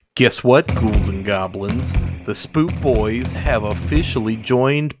Guess what, ghouls and goblins? The Spook Boys have officially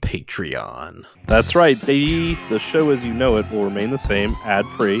joined Patreon. That's right, the show as you know it will remain the same,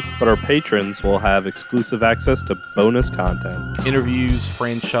 ad-free, but our patrons will have exclusive access to bonus content. Interviews,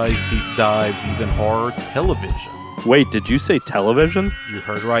 franchise deep dives, even horror television. Wait, did you say television? You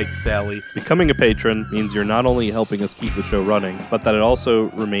heard right, Sally. Becoming a patron means you're not only helping us keep the show running, but that it also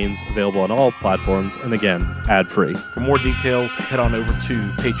remains available on all platforms, and again, ad-free. For more details, head on over to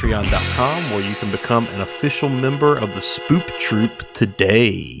patreon.com where you can become an official member of the Spook Troop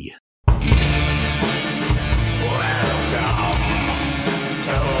today.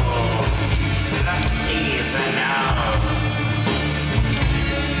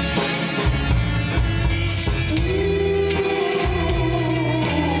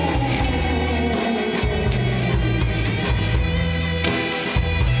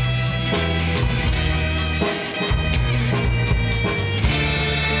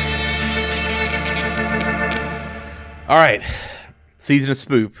 All right, Season of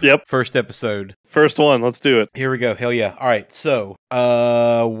Spoop. Yep. First episode. First one, let's do it. Here we go. Hell yeah. All right, so,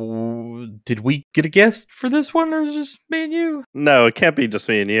 did we get a guest for this one, or is it just me and you? No, it can't be just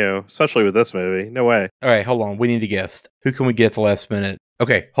me and you, especially with this movie. No way. All right, hold on. We need a guest. Who can we get at the last minute?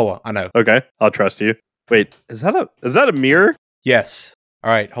 Okay, hold on. I know. Okay, I'll trust you. Wait, is that a mirror? Yes.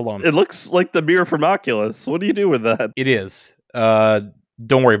 All right, hold on. It looks like the mirror from Oculus. What do you do with that? It is.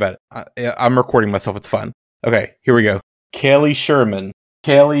 Don't worry about it. I'm recording myself. It's fine. Okay, here we go. Kelly Sherman.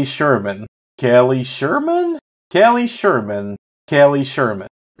 Kelly Sherman. Kelly Sherman? Kelly Sherman. Kelly Sherman.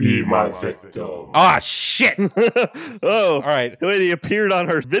 Be my victim. Ah, shit! Oh, All right. Wait, he appeared on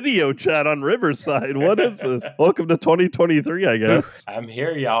her video chat on Riverside. What is this? Welcome to 2023, I guess. I'm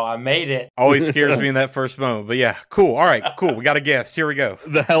here, y'all. I made it. Always scares me in that first moment. But yeah, cool. All right, cool. We got a guest. Here we go.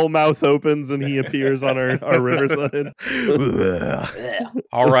 The hell mouth opens and he appears on our Riverside.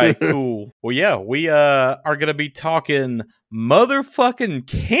 All right, cool. Well, yeah, we are going to be talking motherfucking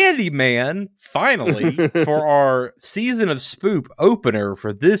Candyman, finally, for our Season of Spoop opener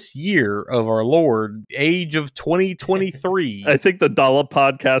for this year of our Lord, age of 2023. I think the Dollop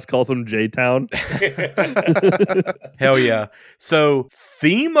podcast calls him J-Town. Hell yeah. So,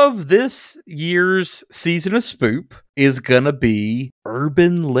 theme of this year's Season of Spoop is going to be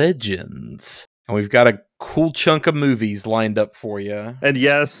urban legends. And we've got a cool chunk of movies lined up for you. And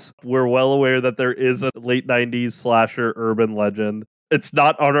yes, we're well aware that there is a late 90s slasher urban legend. It's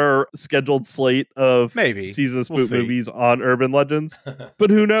not on our scheduled slate of Season of Spoop movies on Urban Legends, but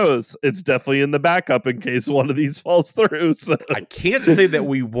who knows? It's definitely in the backup in case one of these falls through. So. I can't say that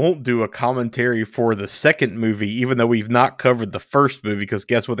we won't do a commentary for the second movie, even though we've not covered the first movie, because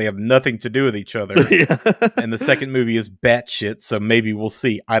guess what? They have nothing to do with each other. Yeah. And the second movie is batshit, so maybe we'll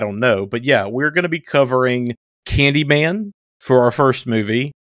see. I don't know. But yeah, we're going to be covering Candyman for our first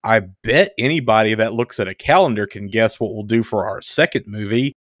movie. I bet anybody that looks at a calendar can guess what we'll do for our second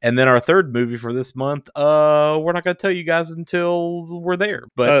movie. And then our third movie for this month, we're not going to tell you guys until we're there.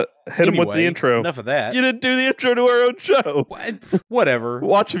 But hit him with the intro. Enough of that. You didn't do the intro to our own show. Whatever.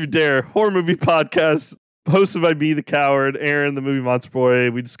 Watch If You Dare, horror movie podcast, hosted by me, the Coward, Aaron, the Movie Monster Boy.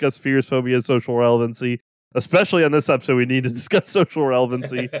 We discuss fears, phobias, social relevancy. Especially on this episode, we need to discuss social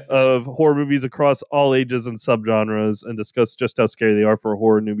relevancy of horror movies across all ages and subgenres and discuss just how scary they are for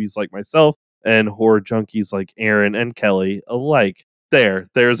horror newbies like myself and horror junkies like Aaron and Kelly alike.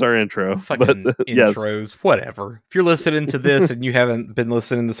 There's our intro. Fucking intros, whatever. If you're listening to this and you haven't been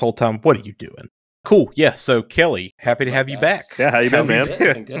listening this whole time, what are you doing? Cool. Yeah. So Kelly, happy to have you back. Yeah. How you been, man?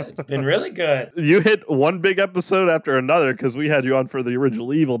 It's been really good. You hit one big episode after another because we had you on for the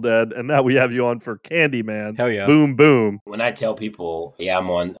original Evil Dead, and now we have you on for Candyman. Hell yeah. Boom, boom. When I tell people, yeah, I'm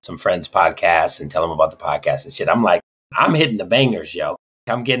on some friends' podcasts and tell them about the podcast and shit, I'm like, I'm hitting the bangers, yo.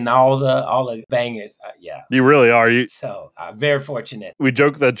 I'm getting all the bangers. Yeah. You really are. So I'm very fortunate. We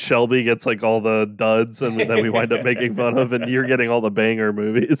joke that Shelby gets like all the duds and then we wind up making fun of, and you're getting all the banger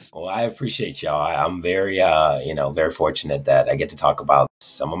movies. Well, I appreciate y'all. I'm very, very fortunate that I get to talk about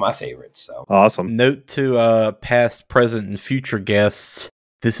some of my favorites. So awesome. Note to past, present, and future guests,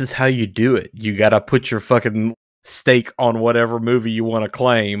 this is how you do it. You got to put your fucking stake on whatever movie you want to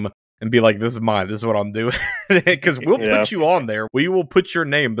claim. And be like, this is mine. This is what I'm doing. Because we'll put you on there. We will put your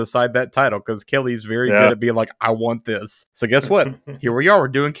name beside that title. Because Kelly's very good at being like, I want this. So guess what? Here we are. We're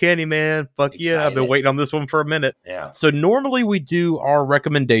doing Candyman. Fuck excited. Yeah. I've been waiting on this one for a minute. Yeah. So normally we do our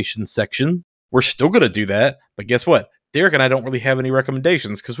recommendation section. We're still going to do that. But guess what? Derek and I don't really have any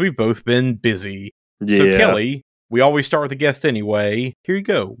recommendations because we've both been busy. Yeah. So Kelly, we always start with a guest anyway. Here you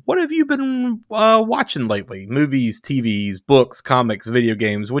go. What have you been watching lately? Movies, TVs, books, comics, video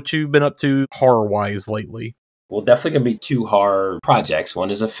games. What you been up to horror-wise lately? Well, definitely going to be two horror projects.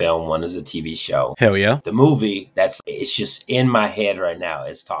 One is a film, one is a TV show. Hell yeah. The movie, it's just in my head right now,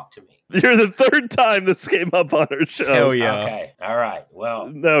 is Talk to Me. You're the third time this came up on our show. Hell yeah. Okay. All right. Well.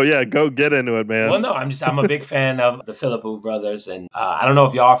 No, yeah, go get into it, man. Well, no, I'm a big fan of the Philippou brothers. And I don't know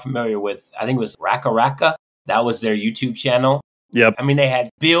if y'all are familiar with, I think it was Raka Raka. That was their YouTube channel. Yep. I mean, they had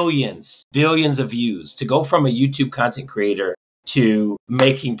billions of views. To go from a YouTube content creator to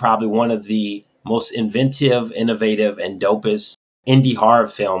making probably one of the most inventive, innovative, and dopest indie horror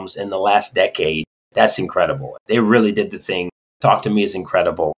films in the last decade, that's incredible. They really did the thing. Talk to Me is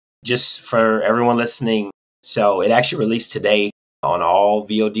incredible. Just for everyone listening, so it actually released today on all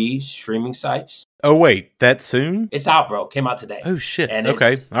VOD streaming sites. Oh, wait, that soon? It's out, bro. Came out today. Oh, shit. And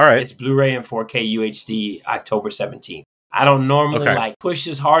okay, all right. It's Blu-ray and 4K UHD October 17th. I don't normally push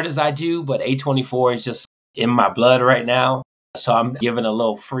as hard as I do, but A24 is just in my blood right now. So I'm giving a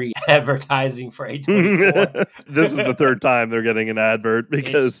little free advertising for A24. This is the third time they're getting an advert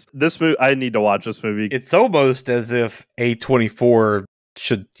because this movie, I need to watch this movie. It's almost as if A24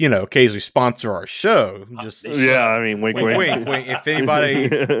 should, occasionally sponsor our show. Just I mean, wink, wink. If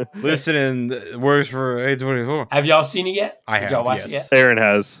anybody listening works for A24. Have y'all seen it yet? I have. Did y'all watch yes. it yet? Aaron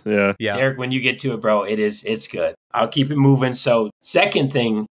has, yeah. Eric, when you get to it, bro, it's good. I'll keep it moving. So second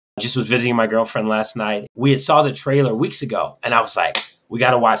thing, I just was visiting my girlfriend last night. We had saw the trailer weeks ago, and I was like, we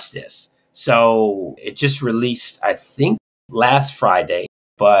got to watch this. So it just released, I think, last Friday,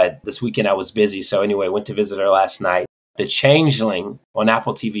 but this weekend I was busy. So anyway, went to visit her last night. The Changeling on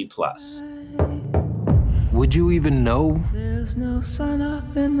Apple TV Plus. Would you even know? There's no sun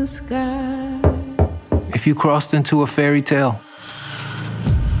up in the sky. If you crossed into a fairy tale?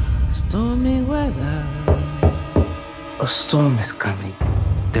 Stormy weather. A storm is coming.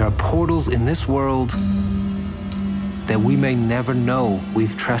 There are portals in this world that we may never know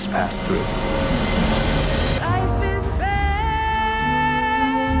we've trespassed through. Life is bad.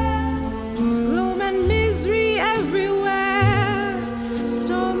 Gloom and misery everywhere.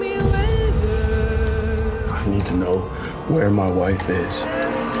 Stormy weather. I need to know where my wife is.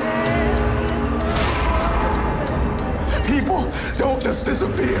 People don't just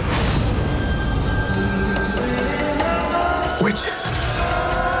disappear. Witches.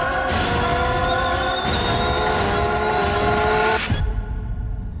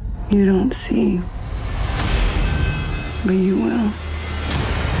 You don't see, but you will.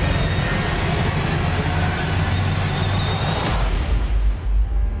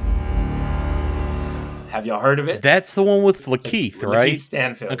 Have y'all heard of it? That's the one with Lakeith, right? Lakeith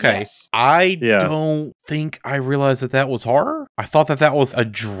Stanfield. Okay. Yes. I don't think I realized that was horror. I thought that was a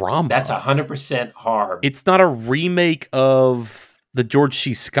drama. That's 100% horror. It's not a remake of the George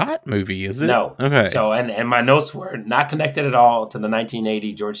C. Scott movie, is it? No. Okay. So, and my notes were not connected at all to the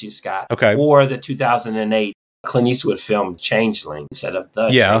 1980 George C. Scott. Okay. Or the 2008 Clint Eastwood film Changeling instead of The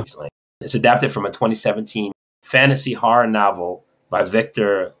Changeling. It's adapted from a 2017 fantasy horror novel by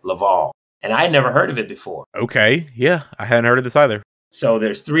Victor Laval. And I had never heard of it before. Okay. Yeah. I hadn't heard of this either. So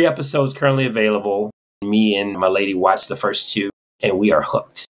there's 3 episodes currently available. Me and my lady watched the first 2 and we are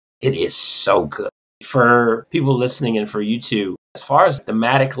hooked. It is so good. For people listening and for you too, as far as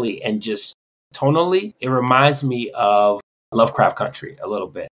thematically and just tonally, it reminds me of Lovecraft Country a little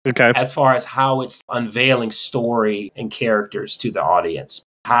bit. Okay. As far as how it's unveiling story and characters to the audience.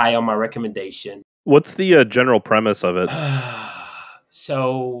 High on my recommendation. What's the general premise of it?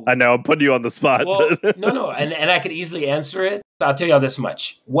 So I know I'm putting you on the spot. Well, no, and I could easily answer it. I'll tell y'all this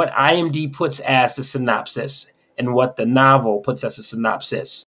much: what IMDb puts as the synopsis and what the novel puts as a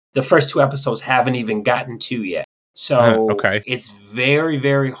synopsis, the first 2 episodes haven't even gotten to yet. So it's very,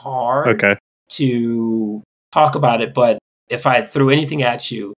 very hard to talk about it. But if I threw anything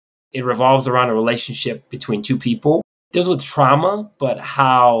at you, it revolves around a relationship between 2 people. It deals with trauma, but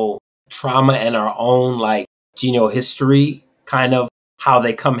how trauma and our own history kind of how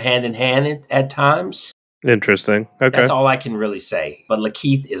they come hand in hand at times. Interesting. Okay. That's all I can really say. But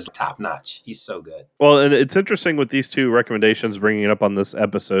Lakeith is top notch. He's so good. Well, and it's interesting with these 2 recommendations bringing it up on this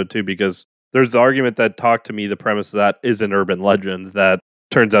episode too, because there's the argument that Talk to Me, the premise of that is an urban legend that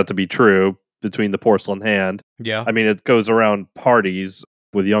turns out to be true between the porcelain hand. Yeah. I mean, it goes around parties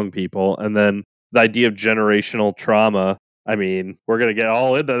with young people. And then the idea of generational trauma. I mean, we're going to get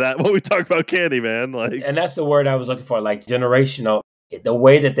all into that when we talk about Candyman. And that's the word I was looking for, generational. The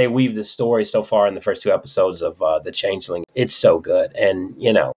way that they weave the story so far in the first 2 episodes of The Changeling, it's so good. And,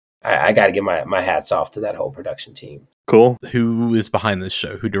 I got to give my hats off to that whole production team. Cool. Who is behind this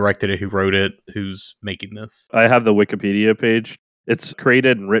show? Who directed it? Who wrote it? Who's making this? I have the Wikipedia page. It's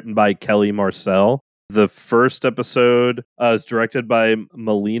created and written by Kelly Marcel. The first episode is directed by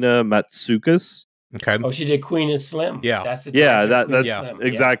Melina Matsoukas. Okay. Oh, she did Queen and Slim. Yeah. That's the Yeah, director of Queen and that's Slim.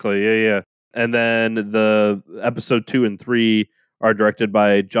 exactly. Yeah. And then the episode 2 and 3 are directed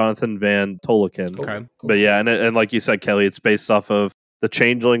by Jonathan Van Tolkien. Cool, Okay. cool, But yeah, cool. and like you said, Kelly, it's based off of The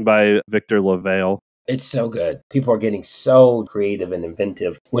Changeling by Victor LaValle. It's so good. People are getting so creative and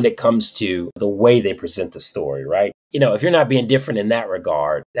inventive when it comes to the way they present the story, right? You know, if you're not being different in that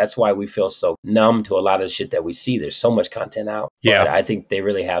regard, that's why we feel so numb to a lot of the shit that we see. There's so much content out. Yeah. But I think they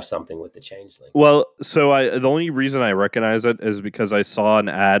really have something with the Changeling. Well, so the only reason I recognize it is because I saw an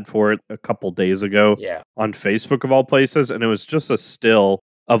ad for it a couple days ago Yeah. on Facebook of all places, and it was just a still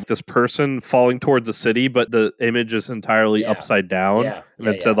of this person falling towards a city, but the image is entirely Yeah. upside down, Yeah. and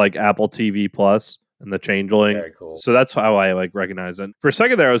it said like Apple TV Plus and The Changeling. Very cool. So that's how I like recognize it. For a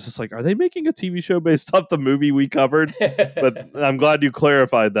second there, I was just like, are they making a TV show based off the movie we covered? But I'm glad you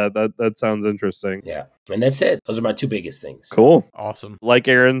clarified that. That sounds interesting. Yeah. And that's it. Those are my two biggest things. Cool. Awesome. Like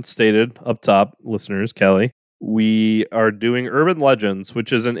Aaron stated up top, listeners, Kelly, we are doing urban legends,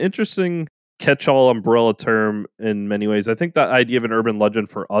 which is an interesting catch-all umbrella term in many ways. I think the idea of an urban legend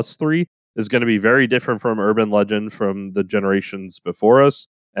for us three is going to be very different from urban legend from the generations before us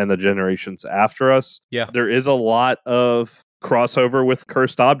and the generations after us. Yeah. There is a lot of crossover with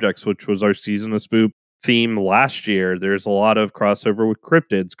Cursed Objects, which was our Season of Spook theme last year. There's a lot of crossover with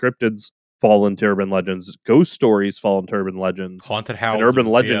cryptids. Cryptids fall into urban legends. Ghost stories fall into urban legends. Haunted houses. An urban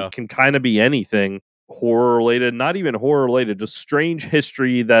legend yeah. can kind of be anything horror related, not even horror related, just strange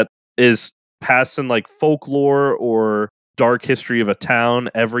history that is passed in like folklore or dark history of a town.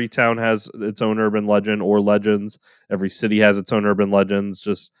 Every town has its own urban legend or legends. Every city has its own urban legends.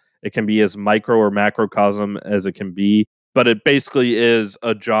 Just it can be as micro or macrocosm as it can be, but it basically is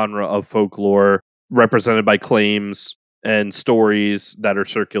a genre of folklore represented by claims and stories that are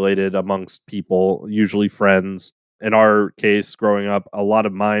circulated amongst people, usually friends. In our case, growing up, a lot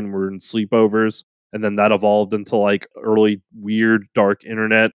of mine were in sleepovers, and then that evolved into like early weird dark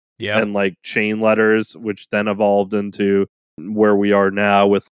internet Yeah. and like chain letters, which then evolved into where we are now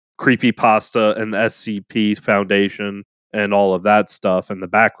with creepypasta and the SCP Foundation and all of that stuff, and the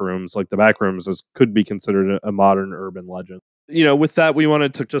backrooms. Like the backrooms could be considered a modern urban legend. You know, with that, we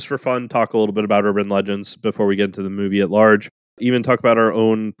wanted to, just for fun, talk a little bit about urban legends before we get into the movie at large. Even talk about our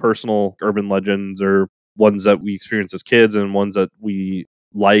own personal urban legends, or ones that we experienced as kids and ones that we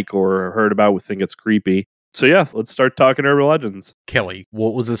like or heard about, we think it's creepy. So yeah, let's start talking urban legends. Kelly,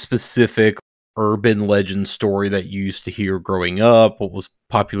 what was a specific urban legend story that you used to hear growing up? What was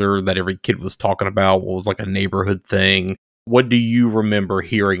popular that every kid was talking about? What was like a neighborhood thing? What do you remember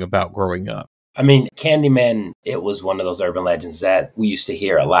hearing about growing up? I mean, Candyman, it was one of those urban legends that we used to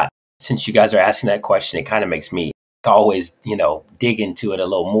hear a lot. Since you guys are asking that question, it kind of makes me always, dig into it a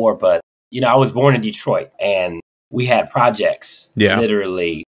little more. But, I was born in Detroit, and we had projects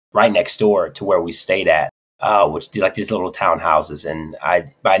literally right next door to where we stayed at, which did like these little townhouses. And I,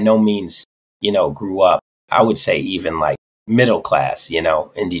 by no means, grew up, I would say even like middle class,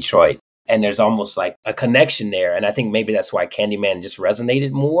 in Detroit. And there's almost like a connection there. And I think maybe that's why Candyman just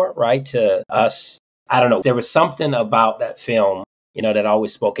resonated more, right, to us. I don't know. There was something about that film, that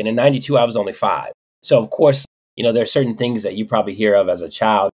always spoke. And in 92, I was only 5. So, of course, there are certain things that you probably hear of as a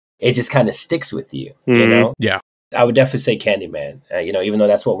child. It just kind of sticks with you, Yeah. I would definitely say Candyman, even though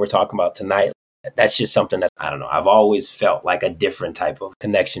that's what we're talking about tonight. That's just something that, I don't know, I've always felt like a different type of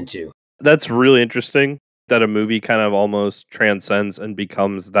connection to. That's really interesting that a movie kind of almost transcends and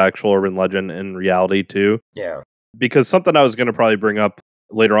becomes the actual urban legend in reality too. Yeah. Because something I was going to probably bring up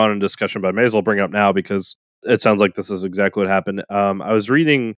later on in discussion, but I may as well bring it up now because it sounds like this is exactly what happened. I was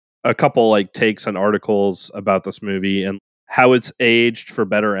reading a couple like takes and articles about this movie and how it's aged for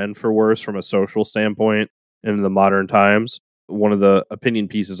better and for worse from a social standpoint in the modern times. One of the opinion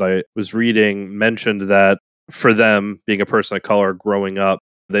pieces I was reading mentioned that for them, being a person of color growing up,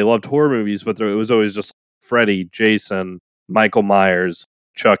 they loved horror movies, but it was always just Freddy, Jason, Michael Myers,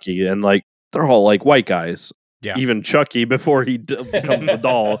 Chucky, and like they're all like white guys. Yeah. Even Chucky, before he becomes the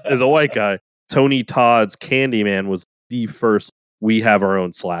doll, is a white guy. Tony Todd's Candyman was the first. We have our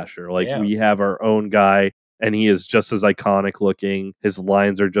own slasher. Like we have our own guy, and he is just as iconic looking. His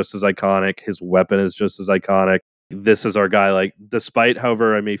lines are just as iconic. His weapon is just as iconic. This is our guy. Like, despite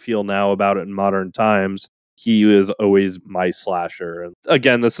however I may feel now about it in modern times, he is always my slasher. And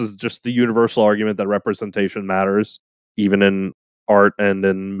again, this is just the universal argument that representation matters, even in art and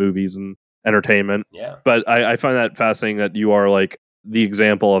in movies and entertainment. Yeah. But I find that fascinating that you are like the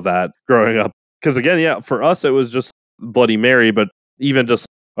example of that growing up. Because again, for us, it was just Bloody Mary, but even just,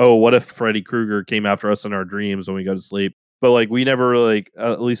 oh, what if Freddy Krueger came after us in our dreams when we go to sleep? But like, we never like,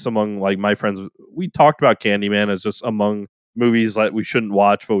 at least among like my friends, we talked about Candyman as just among movies that we shouldn't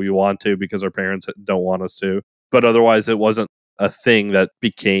watch, but we want to because our parents don't want us to. But otherwise, it wasn't a thing that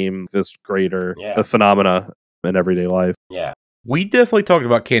became this greater phenomena in everyday life. Yeah. We definitely talked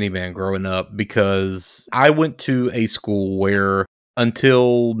about Candyman growing up because I went to a school where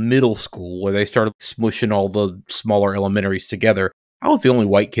until middle school, where they started smushing all the smaller elementaries together, I was the only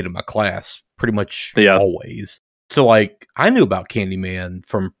white kid in my class, pretty much always. So, like, I knew about Candyman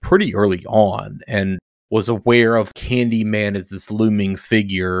from pretty early on and was aware of Candyman as this looming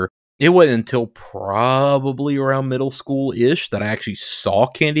figure. It wasn't until probably around middle school-ish that I actually saw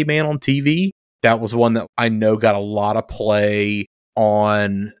Candyman on TV. That was one that I know got a lot of play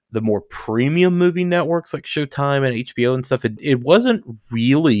on the more premium movie networks like Showtime and HBO and stuff. It wasn't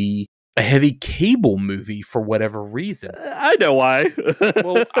really a heavy cable movie for whatever reason. I know why.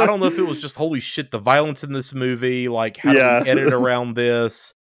 Well, I don't know if it was just holy shit, the violence in this movie, like how do we edit around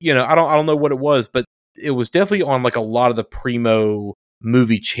this? You know, I don't know what it was, but it was definitely on like a lot of the primo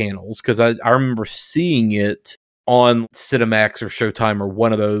movie channels because I remember seeing it on Cinemax or Showtime or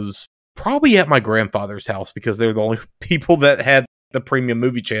one of those, probably at my grandfather's house because they're the only people that had the premium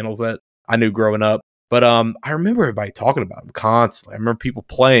movie channels that I knew growing up. But I remember everybody talking about them constantly. I remember people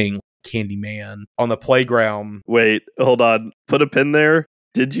playing Candyman on the playground. Wait, hold on. Put a pin there.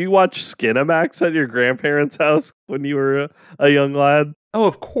 Did you watch Skinamax at your grandparents' house when you were a young lad? Oh,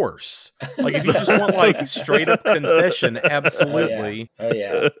 of course. Like, if you just want, like, straight up confession, absolutely. Oh,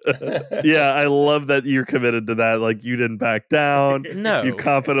 yeah. Yeah, I love that you're committed to that. Like, you didn't back down. No. You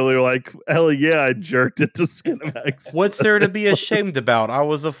confidently were like, hell yeah, I jerked it to Skinamax. What's there to be ashamed about? I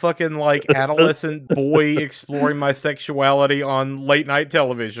was a fucking, like, adolescent boy exploring my sexuality on late night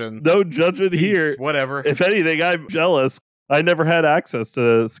television. No judgment here. Whatever. If anything, I'm jealous. I never had access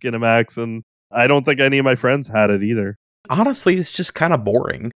to Skinamax, and I don't think any of my friends had it either. Honestly, it's just kind of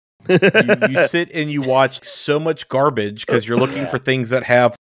boring. You sit and you watch so much garbage because you're looking for things that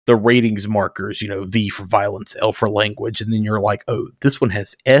have the ratings markers, you know, V for violence, L for language, and then you're like, oh, this one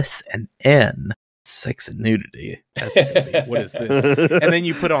has S and N. Sex and nudity. What is this? And then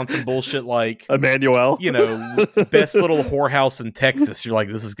you put on some bullshit like Emmanuel, you know, best little whorehouse in Texas. You're like,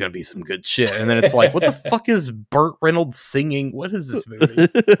 this is gonna be some good shit. And then it's like, what the fuck is Burt Reynolds singing? What is this movie?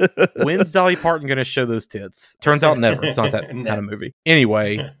 When's Dolly Parton gonna show those tits? Turns out never. It's not that kind of movie.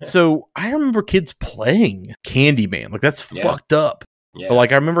 Anyway, so I remember kids playing Candyman. Like, that's fucked up. Yeah. But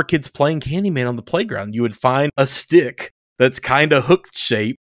like, I remember kids playing Candyman on the playground. You would find a stick that's kind of hooked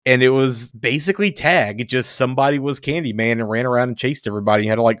shaped. And it was basically tag. Just somebody was Candyman and ran around and chased everybody. You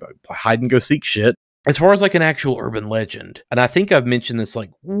had to like hide and go seek shit. As far as like an actual urban legend, and I think I've mentioned this like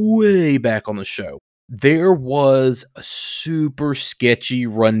way back on the show, there was a super sketchy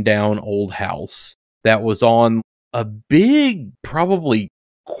rundown old house that was on a big, probably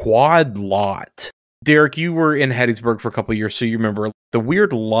quad lot. Derek, you were in Hattiesburg for a couple of years, so you remember the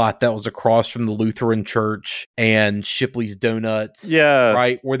weird lot that was across from the Lutheran Church and Shipley's Donuts. Yeah.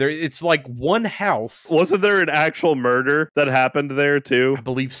 Right? Where it's like one house. Wasn't there an actual murder that happened there too? I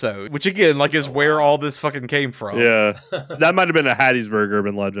believe so. Which again, like, is where all this fucking came from. Yeah. That might have been a Hattiesburg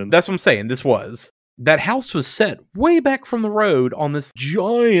urban legend. That's what I'm saying. This was. That house was set way back from the road on this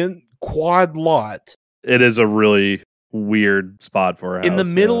giant quad lot. It is a really weird spot for a house. In the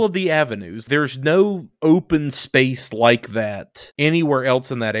middle of the avenues. There's no open space like that anywhere else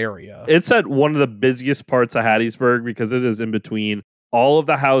in that area. It's at one of the busiest parts of Hattiesburg because it is in between all of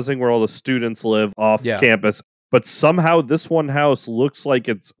the housing where all the students live off campus. But somehow this one house looks like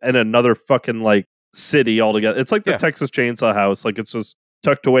it's in another fucking like city altogether. It's like the Texas Chainsaw House. Like, it's just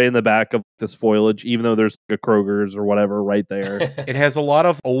tucked away in the back of this foliage, even though there's a Kroger's or whatever right there. It has a lot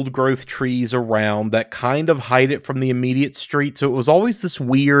of old growth trees around that kind of hide it from the immediate street. So it was always this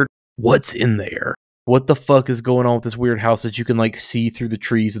weird, what's in there? What the fuck is going on with this weird house that you can like see through the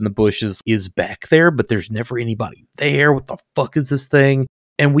trees and the bushes is back there, but there's never anybody there. What the fuck is this thing?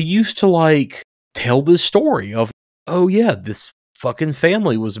 And we used to like tell this story of, oh yeah, this fucking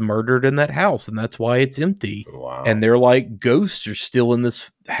family was murdered in that house and that's why it's empty. Wow. And they're like, ghosts are still in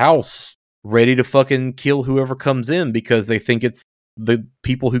this house ready to fucking kill whoever comes in because they think it's the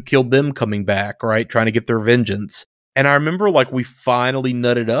people who killed them coming back, right? Trying to get their vengeance. And I remember like we finally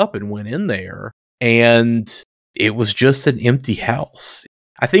nutted up and went in there and it was just an empty house.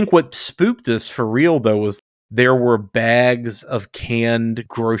 I think what spooked us for real though was there were bags of canned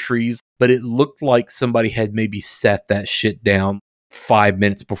groceries, but it looked like somebody had maybe set that shit down 5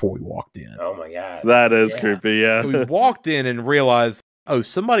 minutes before we walked in. Oh my God. That is creepy, yeah. We walked in and realized, oh,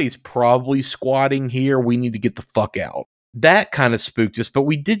 somebody's probably squatting here. We need to get the fuck out. That kind of spooked us, but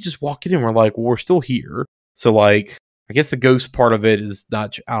we did just walk in and we're like, well, we're still here. So like, I guess the ghost part of it is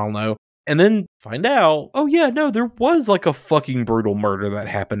not, I don't know. and then find out, oh yeah, no, there was like a fucking brutal murder that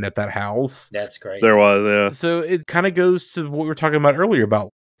happened at that house. That's crazy. There was, yeah. So it kind of goes to what we were talking about earlier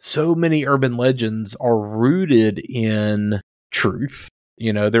about so many urban legends are rooted in truth.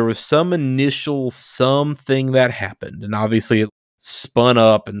 You know, there was some initial something that happened, and obviously it spun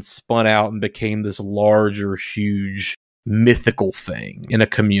up and spun out and became this larger, huge, mythical thing in a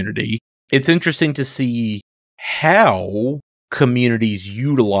community. It's interesting to see how communities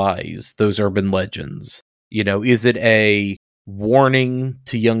utilize those urban legends. You know, is it a warning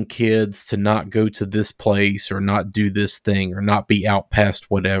to young kids to not go to this place or not do this thing or not be out past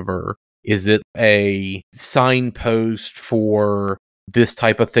whatever? Is it a signpost for this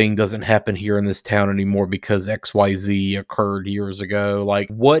type of thing doesn't happen here in this town anymore because XYZ occurred years ago? Like,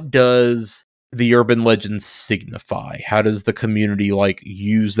 what does the urban legend signify? How does the community like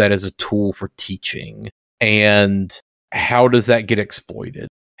use that as a tool for teaching? And how does that get exploited?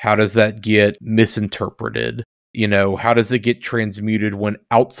 How does that get misinterpreted? You know, how does it get transmuted when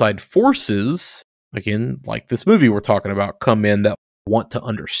outside forces, again, like this movie we're talking about, come in that want to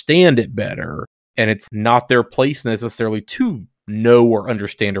understand it better, and it's not their place necessarily to know or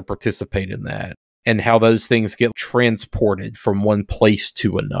understand or participate in that, and how those things get transported from one place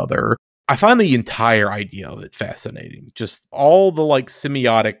to another. I find the entire idea of it fascinating. Just all the like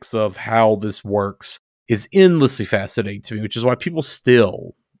semiotics of how this works is endlessly fascinating to me, which is why people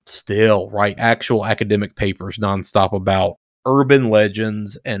still write actual academic papers nonstop about urban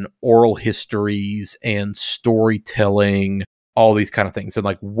legends and oral histories and storytelling, all these kind of things. And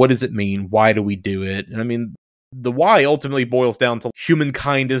like, what does it mean? Why do we do it? And I mean, the why ultimately boils down to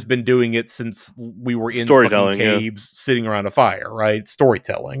humankind has been doing it since we were in fucking caves sitting around a fire, right?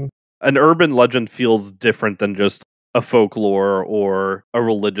 Storytelling. An urban legend feels different than just a folklore or a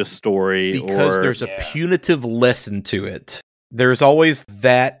religious story. Because there's a punitive lesson to it. There's always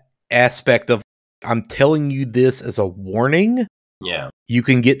that aspect of, I'm telling you this as a warning. Yeah. You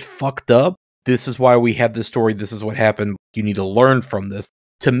can get fucked up. This is why we have this story. This is what happened. You need to learn from this.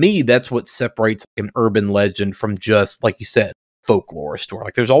 To me, that's what separates an urban legend from just, like you said, folklore story.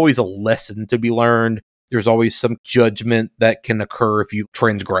 Like, there's always a lesson to be learned. There's always some judgment that can occur if you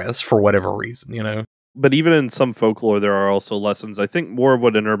transgress for whatever reason, you know? But even in some folklore, there are also lessons. I think more of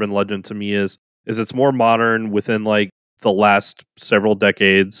what an urban legend to me is it's more modern within like the last several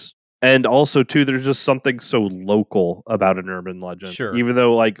decades. And also, too, there's just something so local about an urban legend. Sure. Even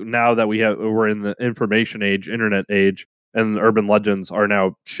though, like, now that we're in the information age, internet age, and urban legends are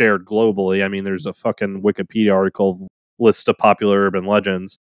now shared globally. I mean, there's a fucking Wikipedia article list of popular urban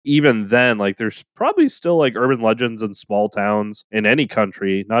legends. Even then, like, there's probably still like urban legends in small towns in any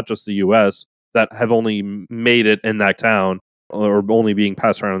country, not just the US, that have only made it in that town or only being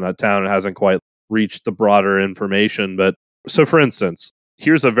passed around in that town. It hasn't quite reached the broader information. But so, for instance,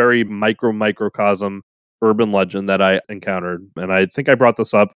 here's a very microcosm urban legend that I encountered. And I think I brought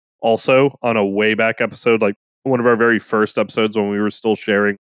this up also on a way back episode, like one of our very first episodes when we were still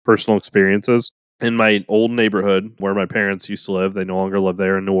sharing personal experiences. In my old neighborhood where my parents used to live, they no longer live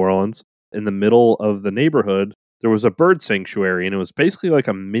there in New Orleans. In the middle of the neighborhood, there was a bird sanctuary, and it was basically like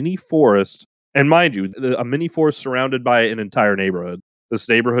a mini forest. And mind you, a mini forest surrounded by an entire neighborhood. This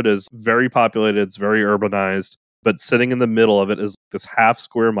neighborhood is very populated, it's very urbanized, but sitting in the middle of it is this half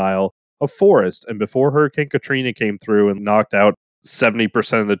square mile of forest. And before Hurricane Katrina came through and knocked out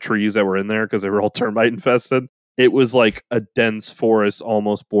 70% of the trees that were in there because they were all termite infested, it was like a dense forest,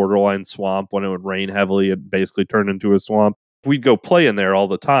 almost borderline swamp. When it would rain heavily, it basically turned into a swamp. We'd go play in there all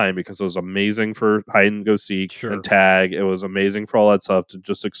the time because it was amazing for hide and go seek and tag. It was amazing for all that stuff to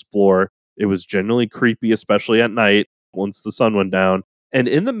just explore. It was generally creepy, especially at night once the sun went down. And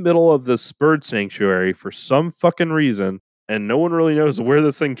in the middle of this bird sanctuary, for some fucking reason, and no one really knows where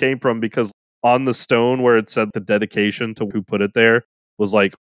this thing came from, because on the stone where it said the dedication to who put it there was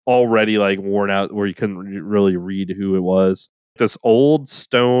like already like worn out, where you couldn't really read who it was. This old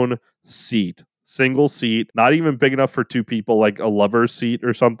stone seat, single seat, not even big enough for two people, like a lover's seat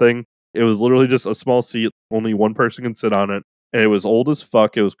or something. It was literally just a small seat. Only one person can sit on it. And it was old as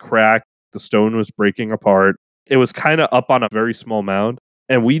fuck. It was cracked. The stone was breaking apart. It was kind of up on a very small mound.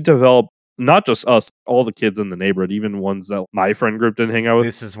 And we developed, not just us, all the kids in the neighborhood, even ones that my friend group didn't hang out with.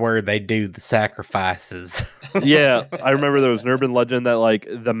 This is where they do the sacrifices. Yeah, I remember there was an urban legend that like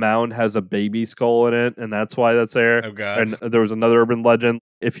the mound has a baby skull in it, and that's why that's there. Oh, God. And there was another urban legend,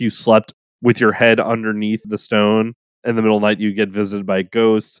 if you slept with your head underneath the stone in the middle of the night, you get visited by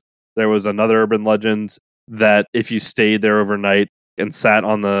ghosts. There was another urban legend that if you stayed there overnight and sat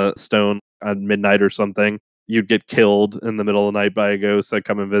on the stone at midnight or something, you'd get killed in the middle of the night by a ghost that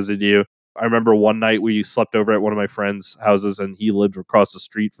come and visit you. I remember one night we slept over at one of my friend's houses and he lived across the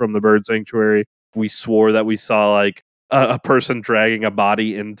street from the bird sanctuary. We swore that we saw like a person dragging a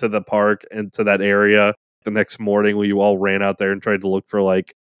body into the park, into that area. The next morning, we all ran out there and tried to look for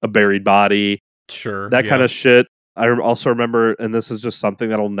like a buried body, Sure. that kind of shit. I also remember, and this is just something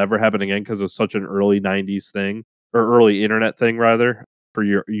that'll never happen again because it was such an early 90s thing, or early internet thing, rather, for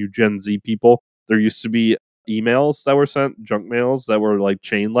you Gen Z people. There used to be emails that were sent, junk mails that were like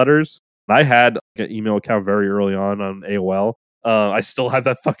chain letters. And I had an email account very early on AOL. I still have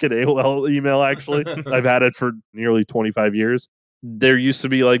that fucking AOL email, actually. I've had it for nearly 25 years. There used to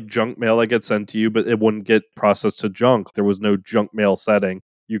be like junk mail that gets sent to you, but it wouldn't get processed to junk. There was no junk mail setting.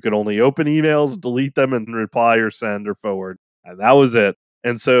 You could only open emails, delete them, and reply or send or forward. And that was it.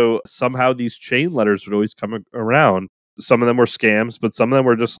 And so somehow these chain letters would always come around. Some of them were scams, but some of them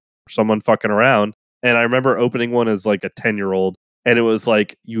were just someone fucking around. And I remember opening one as like a 10-year-old. And it was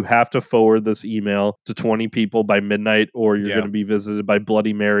like, you have to forward this email to 20 people by midnight or you're going to be visited by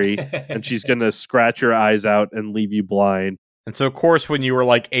Bloody Mary. And she's going to scratch your eyes out and leave you blind. And so, of course, when you were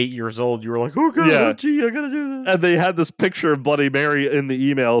like 8 years old, you were like, oh, God, gee, I got to do this. And they had this picture of Bloody Mary in the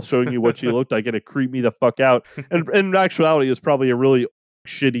email showing you what she looked like, and it creeped me the fuck out. And in actuality, it was probably a really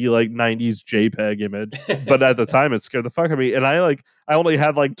shitty, like, 90s JPEG image. But at the time, it scared the fuck out of me. And I only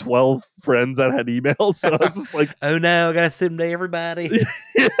had, like, 12 friends that had emails. So I was just like, oh, no, I got to send them to everybody.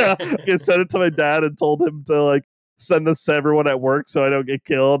 Yeah. I sent it to my dad and told him to, like, send this to everyone at work so I don't get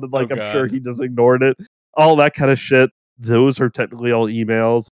killed. And, like, I'm sure he just ignored it. All that kind of shit. Those are technically all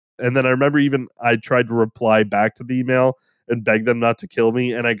emails. And then I remember I tried to reply back to the email and beg them not to kill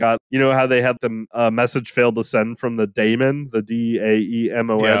me. And I got, you know how they had the message failed to send from the daemon, the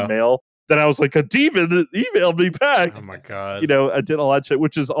DAEMON mail? Then I was like, a demon emailed me back. Oh my God. You know, I did all that shit,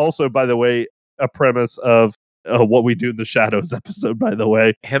 which is also, by the way, a premise of What We Do in the Shadows episode, by the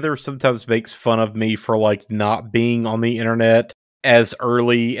way. Heather sometimes makes fun of me for like not being on the internet as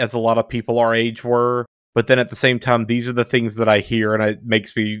early as a lot of people our age were. But then at the same time, these are the things that I hear, and it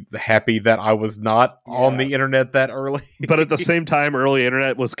makes me happy that I was not on the internet that early. But at the same time, early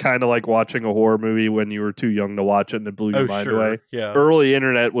internet was kind of like watching a horror movie when you were too young to watch it and it blew your mind away. Yeah. Early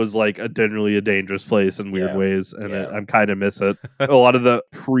internet was like generally a dangerous place in weird ways, and I kind of miss it. A lot of the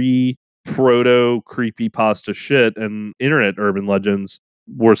proto creepypasta shit and internet urban legends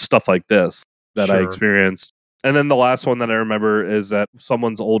were stuff like this that I experienced. And then the last one that I remember is that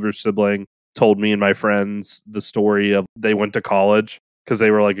someone's older sibling told me and my friends the story of they went to college because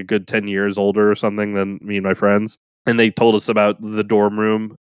they were like a good 10 years older or something than me and my friends. And they told us about the dorm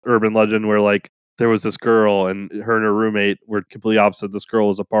room urban legend where like there was this girl and her roommate were completely opposite. This girl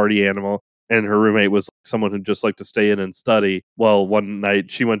was a party animal and her roommate was someone who just liked to stay in and study. Well, one night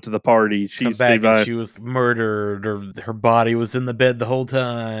she went to the party. She was murdered, or her body was in the bed the whole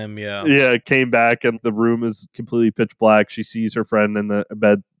time. Yeah, came back and the room is completely pitch black. She sees her friend in the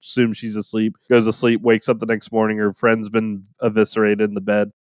bed, assumes she's asleep, goes to sleep, wakes up the next morning. Her friend's been eviscerated in the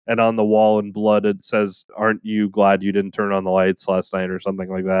bed. And on the wall in blood, it says, "Aren't you glad you didn't turn on the lights last night?" or something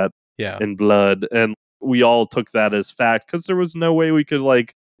like that. Yeah. In blood. And we all took that as fact because there was no way we could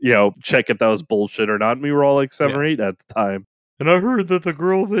like, you know, check if that was bullshit or not. And we were all like 7 or 8 at the time. And I heard that the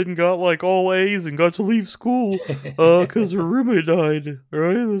girl then got like all A's and got to leave school because her roommate died.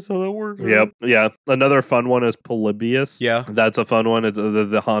 Right? That's how that works. Yep. Yeah. Another fun one is Polybius. Yeah. That's a fun one. It's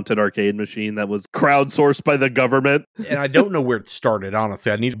the haunted arcade machine that was crowdsourced by the government. And I don't know where it started,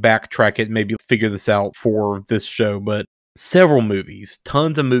 honestly. I need to backtrack it and maybe figure this out for this show. But several movies,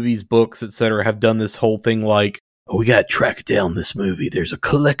 tons of movies, books, etc., have done this whole thing like, oh, we got to track down this movie. There's a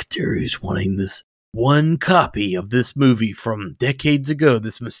collector who's wanting this one copy of this movie from decades ago.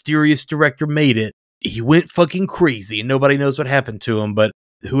 This mysterious director made it. He went fucking crazy and nobody knows what happened to him, but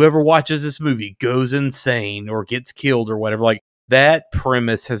whoever watches this movie goes insane or gets killed or whatever. Like, that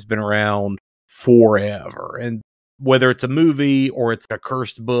premise has been around forever. And whether it's a movie or it's a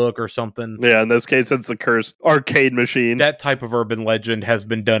cursed book or something. Yeah, in this case, it's a cursed arcade machine. That type of urban legend has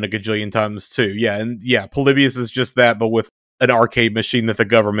been done a gajillion times too. Yeah, and yeah, Polybius is just that, but with an arcade machine that the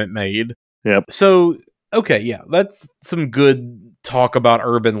government made. Yep. So, okay, yeah, that's some good talk about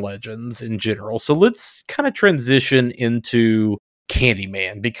urban legends in general. So let's kind of transition into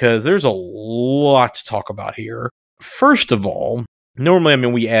Candyman, because there's a lot to talk about here. First of all,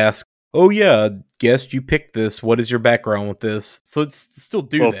 normally, we ask, oh yeah, guest, you picked this. What is your background with this? So let's still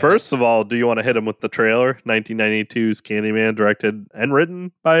do that. Well, first of all, do you want to hit him with the trailer? 1992's Candyman, directed and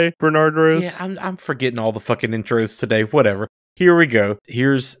written by Bernard Rose. Yeah, I'm forgetting all the fucking intros today. Whatever. Here we go.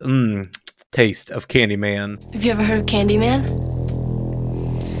 Here's taste of Candyman. Have you ever heard of Candyman?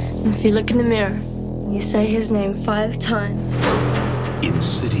 If you look in the mirror, you say his name 5 times. In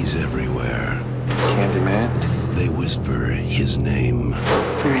cities everywhere, Candyman. they whisper his name.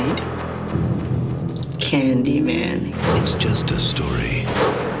 Right. Candyman. It's just a story.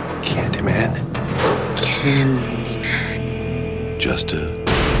 Candyman. Candyman. Just a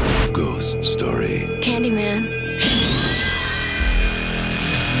ghost story. Candyman.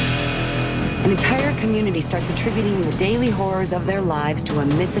 An entire community starts attributing the daily horrors of their lives to a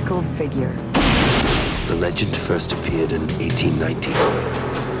mythical figure. The legend first appeared in 1890.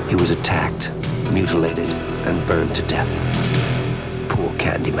 He was attacked, mutilated, and burned to death. Poor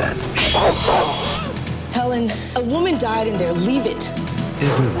Candyman. Helen, a woman died in there. Leave it.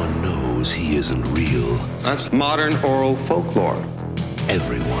 Everyone knows he isn't real. That's modern oral folklore.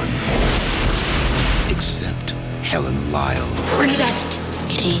 Everyone. Except Helen Lyle. Bernadette.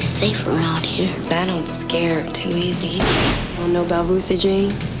 It ain't safe around here. I don't scare too easy. Don't know about Ruthie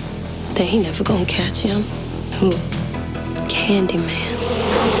Jean? They ain't never gonna catch him. Who? Candyman.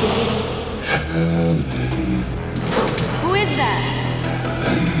 Who is that?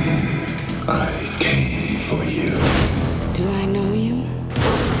 I came for you. Do I know you?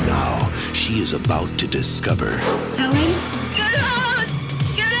 Now she is about to discover Helen? Get out!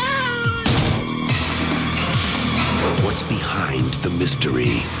 Get out! what's behind the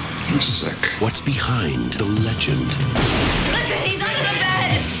mystery. I'm sick. What's behind the legend. Listen, he's under the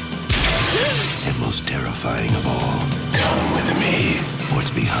bed! And most terrifying of all, Come with me.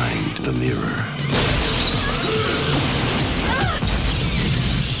 what's behind the mirror.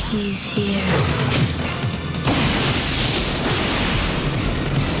 He's here.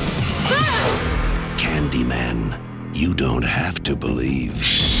 Candyman. You don't have to believe.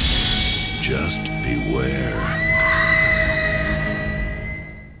 Just beware.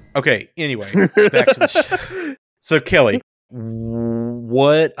 Okay, anyway, back to the show. So, Kelly,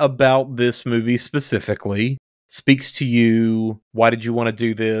 what about this movie specifically speaks to you? Why did you want to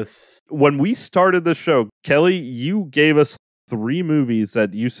do this? When we started the show, Kelly, you gave us 3 movies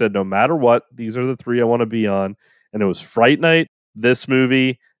that you said, no matter what, these are the 3 I want to be on. And it was Fright Night, this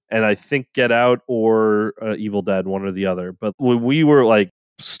movie, and I think Get Out or Evil Dead, one or the other. But when we were like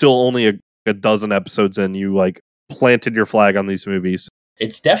still only a dozen episodes in, you like planted your flag on these movies.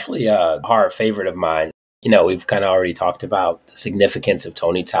 It's definitely a horror favorite of mine. You know, we've kind of already talked about the significance of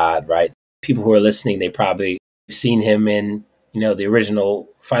Tony Todd, right? People who are listening, they probably seen him in, you know, the original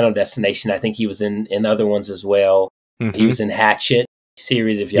Final Destination. I think he was in other ones as well. Mm-hmm. He was in Hatchet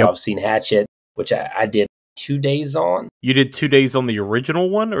series, if y'all have seen Hatchet, which I did 2 days on. You did 2 days on the original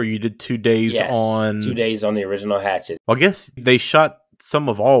one, or you did 2 days Yes, on... 2 days on the original Hatchet. Well, I guess they shot some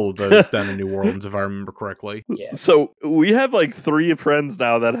of all of those down in New Orleans, if I remember correctly. Yeah. So we have like 3 friends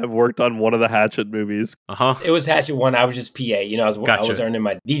now that have worked on one of the Hatchet movies. Uh-huh. It was Hatchet 1. I was just PA. You know, I was earning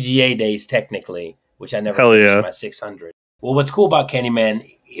my DGA days technically, which I never finished my 600. Well, what's cool about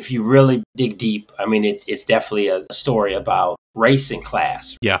Candyman, if you really dig deep, I mean, it's definitely a story about race and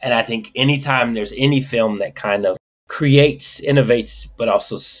class. Yeah. And I think anytime there's any film that kind of creates, innovates, but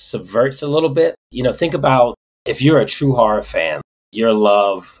also subverts a little bit, you know, think about if you're a true horror fan, your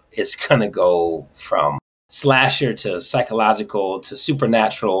love is going to go from slasher to psychological to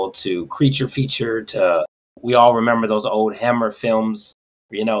supernatural to creature feature to, we all remember those old Hammer films,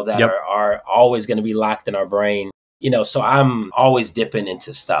 you know, that are always going to be locked in our brain. You know, so I'm always dipping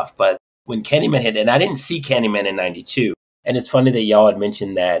into stuff. But when Candyman hit, and I didn't see Candyman in 92. And it's funny that y'all had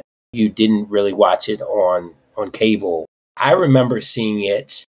mentioned that you didn't really watch it on cable. I remember seeing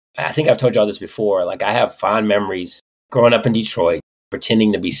it. I think I've told y'all this before. Like, I have fond memories growing up in Detroit,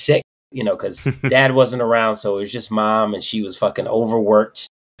 pretending to be sick, you know, because dad wasn't around. So it was just mom, and she was fucking overworked.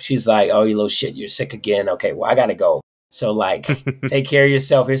 She's like, oh, you little shit, you're sick again. Okay, well, I got to go. So, like, take care of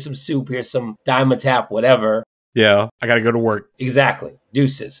yourself. Here's some soup. Here's some Dimetapp, whatever. Yeah, I got to go to work. Exactly.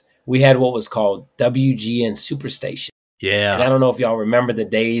 Deuces. We had what was called WGN Superstation. Yeah. And I don't know if y'all remember the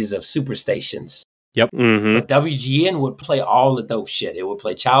days of superstations. Yep. Mm-hmm. But WGN would play all the dope shit. It would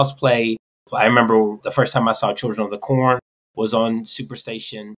play Child's Play. I remember the first time I saw Children of the Corn was on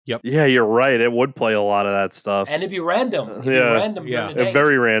Superstation. Yep. Yeah, you're right. It would play a lot of that stuff. And it'd be random. It'd be random during the day.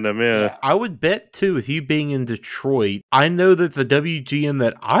 Very random, yeah. I would bet, too, with you being in Detroit, I know that the WGN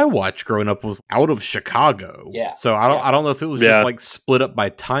that I watched growing up was out of Chicago. Yeah. So I don't know if it was just like split up by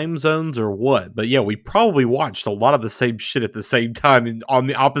time zones or what. But yeah, we probably watched a lot of the same shit at the same time on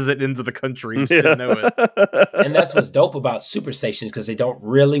the opposite ends of the country and just didn't know it. And that's what's dope about Superstations, because they don't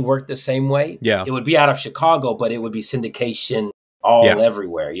really work the same way. Yeah. It would be out of Chicago, but it would be syndication all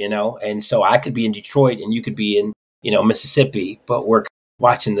everywhere, you know? And so I could be in Detroit and you could be in, you know, Mississippi, but we're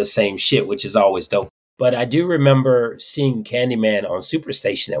watching the same shit, which is always dope. But I do remember seeing Candyman on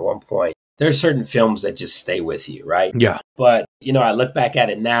Superstation at one point. there are certain films that just stay with you, right? Yeah. But, I look back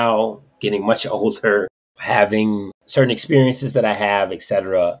at it now, getting much older, having certain experiences that I have,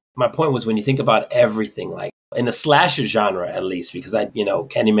 etc. My point was when you think about everything, like in the slasher genre, at least, because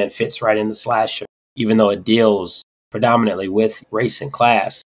Candyman fits right in the slasher, even though it deals predominantly with race and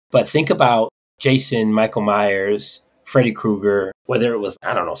class. But think about Jason, Michael Myers, Freddy Krueger, whether it was,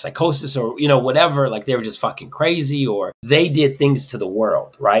 I don't know, psychosis or, whatever, like they were just fucking crazy or they did things to the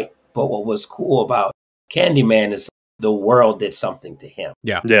world, right? But what was cool about Candyman is the world did something to him.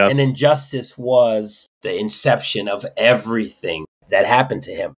 Yeah. And Injustice was the inception of everything that happened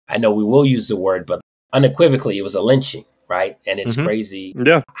to him. I know we will use the word, but unequivocally, it was a lynching, right? And it's crazy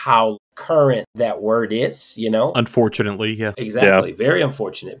how current that word is, Unfortunately, yeah. Exactly. Yeah. Very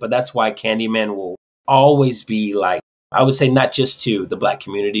unfortunate. But that's why Candyman will always be like, I would say not just to the Black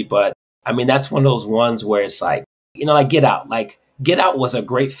community, but I mean, that's one of those ones where it's like, like Get Out. Like Get Out was a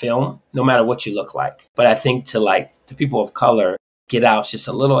great film, no matter what you look like. But I think to people of color, Get Out's just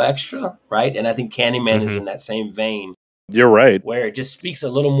a little extra, right? And I think Candyman is in that same vein. You're right. Where it just speaks a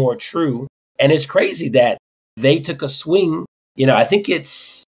little more true. And it's crazy that they took a swing. I think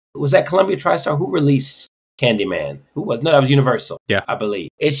was that Columbia TriStar who released Candyman? Who was? No, that was Universal. Yeah. I believe.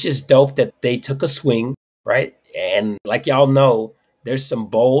 It's just dope that they took a swing, right? And like y'all know, there's some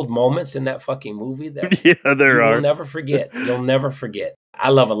bold moments in that fucking movie that you'll never forget. You'll never forget. I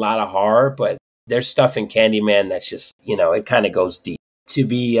love a lot of horror, but there's stuff in Candyman that's just, it kind of goes deep. To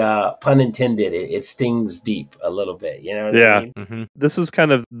be pun intended, it stings deep a little bit. You know what I mean? Mm-hmm. This is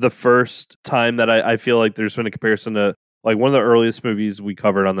kind of the first time that I feel like there's been a comparison to like one of the earliest movies we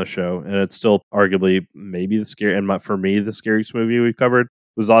covered on the show, and it's still arguably maybe for me, the scariest movie we covered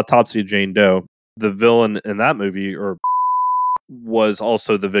was Autopsy of Jane Doe. The villain in that movie was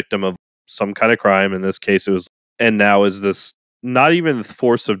also the victim of some kind of crime. In this case, it was, and now is this not even the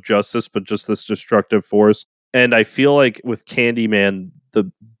force of justice, but just this destructive force. And I feel like with Candyman,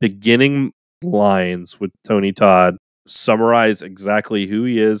 the beginning lines with Tony Todd summarize exactly who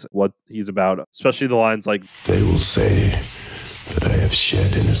he is, what he's about, especially the lines like, "They will say that I have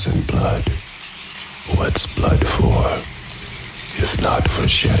shed innocent blood. What's blood for, if not for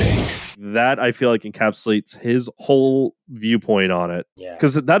shedding?" That I feel like encapsulates his whole viewpoint on it. Yeah.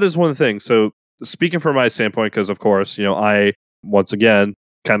 Because that is one thing. So speaking from my standpoint, because of course, I, once again,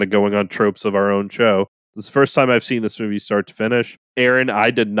 kind of going on tropes of our own show, this is the first time I've seen this movie start to finish. Aaron, I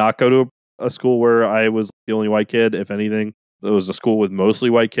did not go to a school where I was the only white kid. If anything, it was a school with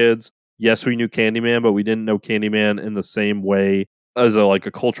mostly white kids. Yes, we knew Candyman, but we didn't know Candyman in the same way as a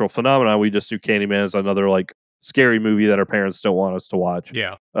cultural phenomenon. We just knew Candyman as another scary movie that our parents don't want us to watch.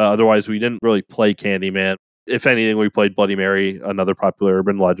 Yeah. Otherwise, we didn't really play Candyman. If anything, we played Bloody Mary, another popular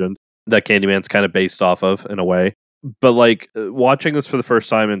urban legend that Candyman's kind of based off of in a way. But watching this for the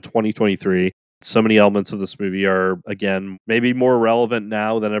first time in 2023, so many elements of this movie are, again, maybe more relevant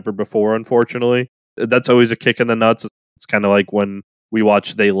now than ever before, unfortunately. That's always a kick in the nuts. It's kind of like when we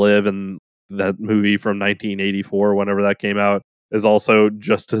watch They Live, and that movie from 1984, whenever that came out, is also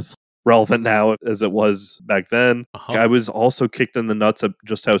just as relevant now as it was back then. I was also kicked in the nuts at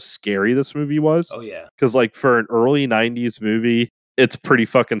just how scary this movie was. Oh, yeah. Because for an early 90s movie, it's pretty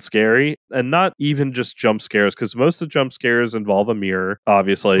fucking scary. And not even just jump scares, because most of the jump scares involve a mirror,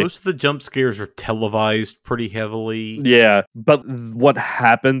 obviously. Most of the jump scares are televised pretty heavily. Yeah, but what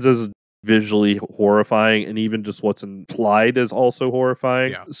happens is visually horrifying, and even just what's implied is also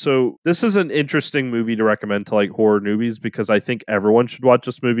horrifying. Yeah. So this is an interesting movie to recommend to horror newbies, because I think everyone should watch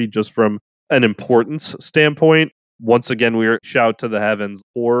this movie just from an importance standpoint. Once again, we shout to the heavens.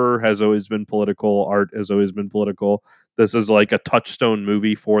 Horror has always been political. Art has always been political. This is a touchstone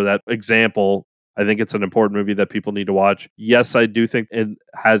movie for that example. I think it's an important movie that people need to watch. Yes, I do think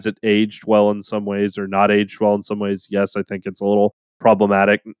has it aged well in some ways or not aged well in some ways. Yes, I think it's a little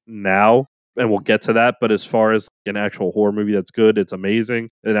problematic now, and we'll get to that. But as far as an actual horror movie that's good, it's amazing.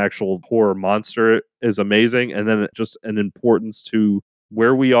 An actual horror monster is amazing. And then just an importance to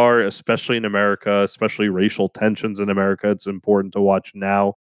where we are, especially in America, especially racial tensions in America. It's important to watch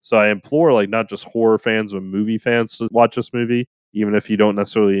now. So I implore not just horror fans, but movie fans to watch this movie, even if you don't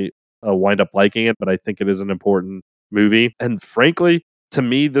necessarily wind up liking it. But I think it is an important movie. And frankly, to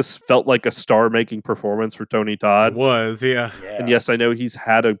me, this felt like a star-making performance for Tony Todd. It was, yeah. And yes, I know he's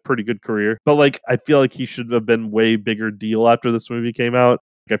had a pretty good career, but I feel like he should have been way bigger deal after this movie came out.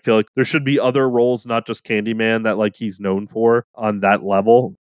 I feel like there should be other roles, not just Candyman, that he's known for on that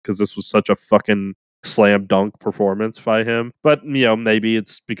level, because this was such a fucking slam dunk performance by him. But, maybe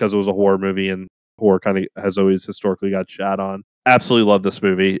it's because it was a horror movie, and horror kind of has always historically got shat on. Absolutely love this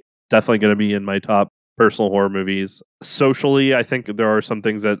movie. Definitely going to be in my top personal horror movies. Socially, I think there are some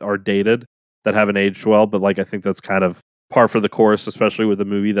things that are dated that haven't aged well, but like I think that's kind of par for the course, especially with a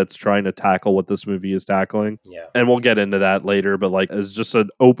movie that's trying to tackle what this movie is tackling. Yeah. And we'll get into that later, but like as just an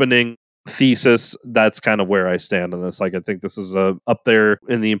opening thesis, that's kind of where I stand on this. Like I think this is up there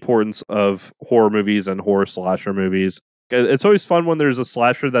in the importance of horror movies and horror slasher movies. It's always fun when there's a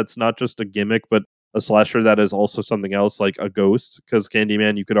slasher that's not just a gimmick, but a slasher that is also something else, like a ghost, because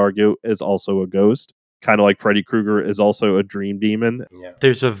Candyman, you could argue, is also a ghost. Kind of like Freddy Krueger is also a dream demon. Yeah.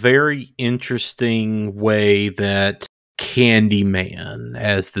 There's a very interesting way that Candyman,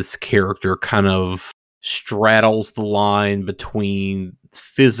 as this character, kind of straddles the line between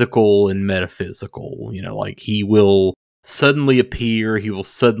physical and metaphysical. You know, like he will suddenly appear, he will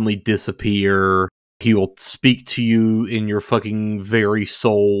suddenly disappear, he will speak to you in your fucking very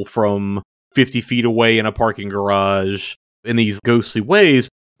soul from 50 feet away in a parking garage in these ghostly ways,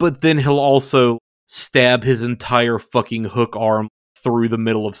 but then he'll also stab his entire fucking hook arm through the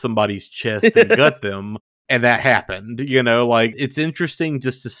middle of somebody's chest and gut them. And that happened, you know, like it's interesting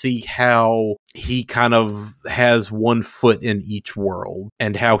just to see how he kind of has one foot in each world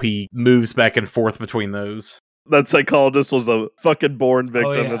and how he moves back and forth between those. That psychologist was a fucking born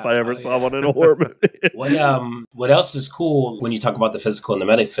victim if I ever saw one in a horror movie. What else is cool when you talk about the physical and the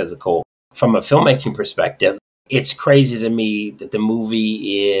metaphysical from a filmmaking perspective? It's crazy to me that the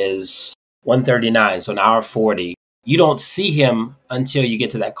movie is 139, so an hour 40. You don't see him until you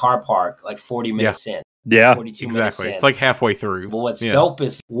get to that car park, like 40 minutes in. Yeah, 42 exactly. minutes in. It's like halfway through. But what's dope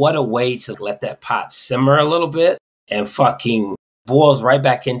is what a way to let that pot simmer a little bit and fucking boils right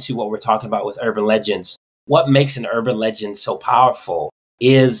back into what we're talking about with urban legends. What makes an urban legend so powerful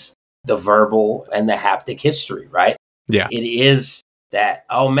is the verbal and the haptic history, right? Yeah. It is that,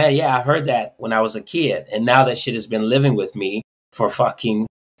 oh man, yeah, I heard that when I was a kid. And now that shit has been living with me for fucking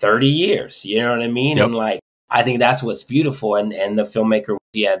 30 years. You know what I mean? Yep. And like, I think that's what's beautiful. And the filmmaker,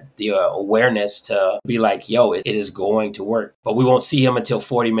 he had the awareness to be like, yo, it is going to work. But we won't see him until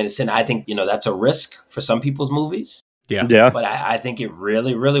 40 minutes in. I think, that's a risk for some people's movies. Yeah. But I think it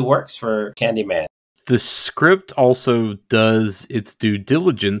really, really works for Candyman. The script also does its due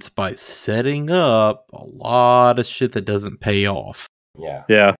diligence by setting up a lot of shit that doesn't pay off.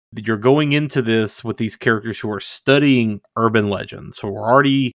 Yeah. You're going into this with these characters who are studying urban legends. So we're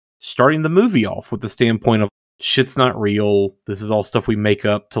already starting the movie off with the standpoint of shit's not real. This is all stuff we make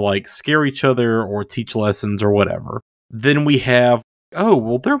up to like scare each other or teach lessons or whatever. Then we have,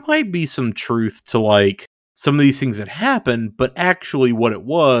 there might be some truth to like some of these things that happened, but actually what it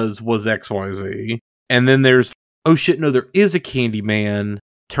was XYZ. And then there's, oh shit, no, there is a Candyman.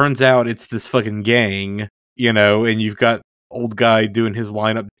 Turns out it's this fucking gang, and you've got old guy doing his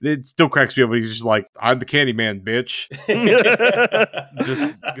lineup. It still cracks me up. He's just like, I'm the Candyman, bitch.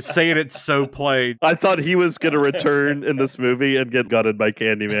 Just saying it so played. I thought he was going to return in this movie and get gutted by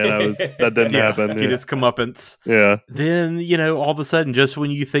Candyman. That didn't happen. Get his comeuppance. Yeah. Then, all of a sudden, just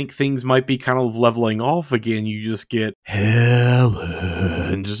when you think things might be kind of leveling off again, you just get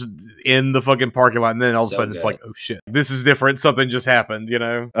Helen just in the fucking parking lot. And then all of a sudden it's like, oh shit, this is different. Something just happened,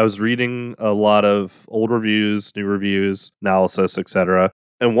 I was reading a lot of old reviews, new reviews, analysis, etc.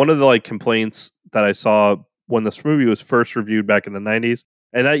 And one of the complaints that I saw when this movie was first reviewed back in the 90s,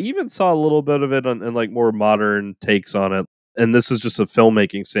 and I even saw a little bit of it in more modern takes on it. And this is just a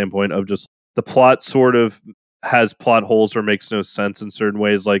filmmaking standpoint of just the plot sort of has plot holes or makes no sense in certain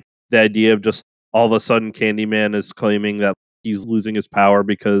ways. Like the idea of just all of a sudden Candyman is claiming that he's losing his power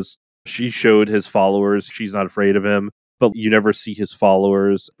because she showed his followers she's not afraid of him, but you never see his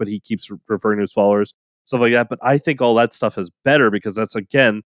followers, but he keeps referring to his followers, stuff like that. But I think all that stuff is better because that's,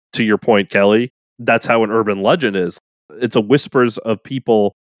 again, to your point, Kelly, that's how an urban legend is. It's a whispers of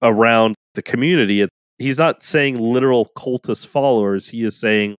people around the community. He's not saying literal cultist followers. He is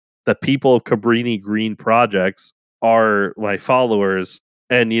saying the people of Cabrini Green projects are my followers.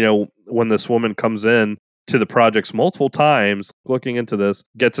 And, when this woman comes in to the projects multiple times, looking into this,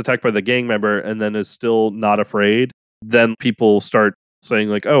 gets attacked by the gang member, and then is still not afraid, then people start saying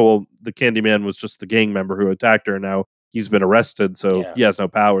like, oh, well, the Candyman was just the gang member who attacked her. Now he's been arrested, so he has no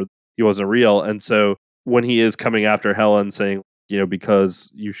power. He wasn't real. And so when he is coming after Helen saying,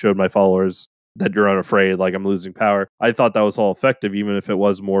 because you showed my followers that you're unafraid, like I'm losing power, I thought that was all effective, even if it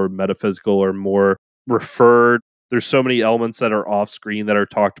was more metaphysical or more referred. There's so many elements that are off screen that are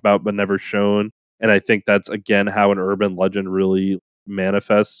talked about but never shown. And I think that's, again, how an urban legend really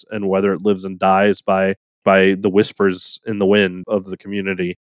manifests and whether it lives and dies by the whispers in the wind of the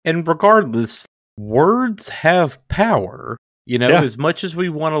community. And regardless, words have power. As much as we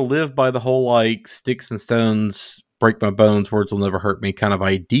want to live by the whole sticks and stones break my bones, words will never hurt me kind of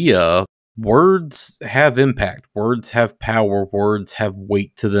idea, words have impact. Words have power. Words have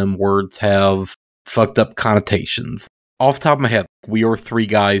weight to them. Words have fucked up connotations. Off the top of my head, we are three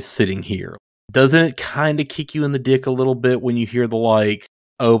guys sitting here. Doesn't it kind of kick you in the dick a little bit when you hear the like,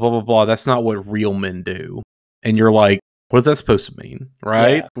 oh, blah, blah, blah, that's not what real men do? And you're like, what is that supposed to mean?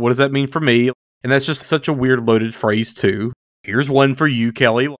 Right? Yeah. What does that mean for me? And that's just such a weird loaded phrase too. Here's one for you,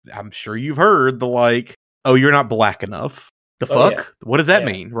 Kelly. I'm sure you've heard the like, oh, you're not black enough. The fuck? Yeah. What does that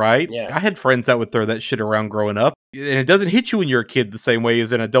mean, right? Yeah. I had friends that would throw that shit around growing up. And it doesn't hit you when you're a kid the same way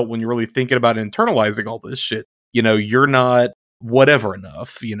as an adult when you're really thinking about internalizing all this shit. You're not whatever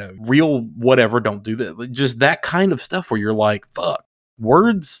enough, real whatever, don't do that. Just that kind of stuff where you're like, fuck,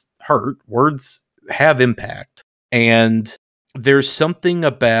 words hurt, words have impact. And there's something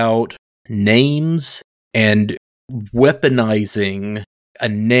about names and weaponizing a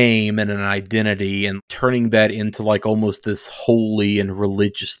name and an identity and turning that into like almost this holy and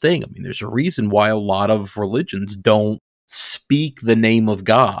religious thing. I mean, there's a reason why a lot of religions don't speak the name of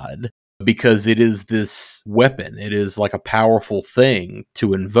God, because it is this weapon. It is like a powerful thing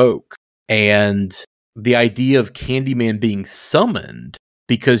to invoke. And the idea of Candyman being summoned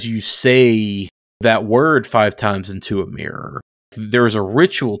because you say that word 5 times into a mirror, there's a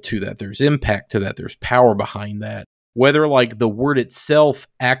ritual to that. There's impact to that. There's power behind that. Whether like the word itself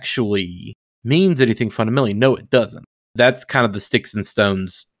actually means anything fundamentally, no, it doesn't. That's kind of the sticks and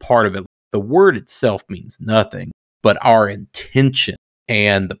stones part of it. The word itself means nothing, but our intention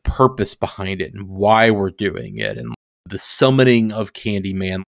and the purpose behind it and why we're doing it and the summoning of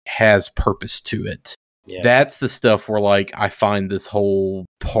Candyman has purpose to it. Yeah. That's the stuff where like I find this whole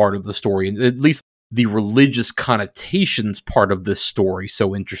part of the story, at least the religious connotations part of this story,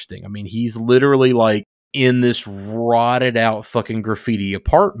 so interesting. I mean, he's literally like in this rotted out fucking graffiti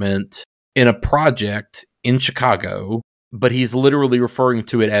apartment in a project in Chicago, but he's literally referring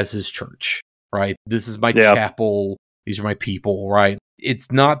to it as his church, right? This is my chapel. These are my people, right?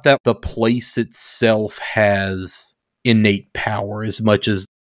 It's not that the place itself has innate power as much as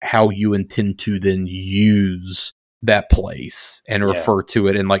how you intend to then use that place and refer to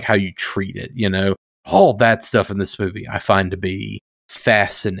it and like how you treat it, all that stuff in this movie I find to be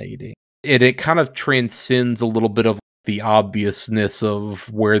fascinating. And it kind of transcends a little bit of the obviousness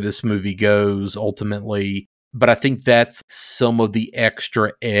of where this movie goes ultimately. But I think that's some of the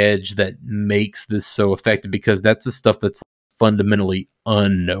extra edge that makes this so effective, because that's the stuff that's fundamentally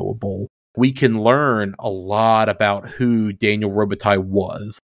unknowable. We can learn a lot about who Daniel Robitaille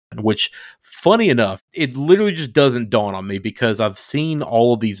was, which, funny enough, it literally just doesn't dawn on me because I've seen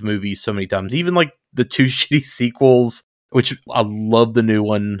all of these movies so many times, even like the 2 shitty sequels, which I love the new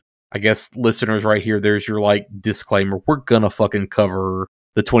one. I guess listeners right here, there's your like disclaimer. We're gonna fucking cover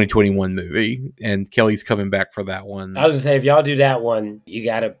the 2021 movie, and Kelly's coming back for that one. I was gonna say, if y'all do that one, you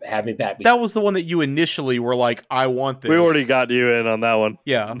gotta have me back. That was the one that you initially were like, I want this. We already got you in on that one.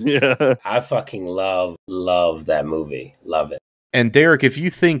 Yeah. Yeah. I fucking love that movie. Love it. And Derek, if you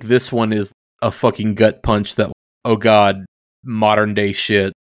think this one is a fucking gut punch that, oh god, modern day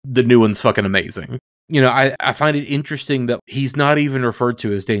shit, the new one's fucking amazing. I find it interesting that he's not even referred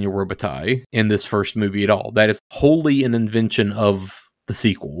to as Daniel Robitaille in this first movie at all. That is wholly an invention of the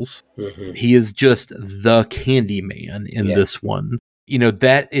sequels. Mm-hmm. He is just the Candyman in this one.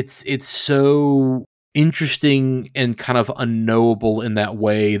 That it's so interesting and kind of unknowable in that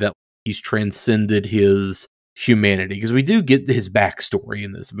way that he's transcended his humanity, because we do get his backstory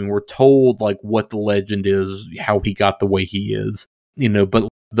in this. I mean, we're told like what the legend is, how he got the way he is, but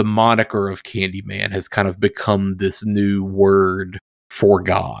the moniker of Candyman has kind of become this new word for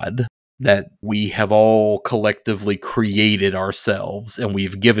God that we have all collectively created ourselves, and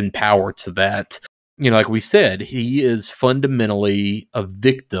we've given power to that. Like we said, he is fundamentally a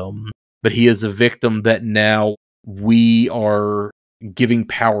victim, but he is a victim that now we are giving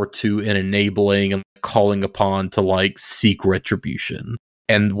power to and enabling and calling upon to like seek retribution.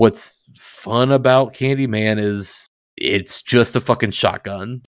 And what's fun about Candyman is it's just a fucking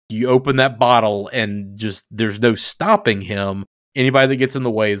shotgun. You open that bottle and just there's no stopping him. Anybody that gets in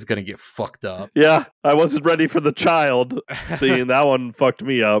the way is going to get fucked up. Yeah, I wasn't ready for the child. Seeing that one fucked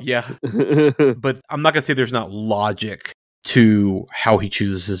me up. Yeah. But I'm not going to say there's not logic to how he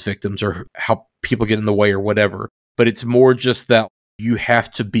chooses his victims or how people get in the way or whatever. But it's more just that you have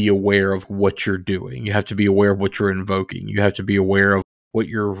to be aware of what you're doing. You have to be aware of what you're invoking. You have to be aware of what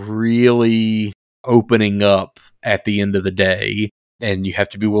you're really opening up at the end of the day. And you have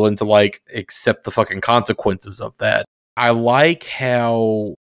to be willing to like accept the fucking consequences of that. I like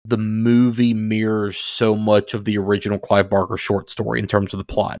how the movie mirrors so much of the original Clive Barker short story in terms of the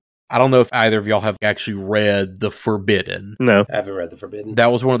plot. I don't know if either of y'all have actually read The Forbidden. No. I haven't read The Forbidden.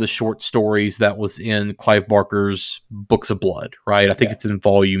 That was one of the short stories that was in Clive Barker's Books of Blood, right? I think it's in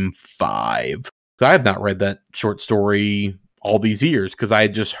volume 5. So I have not read that short story all these years because I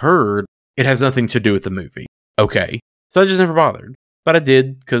had just heard it has nothing to do with the movie. Okay. So I just never bothered. But I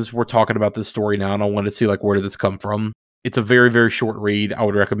did because we're talking about this story now and I wanted to see like where did this come from. It's a very, very short read. I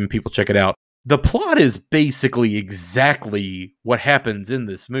would recommend people check it out. The plot is basically exactly what happens in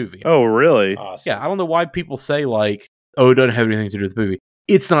this movie. Oh, really? Awesome. Yeah, I don't know why people say like, oh, it doesn't have anything to do with the movie.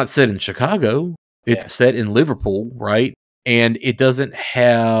 It's not set in Chicago. It's set in Liverpool, right? And it doesn't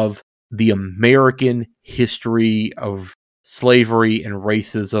have the American history of slavery and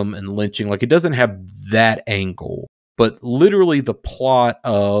racism and lynching. Like, it doesn't have that angle. But literally the plot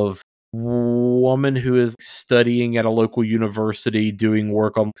of woman who is studying at a local university doing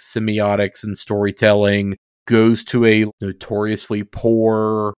work on semiotics and storytelling goes to a notoriously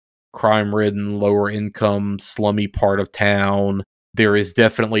poor, crime-ridden, lower-income, slummy part of town. There is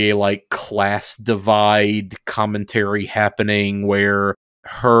definitely a like class divide commentary happening where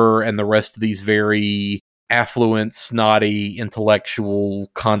her and the rest of these very affluent, snotty, intellectual,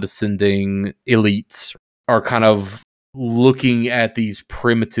 condescending elites are kind of looking at these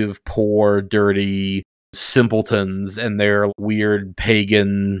primitive, poor, dirty simpletons and their weird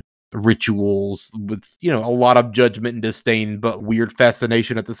pagan rituals with, you know, a lot of judgment and disdain, but weird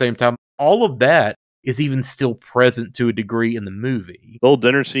fascination at the same time. All of that is even still present to a degree in the movie. The old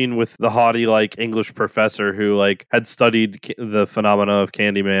dinner scene with the haughty, like, English professor who, like, had studied the phenomena of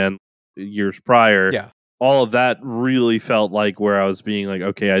Candyman years prior. Yeah. All of that really felt like where I was being like,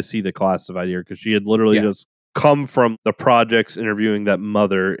 okay, I see the class divide here, because she had literally just come from the projects interviewing that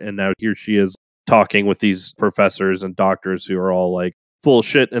mother, and now here she is talking with these professors and doctors who are all like full of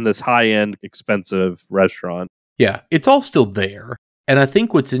shit in this high-end, expensive restaurant. Yeah, it's all still there. And I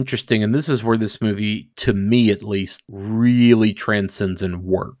think what's interesting, and this is where this movie, to me at least, really transcends and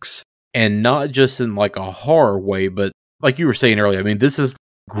works. And not just in like a horror way, but like you were saying earlier, I mean, this is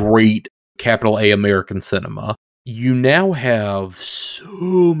great capital A American cinema. You now have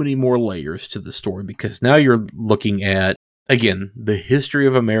so many more layers to the story because now you're looking at, again, the history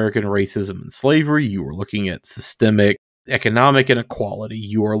of American racism and slavery. You are looking at systemic economic inequality.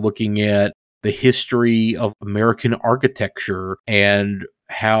 You are looking at the history of American architecture and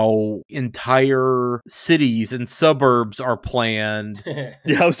how entire cities and suburbs are planned.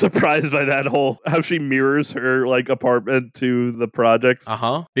 Yeah, I was surprised by that whole, how she mirrors her like apartment to the projects.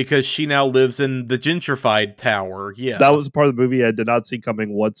 Because she now lives in the gentrified tower. Yeah. That was a part of the movie I did not see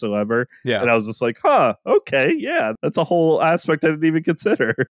coming whatsoever. Yeah. And I was just like, huh, okay, yeah, that's a whole aspect I didn't even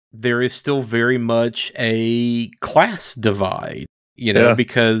consider. There is still very much a class divide, you know,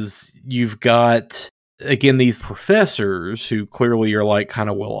 because you've got, again, these professors who clearly are like kind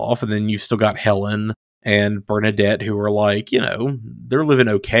of well off, and then you've still got Helen and Bernadette who are like, you know, they're living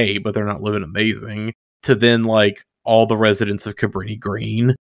okay, but they're not living amazing, to then like all the residents of Cabrini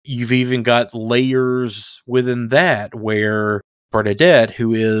Green. You've even got layers within that where Bernadette,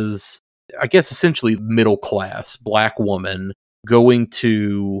 who is, I guess, essentially middle class black woman, going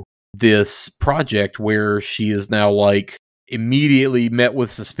to this project where she is now like immediately met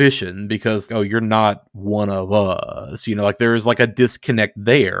with suspicion because, oh, you're not one of us. You know, like there's like a disconnect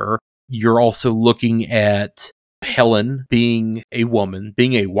there. You're also looking at Helen being a woman,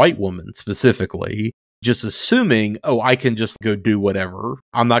 being a white woman specifically, just assuming, oh, I can just go do whatever.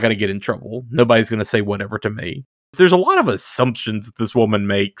 I'm not going to get in trouble. Nobody's going to say whatever to me. There's a lot of assumptions that this woman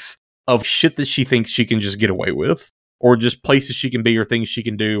makes of shit that she thinks she can just get away with, or just places she can be, or things she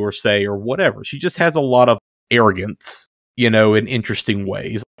can do or say, or whatever. She just has a lot of arrogance, you know, in interesting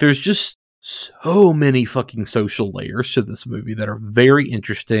ways. There's just so many fucking social layers to this movie that are very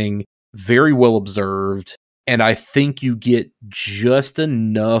interesting, very well observed. And I think you get just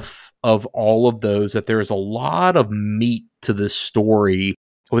enough of all of those that there is a lot of meat to this story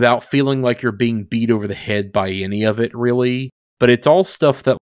without feeling like you're being beat over the head by any of it, really. But it's all stuff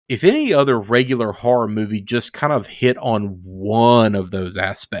that, if any other regular horror movie just kind of hit on one of those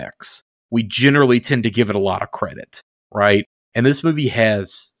aspects, we generally tend to give it a lot of credit, right? And this movie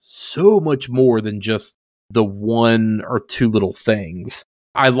has so much more than just the one or two little things.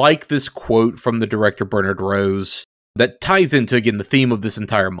 I like this quote from the director Bernard Rose that ties into, again, the theme of this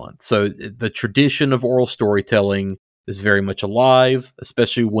entire month. So the tradition of oral storytelling is very much alive,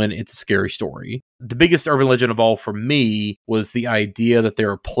 especially when it's a scary story. The biggest urban legend of all for me was the idea that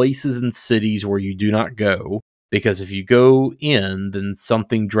there are places and cities where you do not go, because if you go in, then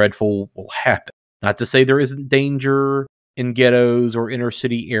something dreadful will happen. Not to say there isn't danger in ghettos or inner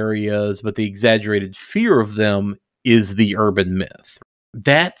city areas, but the exaggerated fear of them is the urban myth.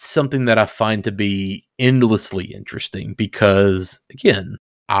 that's something that I find to be endlessly interesting because, again,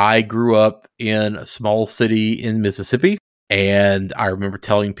 I grew up in a small city in Mississippi, and I remember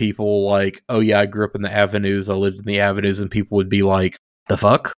telling people like, oh yeah, I grew up in the Avenues, I lived in the Avenues, and people would be like, the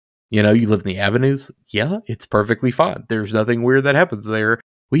fuck? You know, you live in the Avenues? Yeah, it's perfectly fine. There's nothing weird that happens there.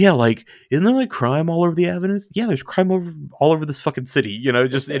 Well, yeah, like, isn't there like crime all over the Avenues? Yeah, there's crime all over this fucking city. You know,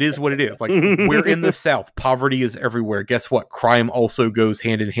 just it is what it is. Like, we're in the South. Poverty is everywhere. Guess what? Crime also goes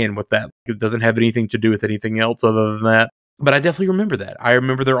hand in hand with that. It doesn't have anything to do with anything else other than that. But I definitely remember that. I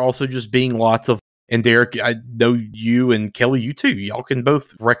remember there also just being lots of, and Derek, I know you and Kelly, you too. Y'all can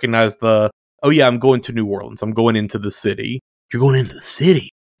both recognize oh yeah, I'm going to New Orleans. I'm going into the city. You're going into the city.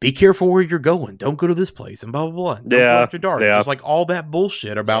 Be careful where you're going. Don't go to this place and blah, blah, blah. Don't go after dark. Just like all that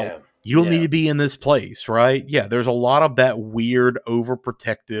bullshit about you don't need to be in this place, right? Yeah, there's a lot of that weird,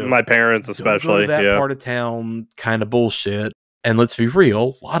 overprotective. My parents especially. Don't go to that part of town kind of bullshit. And let's be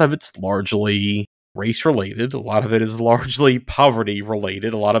real, a lot of it's largely race related. A lot of it is largely poverty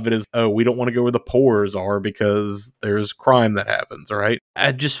related. A lot of it is, oh, we don't want to go where the poors are because there's crime that happens, right?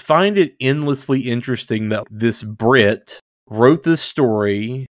 I just find it endlessly interesting that this Brit wrote this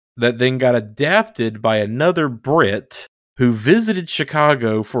story that then got adapted by another Brit who visited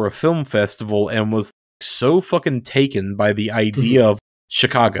Chicago for a film festival and was so fucking taken by the idea of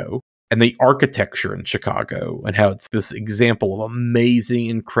Chicago and the architecture in Chicago and how it's this example of amazing,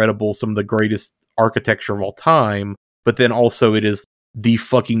 incredible, some of the greatest architecture of all time. But then also it is the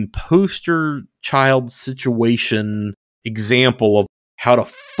fucking poster child situation example of how to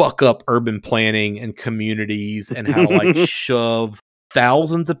fuck up urban planning and communities and how to like shove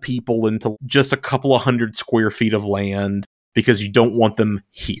thousands of people into just a couple of 100 square feet of land because you don't want them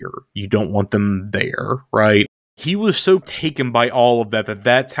here. You don't want them there, right? He was so taken by all of that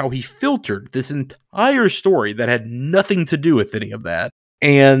that's how he filtered this entire story that had nothing to do with any of that.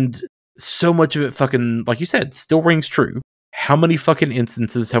 And so much of it fucking, like you said, still rings true. How many fucking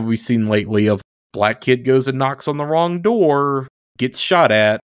instances have we seen lately of black kid goes and knocks on the wrong door, gets shot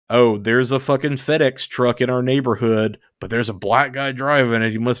at? Oh, there's a fucking FedEx truck in our neighborhood, but there's a black guy driving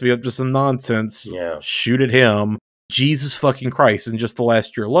it. He must be up to some nonsense. Yeah. Shoot at him. Jesus fucking Christ. In just the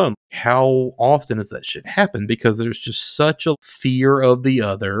last year alone, how often has that shit happened? Because there's just such a fear of the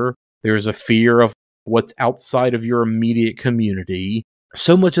other. There's a fear of what's outside of your immediate community.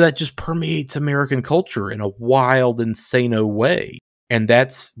 So much of that just permeates American culture in a wild, insano way. And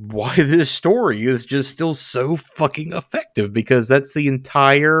that's why this story is just still so fucking effective, because that's the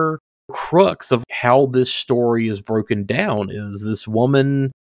entire crux of how this story is broken down. Is this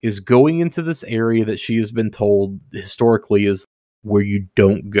woman is going into this area that she has been told historically is where you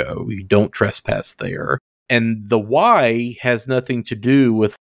don't go. You don't trespass there. And the why has nothing to do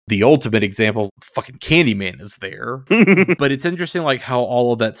with the ultimate example. Fucking Candyman is there. But it's interesting like how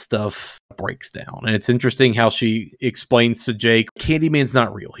all of that stuff breaks down. And it's interesting how she explains to Jake, Candyman's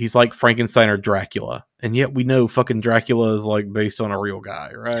not real. He's like Frankenstein or Dracula. And yet we know fucking Dracula is like based on a real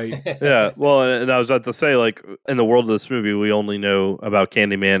guy, right? Yeah. Well, and I was about to say, like, in the world of this movie, we only know about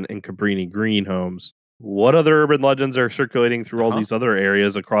Candyman and Cabrini Green homes. What other urban legends are circulating through all these other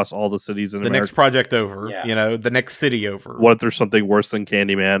areas across all the cities in the America? Next project over, you know, the next city over. What if there's something worse than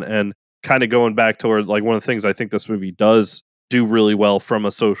Candyman? And kind of going back toward, like, one of the things I think this movie does do really well from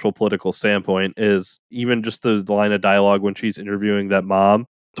a social political standpoint is even just the line of dialogue when she's interviewing that mom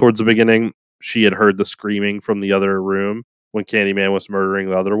towards the beginning. She had heard the screaming from the other room when Candyman was murdering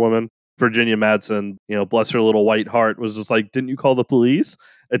the other woman. Virginia Madsen, you know, bless her little white heart, was just like, didn't you call the police?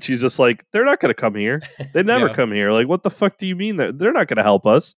 And she's just like, they're not going to come here. They never come here. Like, what the fuck do you mean? They're not going to help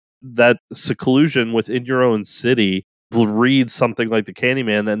us. That seclusion within your own city breeds something like the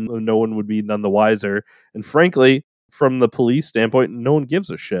Candyman that no one would be none the wiser. And frankly, from the police standpoint, no one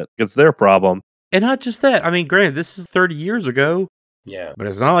gives a shit. It's their problem. And not just that. I mean, granted, this is 30 years ago. Yeah. But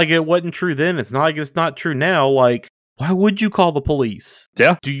it's not like it wasn't true then. It's not like it's not true now. Like, why would you call the police?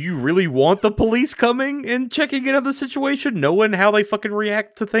 Yeah. Do you really want the police coming and checking into the situation, knowing how they fucking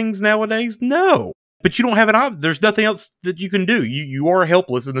react to things nowadays? No. But you don't have there's nothing else that you can do. You are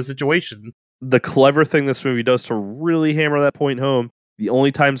helpless in the situation. The clever thing this movie does to really hammer that point home, the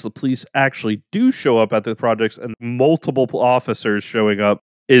only times the police actually do show up at the projects and multiple officers showing up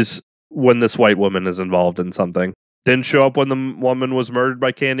is when this white woman is involved in something. Didn't show up when the woman was murdered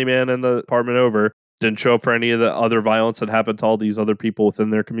by Candyman in the apartment over. Didn't show up for any of the other violence that happened to all these other people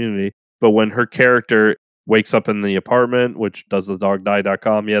within their community. But when her character wakes up in the apartment, which does the dog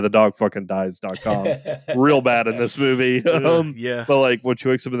die.com. Yeah, the dog fucking dies.com. Real bad in this movie. Yeah. But like when she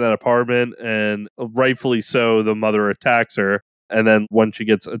wakes up in that apartment, and rightfully so, the mother attacks her. And then when she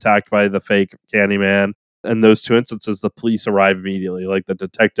gets attacked by the fake Candyman, In those two instances, the police arrive immediately. Like the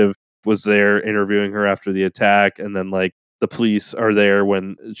detective was there interviewing her after the attack, and then like the police are there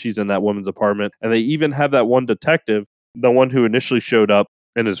when she's in that woman's apartment. And they even have that one detective, the one who initially showed up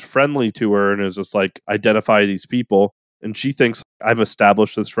and is friendly to her and is just like, identify these people. And she thinks, I've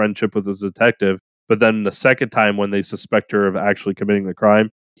established this friendship with this detective. But then the second time when they suspect her of actually committing the crime,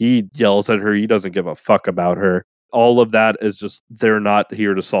 he yells at her. He doesn't give a fuck about her. All of that is just, they're not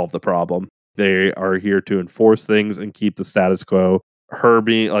here to solve the problem. They are here to enforce things and keep the status quo. Her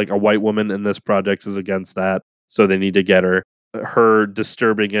being like a white woman in this project is against that. So they need to get her. Her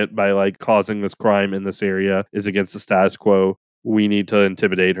disturbing it by like causing this crime in this area is against the status quo. We need to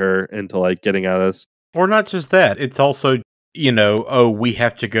intimidate her into like getting out of this. Or not just that. It's also, we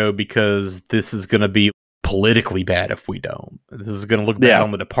have to go because this is going to be politically bad if we don't. This is going to look bad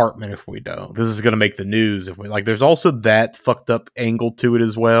on the department if we don't. This is going to make the news if we like. There's also that fucked up angle to it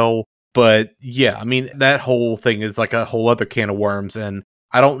as well. But yeah, I mean, that whole thing is like a whole other can of worms. And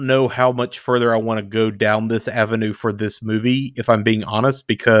I don't know how much further I want to go down this avenue for this movie, if I'm being honest,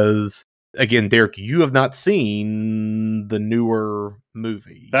 because again, Derek, you have not seen the newer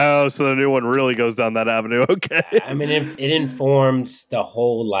movie. Oh, so the new one really goes down that avenue. Okay. I mean, it informs the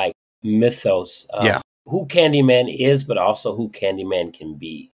whole like mythos of who Candyman is, but also who Candyman can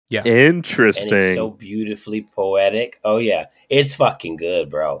be. Yeah. Interesting. And it's so beautifully poetic. Oh, yeah. It's fucking good,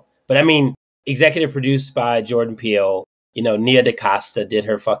 bro. But I mean, executive produced by Jordan Peele. Nia DaCosta did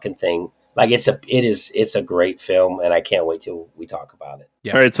her fucking thing. Like it's a great film, and I can't wait till we talk about it.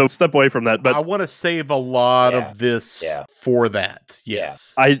 Yeah. All right, so step away from that. But I want to save a lot of this for that.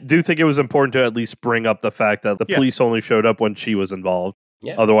 Yes. I do think it was important to at least bring up the fact that the police only showed up when she was involved.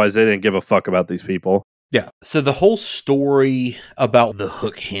 Yeah. Otherwise, they didn't give a fuck about these people. Yeah. So the whole story about the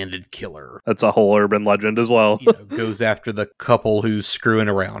hook-handed killer. That's a whole urban legend as well. Goes after the couple who's screwing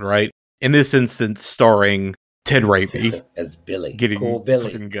around, right? In this instance, starring Ted Raimi as Billy, getting cool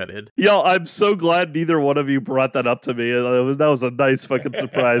Billy, fucking gutted. Yo, I'm so glad neither one of you brought that up to me. That was a nice fucking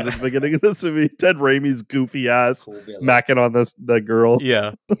surprise at the beginning of this movie. Ted Raimi's goofy ass macking on that girl.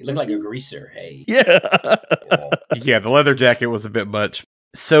 Yeah, he looked like a greaser. Hey, yeah, the leather jacket was a bit much.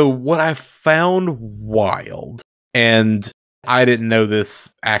 So what I found wild, and I didn't know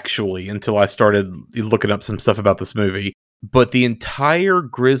this actually until I started looking up some stuff about this movie, but the entire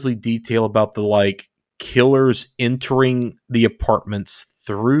grisly detail about the like killers entering the apartments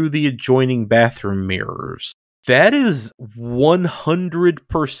through the adjoining bathroom mirrors, that is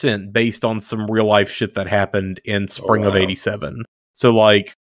 100% based on some real life shit that happened in spring of 87. So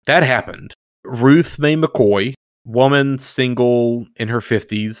like that happened. Ruth Mae McCoy, woman, single, in her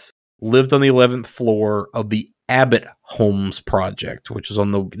 50s, lived on the 11th floor of the Abbott Homes Project, which is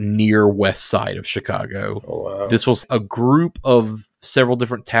on the near west side of Chicago. Oh, wow. This was a group of several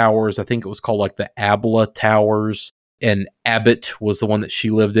different towers. I think it was called like the Abla Towers, and Abbott was the one that she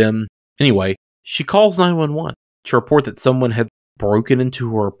lived in. Anyway, she calls 911 to report that someone had broken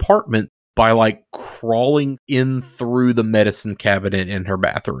into her apartment by like crawling in through the medicine cabinet in her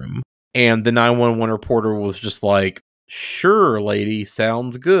bathroom. And the 911 reporter was just like, sure, lady,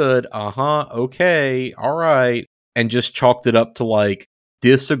 sounds good. Okay, all right. And just chalked it up to like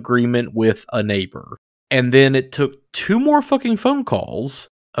disagreement with a neighbor. And then it took 2 more fucking phone calls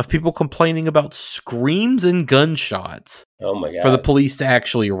of people complaining about screams and gunshots. Oh my God. For the police to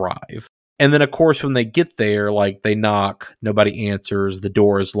actually arrive. And then, of course, when they get there, like, they knock, nobody answers, the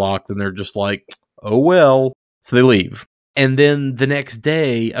door is locked, and they're just like, oh well. So they leave. And then the next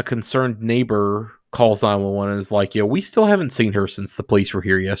day, a concerned neighbor calls 911 and is like, yo, we still haven't seen her since the police were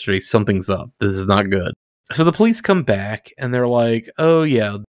here yesterday. Something's up. This is not good. So the police come back, and they're like, oh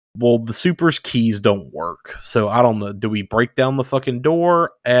yeah, well, the super's keys don't work. So I don't know. Do we break down the fucking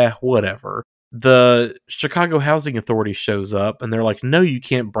door? Whatever. The Chicago Housing Authority shows up and they're like, no, you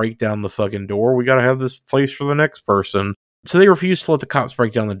can't break down the fucking door. We got to have this place for the next person. So they refused to let the cops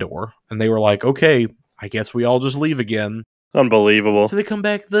break down the door. And they were like, okay, I guess we all just leave again. Unbelievable. So they come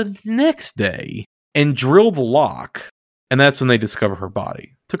back the next day and drill the lock. And that's when they discover her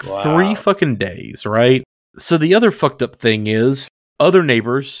body. Took 3 fucking days, right? So the other fucked up thing is, other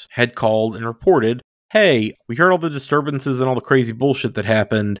neighbors had called and reported, hey, we heard all the disturbances and all the crazy bullshit that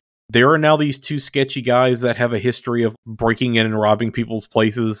happened. There are now these 2 sketchy guys that have a history of breaking in and robbing people's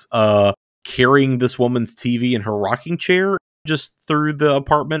places, carrying this woman's TV in her rocking chair just through the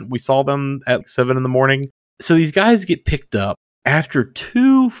apartment. We saw them at 7 a.m. So these guys get picked up after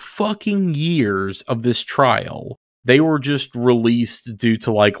 2 fucking years of this trial. They were just released due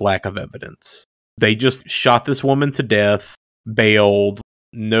to like lack of evidence. They just shot this woman to death, bailed,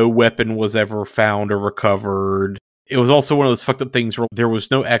 no weapon was ever found or recovered. it was also one of those fucked up things where there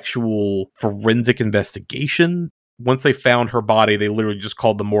was no actual forensic investigation. Once they found her body, they literally just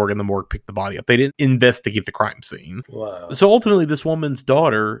called the morgue and the morgue picked the body up. They didn't investigate the crime scene. Wow. So ultimately, this woman's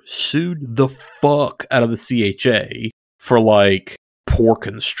daughter sued the fuck out of the CHA for like poor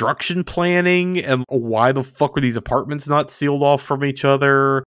construction planning and why the fuck were these apartments not sealed off from each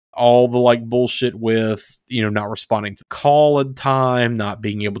other? All the like bullshit with, not responding to call in time, not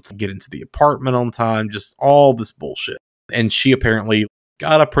being able to get into the apartment on time, just all this bullshit. And she apparently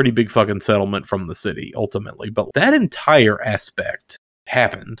got a pretty big fucking settlement from the city ultimately. But that entire aspect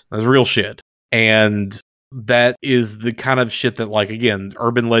happened. That's real shit. And that is the kind of shit that, like, again,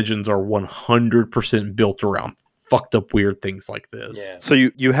 urban legends are 100% built around fucked up weird things like this. Yeah. So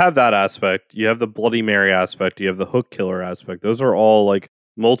you have that aspect. You have the Bloody Mary aspect. You have the hook killer aspect. Those are all like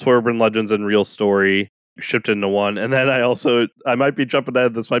multiple urban legends and real story shipped into one. And then I might be jumping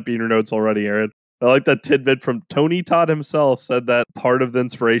ahead. This might be in your notes already, Aaron. I like that tidbit from Tony Todd himself said that part of the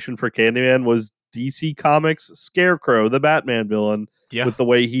inspiration for Candyman was DC Comics' Scarecrow, the Batman villain, with the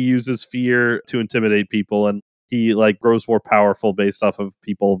way he uses fear to intimidate people. And he like grows more powerful based off of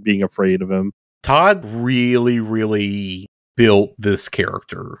people being afraid of him. Todd really, really built this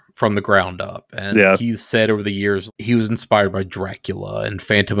character from the ground up. And he's said over the years, he was inspired by Dracula and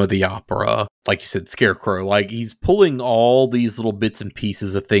Phantom of the Opera. Like you said, Scarecrow. Like, he's pulling all these little bits and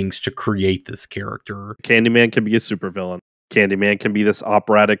pieces of things to create this character. Candyman can be a supervillain. Candyman can be this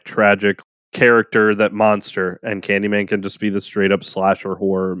operatic, tragic character, that monster. And Candyman can just be the straight up slasher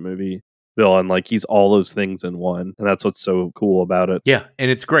horror movie villain. Like, he's all those things in one, and that's what's so cool about it. Yeah,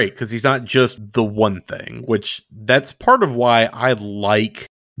 and it's great because he's not just the one thing, which that's part of why I like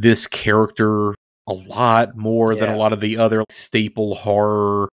this character a lot more than a lot of the other staple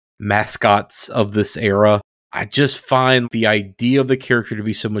horror mascots of this era. I just find the idea of the character to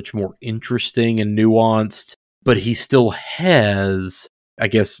be so much more interesting and nuanced, but he still has, I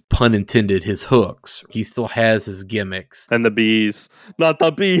guess, pun intended, his hooks. He still has his gimmicks. And the bees. Not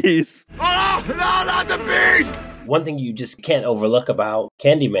the bees! Oh, no, not the bees! One thing you just can't overlook about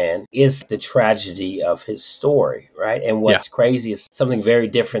Candyman is the tragedy of his story, right? And what's crazy is something very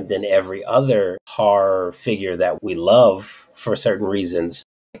different than every other horror figure that we love for certain reasons.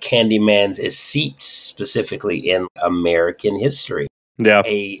 Candyman's is seeped specifically in American history. Yeah.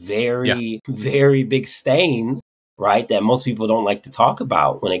 A very, very big stain, right, that most people don't like to talk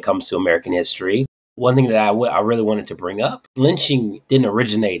about when it comes to American history. One thing that I really wanted to bring up, lynching didn't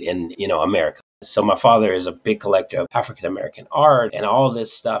originate in, America. So my father is a big collector of African-American art and all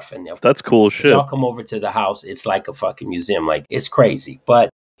this stuff. And that's cool shit. If y'all come over to the house, it's like a fucking museum. Like, it's crazy. But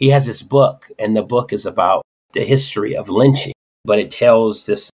he has this book, and the book is about the history of lynching. But it tells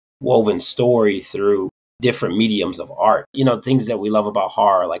this woven story through different mediums of art. Things that we love about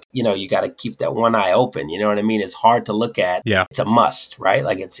horror, like, you got to keep that one eye open. You know what I mean? It's hard to look at. Yeah. It's a must, right?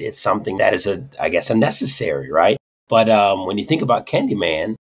 Like, it's something that is a necessary, right? But when you think about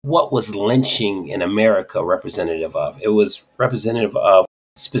Candyman, what was lynching in America representative of? It was representative of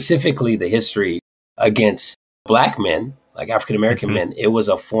specifically the history against Black men, like African-American men. It was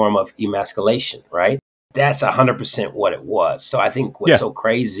a form of emasculation, right? That's 100% what it was. So I think what's so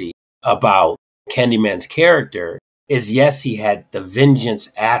crazy about Candyman's character is, yes, he had the vengeance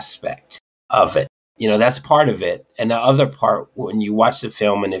aspect of it. That's part of it. And the other part, when you watch the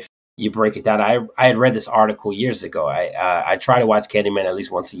film and if you break it down, I had read this article years ago. I try to watch Candyman at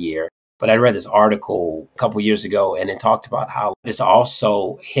least once a year, but I read this article a couple years ago, and it talked about how it's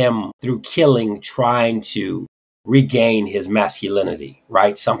also him, through killing, trying to regain his masculinity,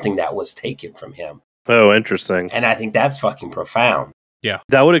 right? Something that was taken from him. Oh, interesting. And I think that's fucking profound. Yeah.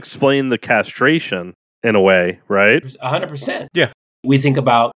 That would explain the castration in a way, right? 100%. Yeah. We think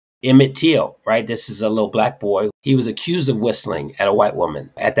about Emmett Till, right? This is a little black boy. He was accused of whistling at a white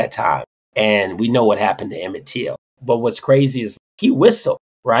woman at that time. And we know what happened to Emmett Till. But what's crazy is he whistled,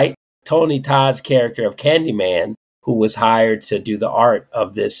 right? Tony Todd's character of Candyman, who was hired to do the art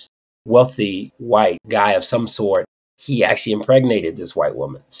of this wealthy white guy of some sort, he actually impregnated this white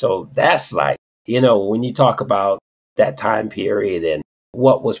woman. So that's like, when you talk about that time period and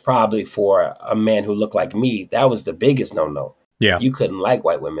what was probably for a man who looked like me, that was the biggest no-no. Yeah. You couldn't like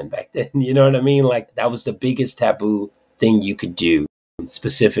white women back then. You know what I mean? Like, that was the biggest taboo thing you could do,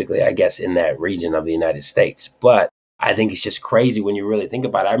 specifically, I guess, in that region of the United States. But I think it's just crazy when you really think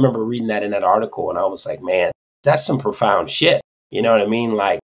about it. I remember reading that in that article and I was like, man, that's some profound shit. You know what I mean?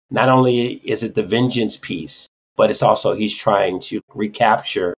 Like, not only is it the vengeance piece, but it's also he's trying to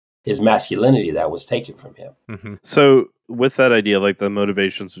recapture his masculinity that was taken from him. Mm-hmm. So with that idea, like the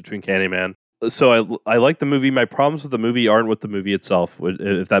motivations between Candyman, so I like the movie. My problems with the movie aren't with the movie itself,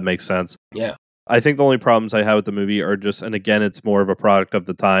 if that makes sense. Yeah. I think the only problems I have with the movie are just, and again, it's more of a product of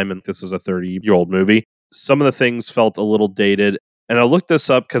the time, and this is a 30-year-old movie. Some of the things felt a little dated. And I looked this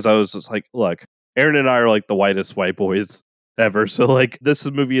up because I was just like, look, Aaron and I are like the whitest white boys ever. So like this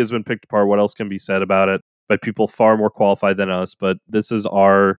movie has been picked apart. What else can be said about it by people far more qualified than us? But this is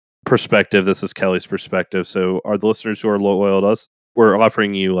our perspective. This is Kelly's perspective. So our listeners who are loyal to us, we're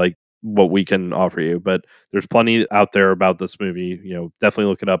offering you like what we can offer you. But there's plenty out there about this movie. Definitely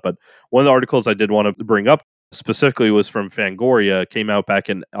look it up. But one of the articles I did want to bring up specifically was from Fangoria. It came out back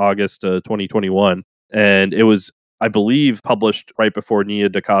in August 2021. And it was, I believe, published right before Nia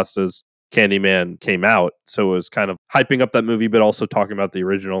DaCosta's Candyman came out. So it was kind of hyping up that movie, but also talking about the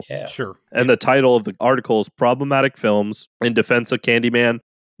original. Yeah. Sure. And the title of the article is Problematic Films in Defense of Candyman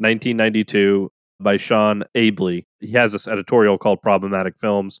 1992 by Sean Abley. He has this editorial called Problematic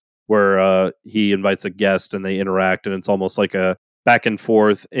Films where he invites a guest and they interact, and it's almost like a back and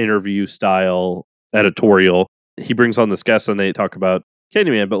forth interview style editorial. He brings on this guest and they talk about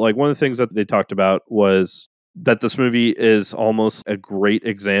Candyman, but like one of the things that they talked about was that this movie is almost a great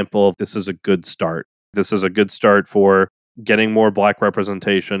example of this is a good start. This is a good start for getting more Black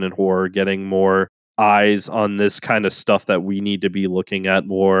representation in horror, getting more eyes on this kind of stuff that we need to be looking at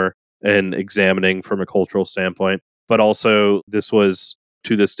more and examining from a cultural standpoint. But also, this was,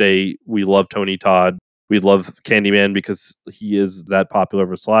 to this day, we love Tony Todd. We love Candyman because he is that popular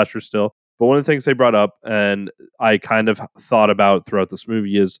of a slasher still. But one of the things they brought up, and I kind of thought about throughout this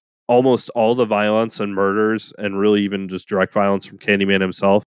movie, is almost all the violence and murders, and really even just direct violence from Candyman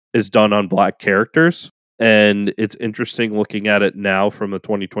himself, is done on Black characters. And it's interesting looking at it now from a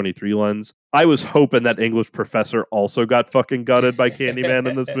 2023 lens. I was hoping that English professor also got fucking gutted by Candyman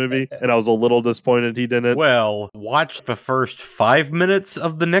in this movie, and I was a little disappointed he didn't. Well, watch the first 5 minutes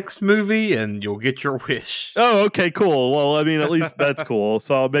of the next movie and you'll get your wish. Oh, okay, cool. Well, I mean, at least that's cool.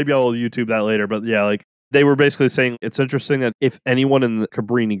 So maybe I'll YouTube that later. But yeah, like they were basically saying it's interesting that if anyone in the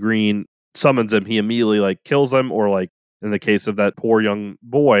Cabrini Green summons him, he immediately like kills him, or like in the case of that poor young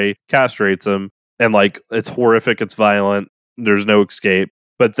boy, castrates him. And like, it's horrific, it's violent, there's no escape.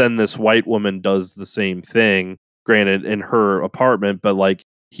 But then this white woman does the same thing, granted in her apartment, but like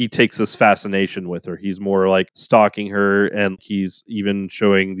he takes this fascination with her. He's more like stalking her, and he's even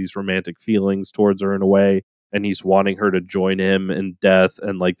showing these romantic feelings towards her in a way. And he's wanting her to join him in death,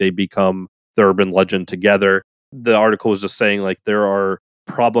 and like they become the urban legend together. The article was just saying like there are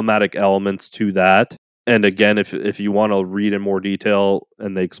problematic elements to that. And again, if you want to read in more detail,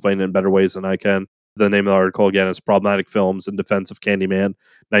 and they explain it in better ways than I can, the name of the article again is Problematic Films in Defense of Candyman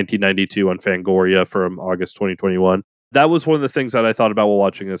 1992 on Fangoria from August 2021. That was one of the things that I thought about while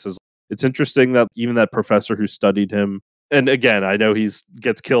watching this. Is it's interesting that even that professor who studied him, and again, I know he's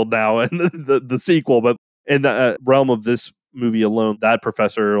gets killed now in the sequel, but in the realm of this movie alone, that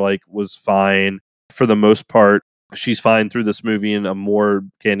professor like was fine for the most part. She's fine through this movie, and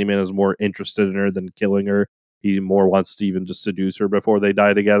Candyman is more interested in her than killing her. He more wants to even just seduce her before they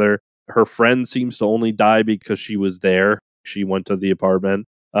die together. Her friend seems to only die because she was there. She went to the apartment.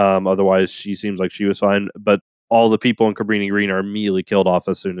 Otherwise, she seems like she was fine. But all the people in Cabrini Green are immediately killed off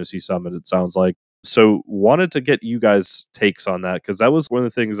as soon as he summoned, it sounds like. So wanted to get you guys' takes on that, because that was one of the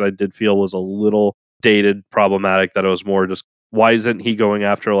things I did feel was a little dated, problematic, that it was more just, why isn't he going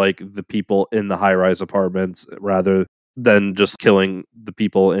after like the people in the high-rise apartments rather than just killing the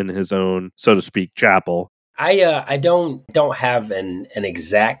people in his own, so to speak, chapel? I don't have an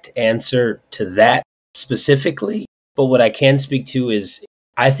exact answer to that specifically, but what I can speak to is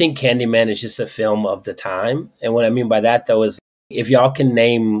I think Candyman is just a film of the time. And what I mean by that, though, is if y'all can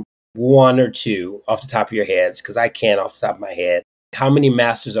name one or two off the top of your heads, because I can't off the top of my head, how many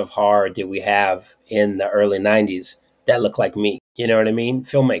masters of horror did we have in the early 90s that look like me? You know what I mean?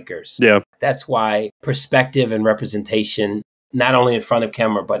 Filmmakers. Yeah. That's why perspective and representation, not only in front of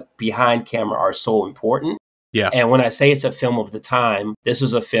camera, but behind camera, are so important. Yeah. And when I say it's a film of the time, this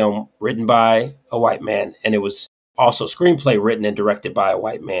was a film written by a white man, and it was also screenplay written and directed by a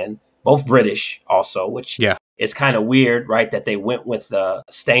white man, both British also, which is kind of weird, right? That they went with the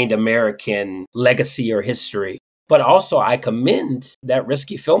stained American legacy or history. But also I commend that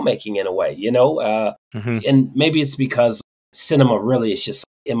risky filmmaking in a way, you know, and maybe it's because cinema really is just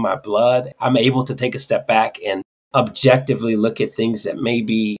in my blood. I'm able to take a step back and objectively look at things that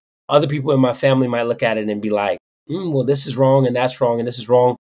maybe other people in my family might look at it and be like, well, this is wrong and that's wrong and this is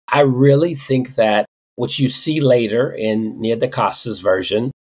wrong. I really think that what you see later in Nia DaCosta's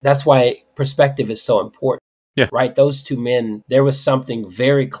version, that's why perspective is so important. Yeah. Right? Those two men, there was something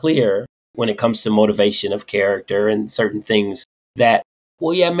very clear when it comes to motivation of character and certain things that,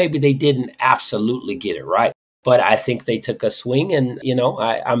 well, yeah, maybe they didn't absolutely get it right. But I think they took a swing, and,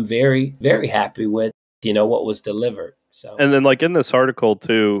 I'm very, very happy with, what was delivered. So, And then, like, in this article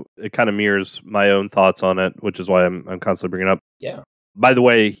too, it kind of mirrors my own thoughts on it, which is why I'm constantly bringing it up. yeah. By the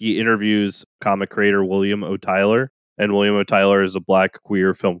way, he interviews comic creator William O. Tyler, and William O. Tyler is a Black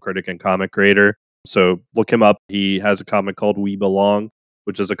queer film critic and comic creator. So look him up. He has a comic called We Belong,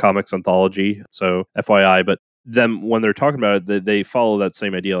 which is a comics anthology. So FYI, but then when they're talking about it, they follow that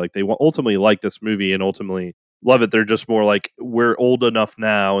same idea. Like, they ultimately like this movie and ultimately love it. They're just more like, we're old enough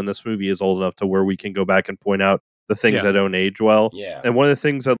now, and this movie is old enough to where we can go back and point out the things that don't age well. Yeah. And one of the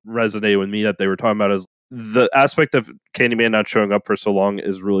things that resonated with me that they were talking about is the aspect of Candyman not showing up for so long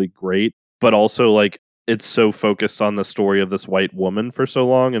is really great, but also, like, it's so focused on the story of this white woman for so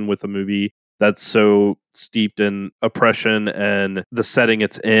long, and with a movie that's so steeped in oppression and the setting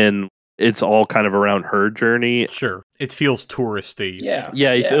it's in, it's all kind of around her journey. Sure. It feels touristy. Yeah.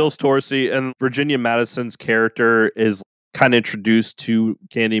 He feels touristy, and Virginia Madison's character is kind of introduced to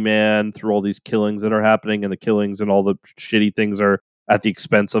Candyman through all these killings that are happening, and the killings and all the shitty things are at the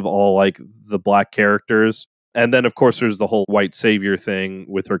expense of all, like, the Black characters. And then, of course, there's the whole white savior thing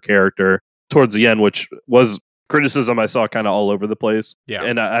with her character towards the end, which was criticism I saw kind of all over the place. Yeah.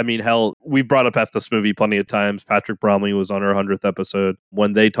 And I mean, hell, we've brought up this movie plenty of times. Patrick Bromley was on our 100th episode.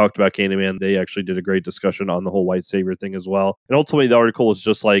 When they talked about Candyman, they actually did a great discussion on the whole white savior thing as well. And ultimately, the article was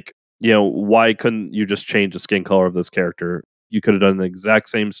just like, why couldn't you just change the skin color of this character? You could have done the exact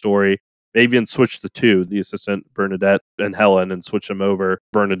same story. Maybe even switch the two, the assistant Bernadette and Helen, and switch them over.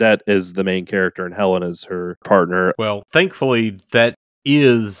 Bernadette is the main character and Helen is her partner. Well, thankfully, that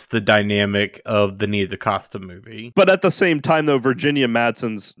is the dynamic of the Nia DaCosta movie. But at the same time, though, Virginia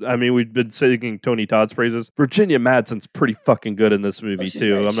Madsen's, I mean, we've been singing Tony Todd's praises. Virginia Madsen's pretty fucking good in this movie,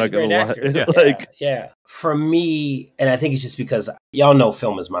 too. Great. I'm not going to lie. Yeah. For me, and I think it's just because y'all know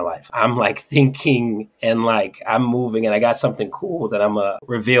film is my life. I'm like thinking and like I'm moving, and I got something cool that I'm going to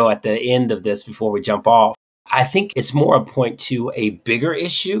reveal at the end of this before we jump off. I think it's more a point to a bigger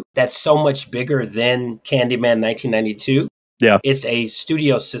issue that's so much bigger than Candyman 1992. Yeah. It's a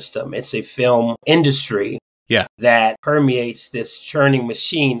studio system. It's a film industry that permeates this churning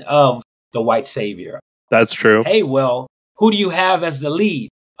machine of the white savior. That's true. Hey, well, who do you have as the lead?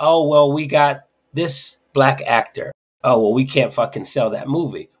 Oh, well, we got this Black actor. Oh, well, we can't fucking sell that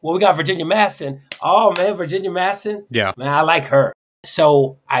movie. Well, we got Virginia Madsen. Oh, man, Virginia Madsen? Yeah. Man, I like her.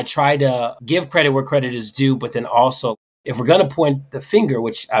 So I try to give credit where credit is due, but then also, if we're going to point the finger,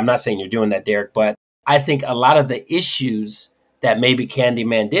 which I'm not saying you're doing that, Derek, but I think a lot of the issues that maybe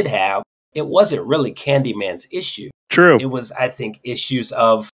Candyman did have, it wasn't really Candyman's issue. True. It was, I think, issues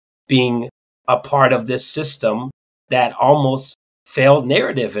of being a part of this system that almost failed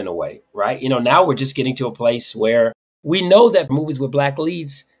narrative in a way, right? Now we're just getting to a place where we know that movies with Black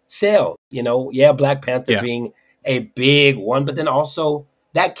leads sell. Black Panther being a big one, but then also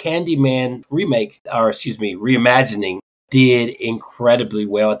that Candyman reimagining did incredibly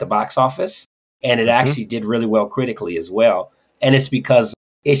well at the box office. And it actually did really well critically as well. And it's because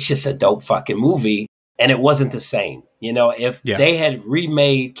it's just a dope fucking movie. And it wasn't the same. If they had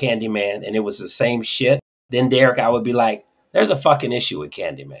remade Candyman and it was the same shit, then Derek, I would be like, there's a fucking issue with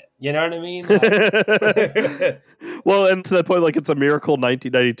Candyman. You know what I mean? Like, well, and to that point, like, it's a miracle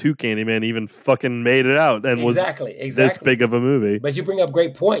 1992 Candyman even fucking made it out and was this big of a movie. But you bring up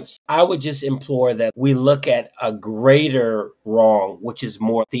great points. I would just implore that we look at a greater wrong, which is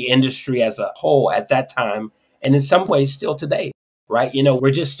more the industry as a whole at that time, and in some ways still today, right?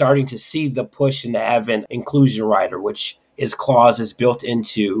 We're just starting to see the push into having inclusion rider, which is clauses built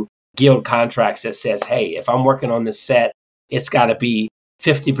into guild contracts that says, hey, if I'm working on this set, it's got to be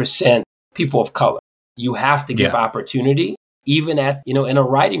 50% people of color. You have to give opportunity, even at, in a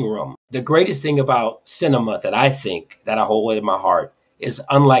writing room. The greatest thing about cinema that I think that I hold in my heart is,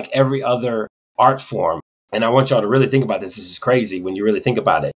 unlike every other art form, and I want y'all to really think about this. This is crazy when you really think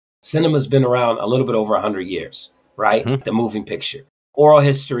about it. Cinema's been around a little bit over 100 years, right? Mm-hmm. The moving picture. Oral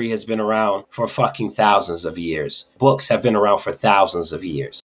history has been around for fucking thousands of years. Books have been around for thousands of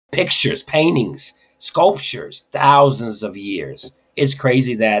years. Pictures, paintings, sculptures, thousands of years. It's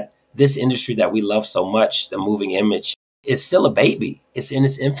crazy that this industry that we love so much, the moving image, is still a baby. It's in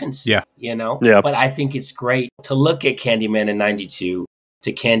its infancy, Yeah. But I think it's great to look at Candyman in 92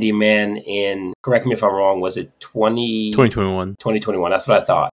 to Candyman in, correct me if I'm wrong, was it 2021? 2021, that's what I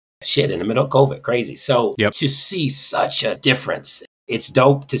thought. Shit, in the middle of COVID, crazy. So to see such a difference, it's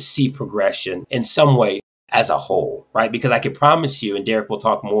dope to see progression in some way as a whole, right? Because I can promise you, and Derek will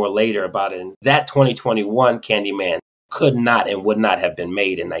talk more later about it, that 2021 Candyman could not and would not have been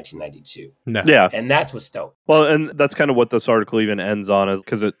made in 1992. No. Yeah. And that's what's dope. Well, and that's kind of what this article even ends on, is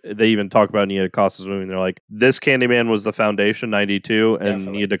because they even talk about Nia DaCosta's movie, and they're like, this Candyman was the foundation, 92, and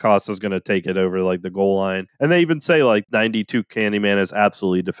Definitely. Nia DaCosta's going to take it over like the goal line. And they even say like 92 Candyman is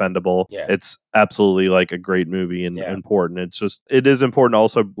absolutely defendable. Yeah. It's absolutely like a great movie and important. It's just, it is important to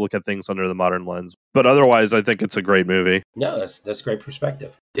also look at things under the modern lens. But otherwise, I think it's a great movie. No, that's great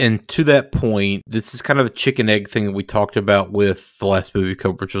perspective. And to that point, this is kind of a chicken egg thing that we talked about with the last movie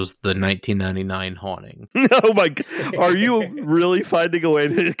cover, which was the 1999 Haunting. Oh my God. Are you really finding a way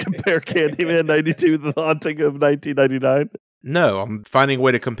to compare Candyman 92 to the Haunting of 1999? No, I'm finding a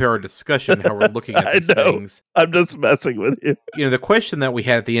way to compare our discussion, how we're looking at these things. I'm just messing with you. You know, the question that we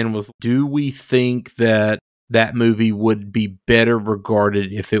had at the end was, do we think that that movie would be better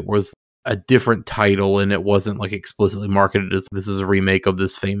regarded if it was a different title and it wasn't like explicitly marketed as this is a remake of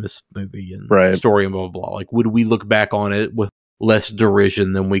this famous movie and story and blah, blah, blah. Like, would we look back on it with less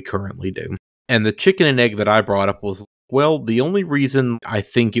derision than we currently do? And the chicken and egg that I brought up was, well, the only reason I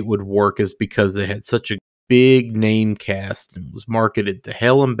think it would work is because it had such a big name cast and was marketed to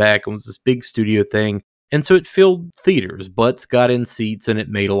hell and back and was this big studio thing. And so it filled theaters, butts got in seats, and it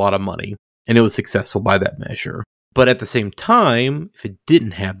made a lot of money. And it was successful by that measure. But at the same time, if it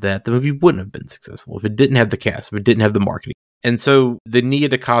didn't have that, the movie wouldn't have been successful. If it didn't have the cast, if it didn't have the marketing. And so the Nia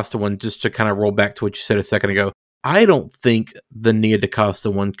DaCosta one, just to kind of roll back to what you said a second ago, I don't think the Nia DaCosta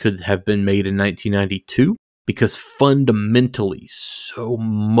one could have been made in 1992 because fundamentally so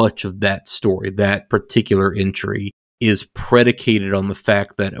much of that story, that particular entry, is predicated on the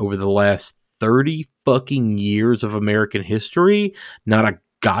fact that over the last 30 fucking years of American history, not a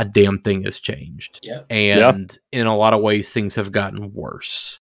goddamn thing has changed. Yeah. And in a lot of ways, things have gotten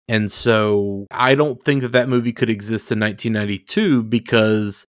worse. And so I don't think that movie could exist in 1992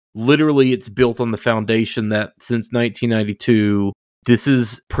 because literally it's built on the foundation that since 1992, this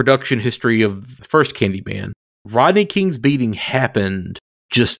is production history of the first Candyman. Rodney King's beating happened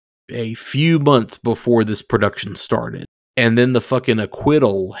just a few months before this production started. And then the fucking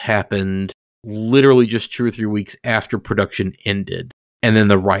acquittal happened literally just 2 or 3 weeks after production ended. And then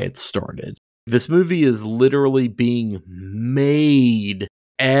the riots started. This movie is literally being made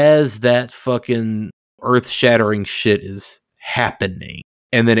as that fucking earth-shattering shit is happening.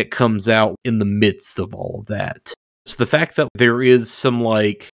 And then it comes out in the midst of all of that. So the fact that there is some,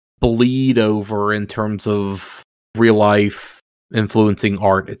 like, bleed over in terms of real life influencing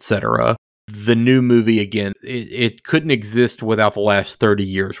art, etc. The new movie, again, it couldn't exist without the last 30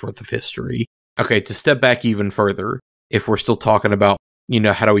 years worth of history. Okay, to step back even further, if we're still talking about, you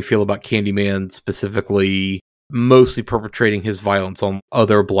know, how do we feel about Candyman specifically, mostly perpetrating his violence on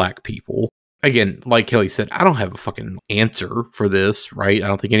other black people? Again, like Kelly said, I don't have a fucking answer for this, right? I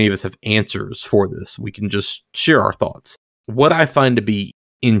don't think any of us have answers for this. We can just share our thoughts. What I find to be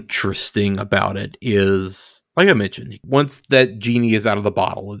interesting about it is, like I mentioned, once that genie is out of the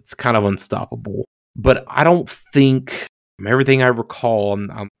bottle, it's kind of unstoppable. But I don't think, from everything I recall,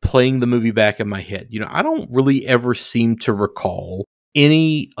 I'm playing the movie back in my head, you know, I don't really ever seem to recall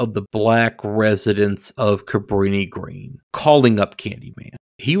any of the black residents of Cabrini Green calling up Candyman.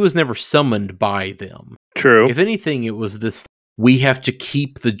 He was never summoned by them. True. If anything, it was this, we have to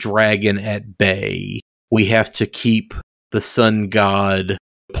keep the dragon at bay. We have to keep the sun god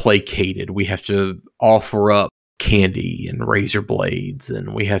placated. We have to offer up candy and razor blades,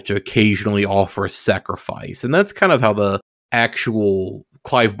 and we have to occasionally offer a sacrifice. And that's kind of how the actual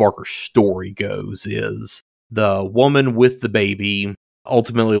Clive Barker story goes, is the woman with the baby.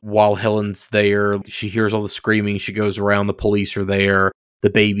 Ultimately, while Helen's there, she hears all the screaming. She goes around. The police are there. The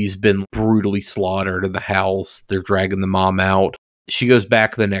baby's been brutally slaughtered in the house. They're dragging the mom out. She goes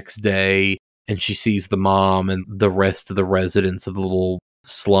back the next day, and she sees the mom and the rest of the residents of the little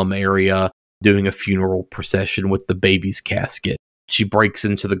slum area doing a funeral procession with the baby's casket. She breaks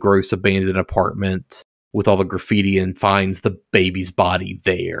into the gross abandoned apartment with all the graffiti and finds the baby's body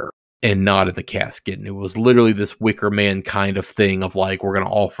there and not in the casket. And it was literally this Wicker Man kind of thing of like, we're going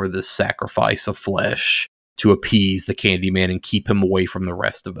to offer this sacrifice of flesh to appease the Candyman and keep him away from the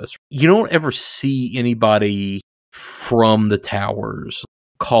rest of us. You don't ever see anybody from the towers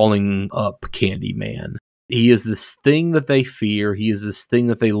calling up Candyman. He is this thing that they fear. He is this thing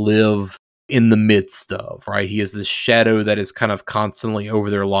that they live in the midst of, right? He is this shadow that is kind of constantly over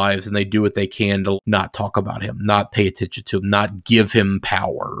their lives, and they do what they can to not talk about him, not pay attention to him, not give him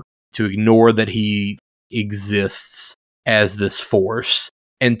power, to ignore that he exists as this force.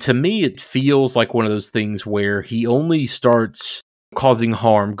 And to me, it feels like one of those things where he only starts causing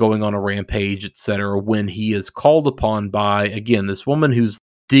harm, going on a rampage, etc., when he is called upon by, again, this woman who's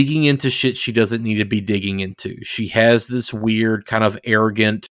digging into shit she doesn't need to be digging into. She has this weird kind of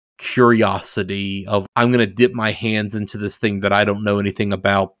arrogant curiosity of, I'm going to dip my hands into this thing that I don't know anything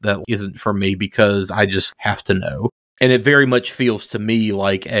about that isn't for me because I just have to know. And it very much feels to me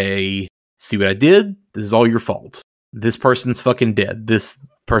like see what I did? This is all your fault. This person's fucking dead. This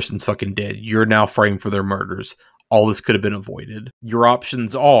person's fucking dead. You're now framed for their murders. All this could have been avoided. Your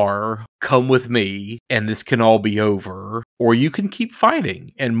options are come with me and this can all be over, or you can keep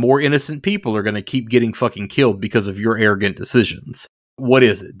fighting and more innocent people are going to keep getting fucking killed because of your arrogant decisions. What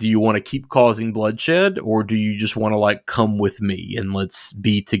is it? Do you want to keep causing bloodshed, or do you just want to like come with me and let's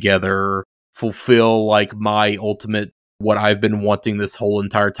be together, fulfill like my ultimate, what I've been wanting this whole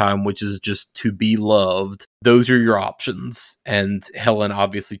entire time, which is just to be loved. Those are your options. And Helen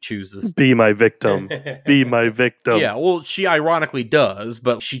obviously chooses be my victim. Be my victim. Yeah, well, she ironically does,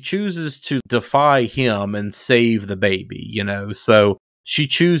 but she chooses to defy him and save the baby, you know? So she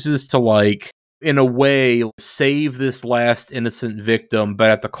chooses to, like, in a way, save this last innocent victim,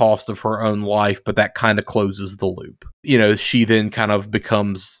 but at the cost of her own life, but that kind of closes the loop. You know, she then kind of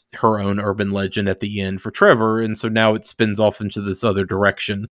becomes her own urban legend at the end for Trevor, and so now it spins off into this other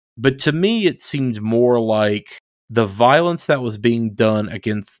direction. But to me, it seemed more like the violence that was being done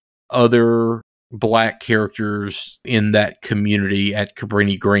against other Black characters in that community at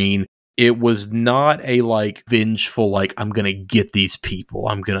Cabrini Green, it was not a, like, vengeful, like, I'm going to get these people.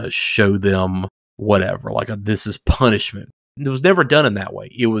 I'm going to show them whatever. Like, this is punishment. It was never done in that way.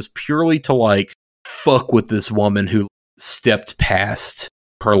 It was purely to, like, fuck with this woman who stepped past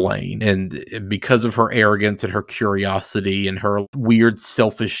her lane. And because of her arrogance and her curiosity and her weird,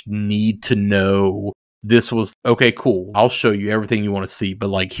 selfish need to know, this was, okay, cool. I'll show you everything you want to see, but,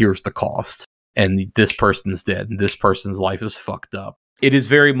 like, here's the cost. And this person's dead, and this person's life is fucked up. It is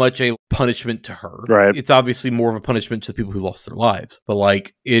very much a punishment to her. Right. It's obviously more of a punishment to the people who lost their lives, but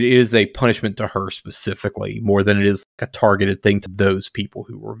like it is a punishment to her specifically more than it is a targeted thing to those people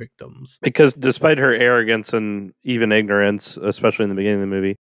who were victims. Because despite her arrogance and even ignorance, especially in the beginning of the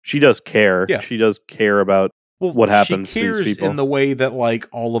movie, she does care. Yeah. She does care about what happens she to cares these people. In the way that like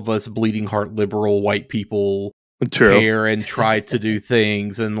all of us bleeding heart liberal white people True. care and try to do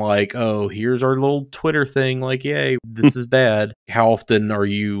things and like, oh, here's our little Twitter thing, like, yay, this is bad. How often are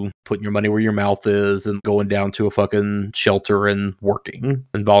you putting your money where your mouth is and going down to a fucking shelter and working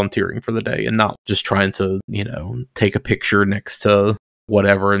and volunteering for the day and not just trying to, you know, take a picture next to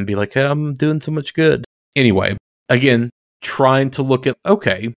whatever and be like, hey, I'm doing so much good. Anyway, again, trying to look at,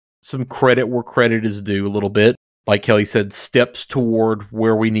 okay, some credit where credit is due a little bit. Like Kelly said, steps toward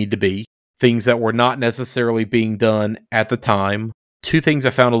where we need to be. Things that were not necessarily being done at the time. Two things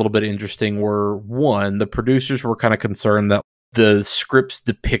I found a little bit interesting were, one, the producers were kind of concerned that the script's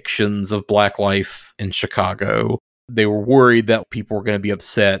depictions of Black life in Chicago, they were worried that people were going to be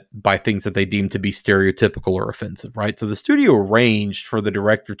upset by things that they deemed to be stereotypical or offensive, right? So the studio arranged for the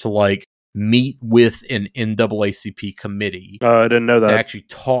director to, like, meet with an NAACP committee. I didn't know that. To actually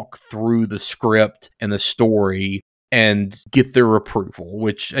talk through the script and the story and get their approval,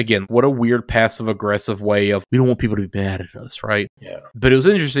 which, again, what a weird passive-aggressive way of, we don't want people to be mad at us, right? Yeah. But it was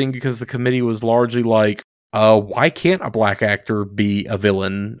interesting because the committee was largely like, why can't a Black actor be a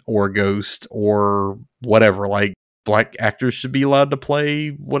villain or a ghost or whatever? Like, Black actors should be allowed to play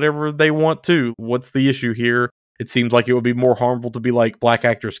whatever they want to. What's the issue here? It seems like it would be more harmful to be like, Black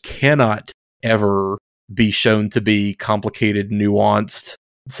actors cannot ever be shown to be complicated, nuanced,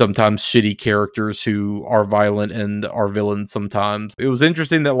 sometimes shitty characters who are violent and are villains sometimes. It was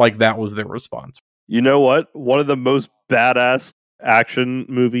interesting that, like, that was their response. You know what? One of the most badass action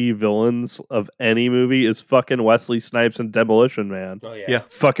movie villains of any movie is fucking Wesley Snipes in Demolition Man. Oh, yeah. Yeah.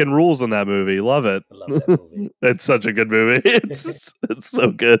 Fucking rules in that movie. Love it. I love that movie. It's such a good movie. It's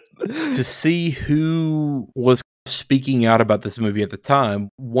so good. To see who was speaking out about this movie at the time,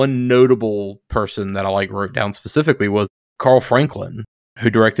 one notable person that I like wrote down specifically was Carl Franklin, who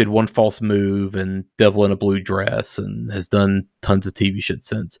directed One False Move and Devil in a Blue Dress and has done tons of TV shit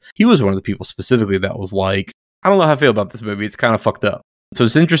since. He was one of the people specifically that was like, I don't know how I feel about this movie. It's kind of fucked up. So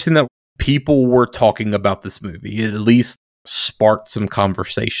it's interesting that people were talking about this movie. It at least sparked some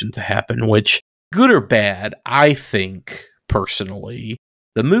conversation to happen, which, good or bad, I think, personally,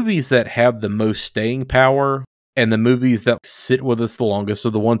 the movies that have the most staying power and the movies that sit with us the longest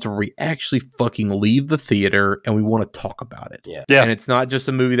are the ones where we actually fucking leave the theater and we want to talk about it. Yeah. Yeah. And it's not just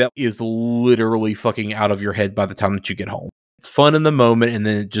a movie that is literally fucking out of your head by the time that you get home. It's fun in the moment and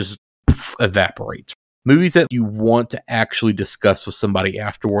then it just evaporates. Movies that you want to actually discuss with somebody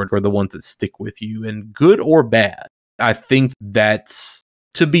afterward are the ones that stick with you, and good or bad. I think that's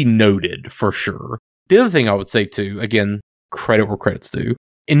to be noted for sure. The other thing I would say too, again, credit where credit's due,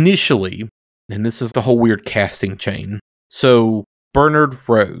 Initially, and this is the whole weird casting chain. So Bernard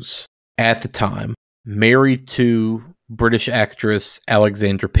Rose, at the time, married to British actress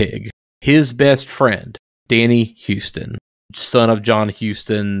Alexandra Pigg. His best friend, Danny Huston, son of John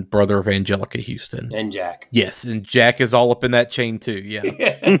Huston, brother of Angelica Huston. And Jack. Yes, and Jack is all up in that chain too, yeah.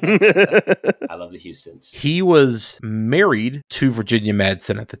 I love the Hustons. He was married to Virginia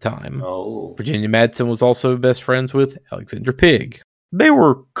Madsen at the time. Oh. Virginia Madsen was also best friends with Alexandra Pigg. They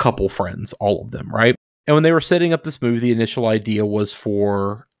were couple friends, all of them, right? And when they were setting up this movie, the initial idea was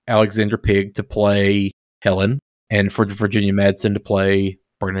for Alexandra Pigg to play Helen and for Virginia Madsen to play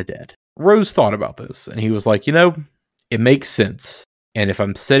Bernadette. Rose thought about this, and he was like, it makes sense. And if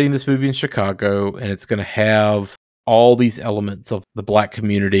I'm setting this movie in Chicago, and it's going to have all these elements of the black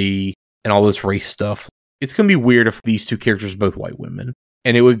community and all this race stuff, it's going to be weird if these two characters are both white women.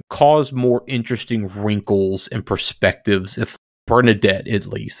 And it would cause more interesting wrinkles and perspectives if Bernadette, at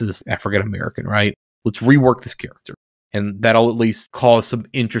least, is African-American, right? Let's rework this character. And that'll at least cause some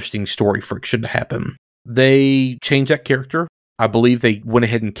interesting story friction to happen. They changed that character. I believe they went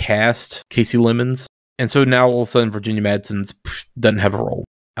ahead and cast Casey Lemons. And so now all of a sudden Virginia Madsen doesn't have a role.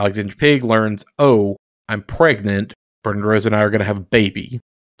 Alexandra Pigg learns, oh, I'm pregnant. Bernard Rose and I are going to have a baby.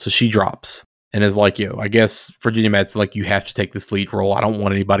 So she drops and is like, I guess Virginia Madsen, like, you have to take this lead role. I don't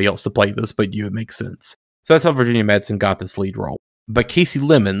want anybody else to play this, but it makes sense. So that's how Virginia Madsen got this lead role. But Casey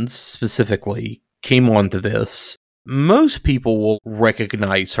Lemons, specifically, came onto this. Most people will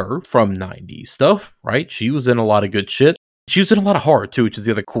recognize her from 90s stuff, right? She was in a lot of good shit. She was in a lot of horror, too, which is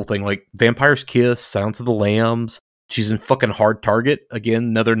the other cool thing. Like Vampire's Kiss, Silence of the Lambs. She's in fucking Hard Target. Again,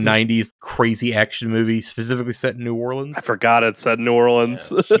 another 90s crazy action movie, specifically set in New Orleans. I forgot it's set in New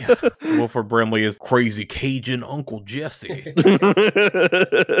Orleans. Yeah. Wilford Brimley is crazy Cajun Uncle Jesse.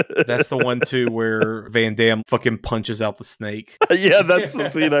 That's the one, too, where Van Damme fucking punches out the snake. Yeah, that's the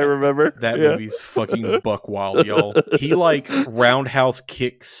scene I remember. That movie's fucking buck wild, y'all. He, like, roundhouse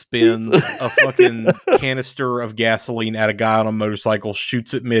kick spins a fucking canister of gasoline at a guy on a motorcycle,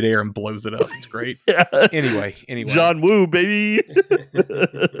 shoots it midair, and blows it up. It's great. Yeah. Anyway. John Woo, baby.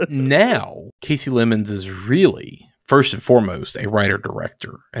 Now, Casey Lemons is really, first and foremost, a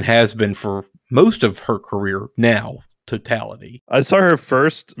writer-director and has been for most of her career now, totality. I saw her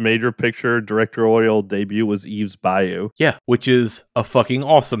first major picture directorial debut was Eve's Bayou. Yeah, which is a fucking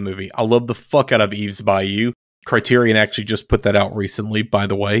awesome movie. I love the fuck out of Eve's Bayou. Criterion actually just put that out recently, by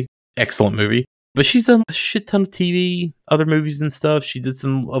the way. Excellent movie. But she's done a shit ton of TV, other movies and stuff. She did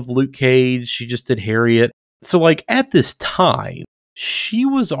some of Luke Cage. She just did Harriet. So, like, at this time, she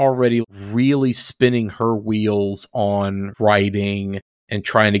was already really spinning her wheels on writing and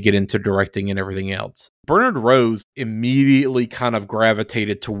trying to get into directing and everything else. Bernard Rose immediately kind of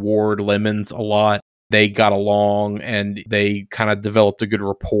gravitated toward Lemons a lot. They got along and they kind of developed a good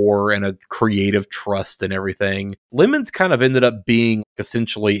rapport and a creative trust and everything. Lemons kind of ended up being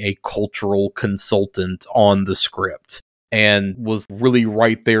essentially a cultural consultant on the script and was really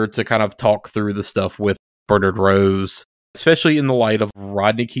right there to kind of talk through the stuff with Bernard Rose, especially in the light of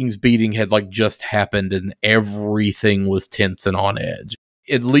Rodney King's beating had like just happened and everything was tense and on edge.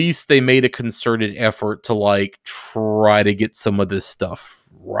 At least they made a concerted effort to like try to get some of this stuff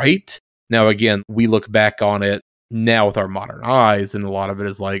right. Now, again, we look back on it now with our modern eyes, and a lot of it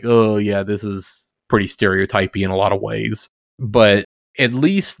is like, oh yeah, this is pretty stereotypy in a lot of ways. But at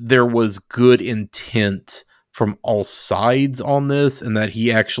least there was good intent from all sides on this, and that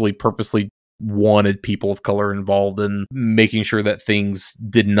he actually purposely wanted people of color involved in making sure that things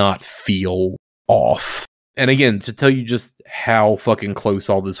did not feel off. And again, to tell you just how fucking close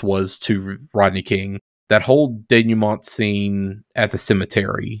all this was to Rodney King, that whole denouement scene at the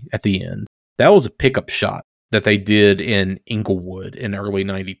cemetery at the end, that was a pickup shot that they did in Inglewood in early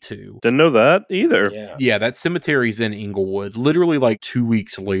 92. Didn't know that either. Yeah, that cemetery's in Inglewood. Literally like 2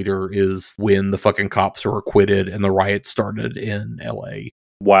 weeks later is when the fucking cops were acquitted and the riots started in LA.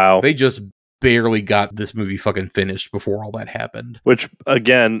 Wow. They just barely got this movie fucking finished before all that happened. Which,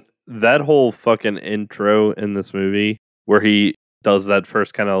 again, that whole fucking intro in this movie where he does that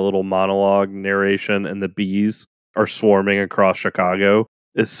first kind of little monologue narration and the bees are swarming across Chicago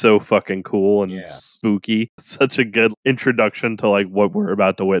is so fucking cool and spooky. It's such a good introduction to like what we're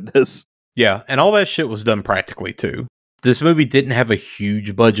about to witness. Yeah, and all that shit was done practically too. This movie didn't have a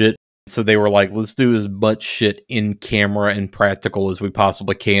huge budget, so they were like, let's do as much shit in camera and practical as we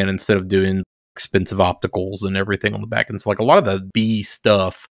possibly can instead of doing expensive opticals and everything on the back. And it's like a lot of the B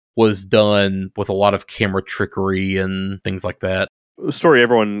stuff was done with a lot of camera trickery and things like that. A story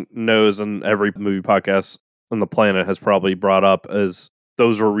everyone knows and every movie podcast on the planet has probably brought up is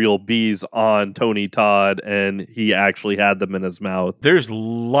those were real bees on Tony Todd and he actually had them in his mouth. There's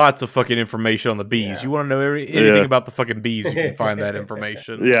lots of fucking information on the bees. Yeah. You want to know anything about the fucking bees, you can find that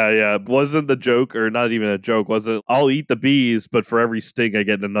information. Yeah. Wasn't the joke, or not even a joke, was it, I'll eat the bees, but for every sting I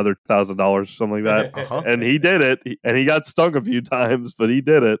get another $1,000 or something like that. Uh-huh. And he did it. And he got stung a few times, but he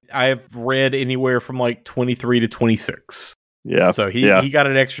did it. I have read anywhere from like 23 to 26. Yeah. So he got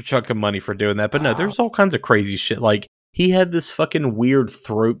an extra chunk of money for doing that. But no, there's all kinds of crazy shit. Like, he had this fucking weird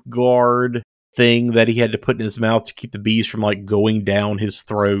throat guard thing that he had to put in his mouth to keep the bees from like going down his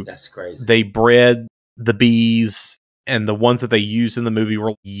throat. That's crazy. They bred the bees, and the ones that they used in the movie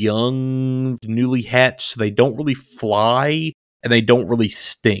were young, newly hatched. So they don't really fly and they don't really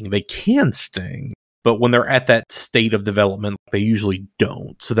sting. They can sting, but when they're at that state of development, they usually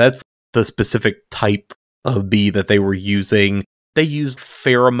don't. So that's the specific type of bee that they were using. They used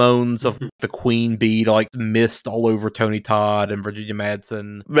pheromones of the queen bee to like mist all over Tony Todd and Virginia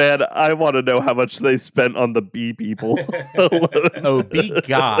Madsen. Man, I want to know how much they spent on the bee people. Oh, bee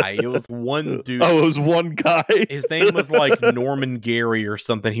guy. It was one dude. Oh, it was one guy. His name was like Norman Gary or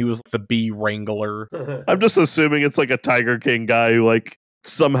something. He was the bee wrangler. I'm just assuming it's like a Tiger King guy who like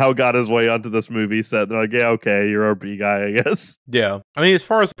somehow got his way onto this movie set. They're like, yeah, okay, you're our bee guy, I guess. Yeah. I mean, as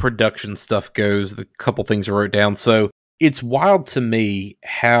far as production stuff goes, the couple things I wrote down. So it's wild to me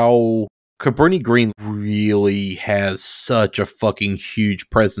how Cabrini Green really has such a fucking huge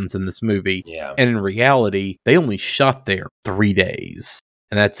presence in this movie. Yeah. And in reality, they only shot there 3 days.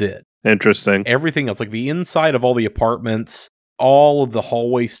 And that's it. Interesting. Everything else, like the inside of all the apartments, all of the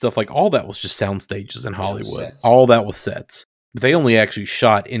hallway stuff, like all that was just sound stages in Hollywood. All that was sets. But they only actually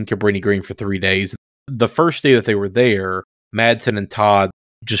shot in Cabrini Green for 3 days. The first day that they were there, Madsen and Todd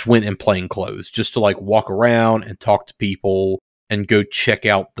just went in plain clothes just to like walk around and talk to people and go check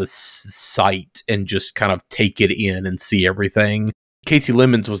out the site and just kind of take it in and see everything. Casey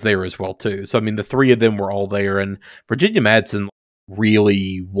Lemons was there as well too. So I mean, the three of them were all there, and Virginia Madsen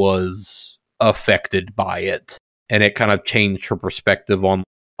really was affected by it, and it kind of changed her perspective on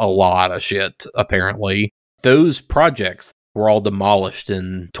a lot of shit, apparently. Those projects were all demolished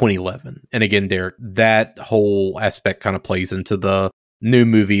in 2011. And again, Derek, that whole aspect kind of plays into the new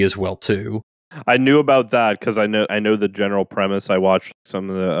movie as well too. I knew about that because I know the general premise. I watched some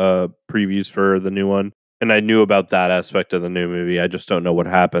of the previews for the new one, and I knew about that aspect of the new movie. I just don't know what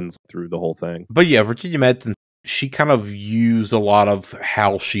happens through the whole thing. But yeah, Virginia Madsen, she kind of used a lot of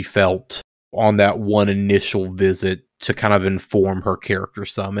how she felt on that one initial visit to kind of inform her character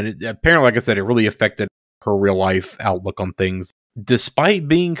some. And it, apparently, like I said, it really affected her real life outlook on things. Despite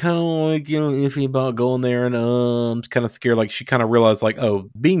being kind of like, iffy about going there and kind of scared, like she kind of realized like, oh,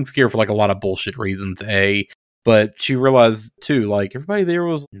 being scared for like a lot of bullshit reasons, but she realized too, like everybody there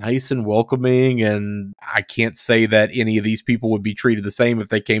was nice and welcoming, and I can't say that any of these people would be treated the same if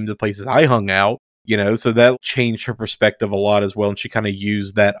they came to the places I hung out, so that changed her perspective a lot as well, and she kind of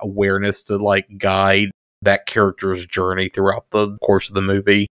used that awareness to like guide that character's journey throughout the course of the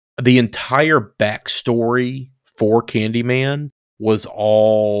movie. The entire backstory for Candyman was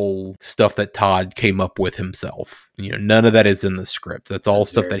all stuff that Todd came up with himself. None of that is in the script. That's all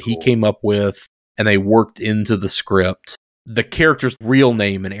stuff that he came up with, and they worked into the script. The character's real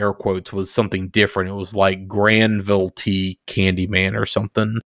name, in air quotes, was something different. It was like Granville T. Candyman or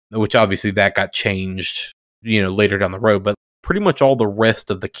something, which obviously that got changed, later down the road. But pretty much all the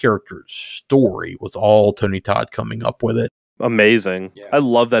rest of the character's story was all Tony Todd coming up with it. Amazing. Yeah. I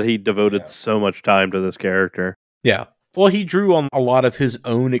love that he devoted so much time to this character. Yeah. Well, he drew on a lot of his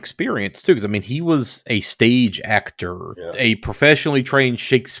own experience, too, because, I mean, he was a stage actor, a professionally trained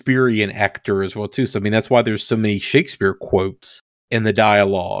Shakespearean actor as well, too. So, I mean, that's why there's so many Shakespeare quotes in the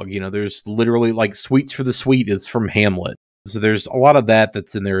dialogue. There's literally, like, Sweets for the Sweet is from Hamlet. So there's a lot of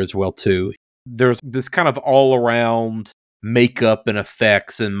that's in there as well, too. There's this kind of all-around makeup and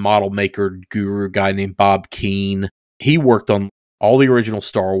effects and model maker guru guy named Bob Keane. He worked on all the original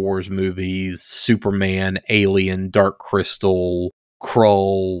Star Wars movies, Superman, Alien, Dark Crystal,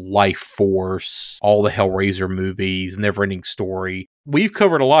 Krull, Life Force, all the Hellraiser movies, Neverending Story. We've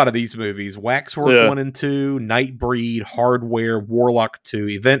covered a lot of these movies. Waxwork 1 and 2, Nightbreed, Hardware, Warlock 2,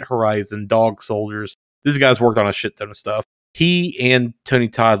 Event Horizon, Dog Soldiers. This guy's worked on a shit ton of stuff. He and Tony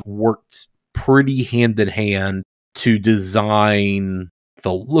Todd worked pretty hand in hand to design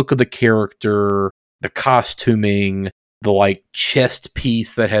the look of the character, the costuming, the like chest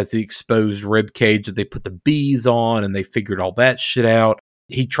piece that has the exposed rib cage that they put the bees on, and they figured all that shit out.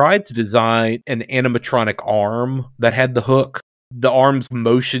 He tried to design an animatronic arm that had the hook. The arm's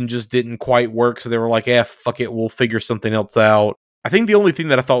motion just didn't quite work, so they were like, fuck it, we'll figure something else out. I think the only thing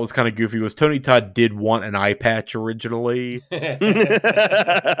that I thought was kind of goofy was Tony Todd did want an eye patch originally.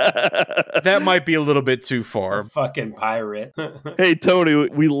 That might be a little bit too far. A fucking pirate. Hey Tony,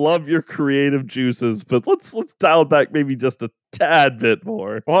 we love your creative juices, but let's dial it back maybe just a tad bit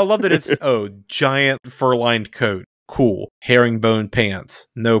more. Well, I love that it's giant fur-lined coat, cool. Herringbone pants,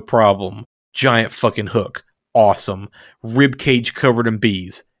 no problem. Giant fucking hook, awesome. Rib cage covered in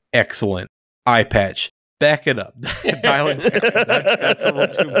bees, excellent. Eye patch, back it up. Dial it down. That's a little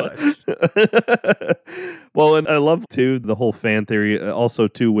too much. Well, and I love too the whole fan theory. Also,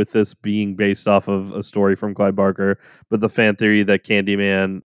 too, with this being based off of a story from Clive Barker, but the fan theory that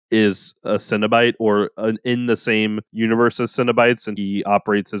Candyman is a Cenobite or in the same universe as Cenobites, and he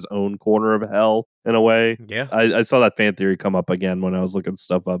operates his own corner of hell in a way. Yeah, I saw that fan theory come up again when I was looking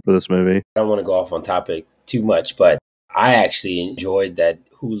stuff up for this movie. I don't want to go off on topic too much, but I actually enjoyed that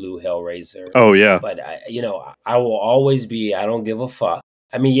Hulu Hellraiser. Oh yeah, but I will always be. I don't give a fuck.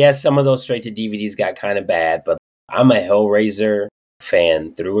 I mean, yes, some of those straight to DVDs got kind of bad, but I'm a Hellraiser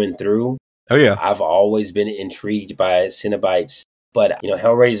fan through and through. Oh yeah, I've always been intrigued by Cenobites, but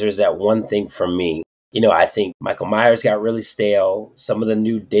Hellraiser is that one thing for me. I think Michael Myers got really stale. Some of the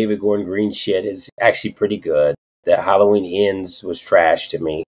new David Gordon Green shit is actually pretty good. The Halloween Ends was trash to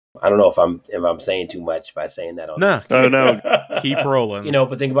me. I don't know if I'm saying too much by saying that on this. Oh no, keep rolling.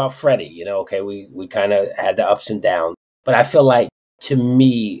 But think about Freddy. Okay, we kind of had the ups and downs, but I feel like to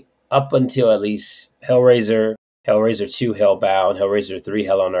me, up until at least Hellraiser 2, Hellbound, Hellraiser 3,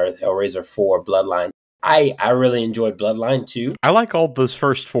 Hell on Earth, Hellraiser 4, Bloodline, I really enjoyed Bloodline too. I like all those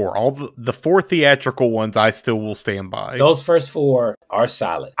first four. All the four theatrical ones I still will stand by. Those first four are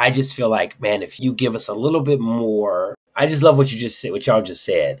solid. I just feel like, man, if you give us a little bit more, I just love what y'all just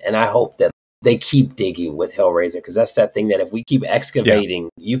said. And I hope that they keep digging with Hellraiser, because that's that thing that if we keep excavating,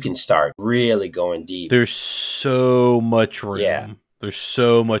 you can start really going deep. There's so much room. Yeah. There's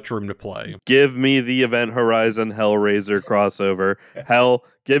so much room to play. Give me the Event Horizon Hellraiser crossover. Hell,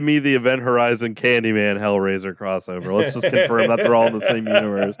 give me the Event Horizon Candyman Hellraiser crossover. Let's just confirm that they're all in the same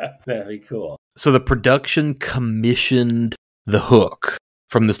universe. That'd be cool. So the production commissioned the hook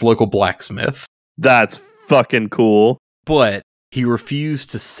from this local blacksmith. That's fucking cool. But he refused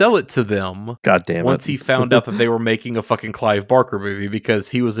to sell it to them. God damn it. Once he found out that they were making a fucking Clive Barker movie, because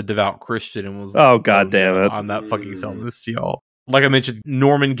he was a devout Christian and was oh god damn it. I'm not fucking selling this to y'all. Like I mentioned,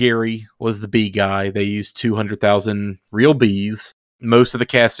 Norman Gary was the bee guy. They used 200,000 real bees. Most of the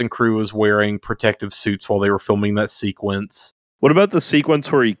cast and crew was wearing protective suits while they were filming that sequence. What about the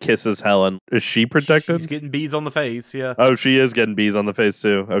sequence where he kisses Helen? Is she protected? She's getting bees on the face, yeah. Oh, she is getting bees on the face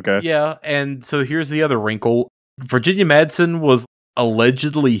too. Okay. Yeah, and so here's the other wrinkle. Virginia Madsen was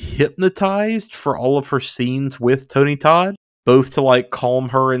allegedly hypnotized for all of her scenes with Tony Todd, both to like calm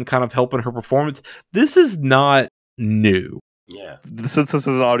her and kind of help in her performance. This is not new. Yeah. Since this is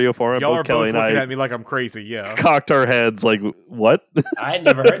an audio format, y'all are Kelly both and looking I at me like I'm crazy, yeah. cocked our heads like, what? I had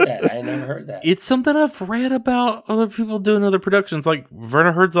never heard that. It's something I've read about other people doing other productions. Like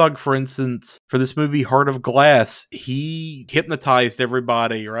Werner Herzog, for instance, for this movie Heart of Glass, he hypnotized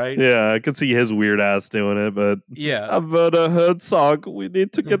everybody, right? Yeah, I could see his weird ass doing it, but yeah. Werner Herzog, we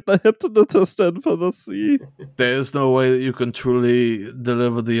need to get the hypnotist in for the scene. There's no way that you can truly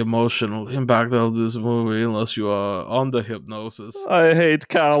deliver the emotional impact of this movie unless you are under hypnosis. I hate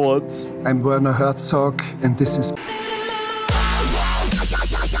cowards. I'm Werner Herzog, and this is...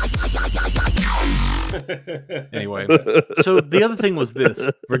 Anyway, so the other thing was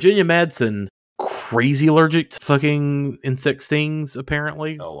this. Virginia Madsen, crazy allergic to fucking insect stings,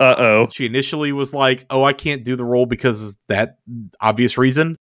 apparently. Oh, wow. Uh-oh. She initially was like, oh, I can't do the role because of that obvious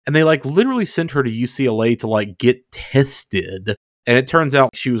reason. And they like literally sent her to UCLA to like get tested. And it turns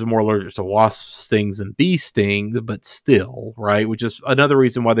out she was more allergic to wasp stings than bee stings, but still, right? Which is another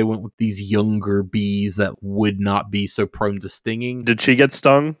reason why they went with these younger bees that would not be so prone to stinging. Did she get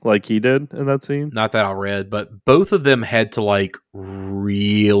stung like he did in that scene? Not that I read, but both of them had to like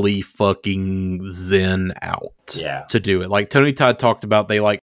really fucking zen out to do it. Like Tony Todd talked about, they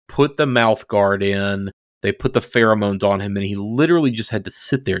like put the mouth guard in, they put the pheromones on him, and he literally just had to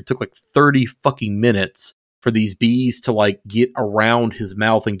sit there. It took like 30 fucking minutes for these bees to like get around his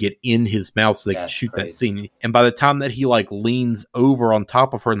mouth and get in his mouth so they can shoot that scene. And by the time that he like leans over on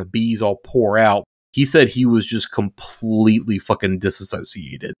top of her and the bees all pour out, he said he was just completely fucking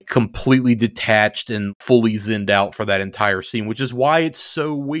disassociated, completely detached and fully zenned out for that entire scene, which is why it's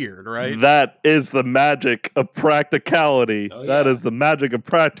so weird, right? That is the magic of practicality. Oh, yeah. That is the magic of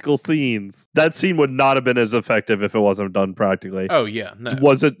practical scenes. That scene would not have been as effective if it wasn't done practically. Oh, yeah. No.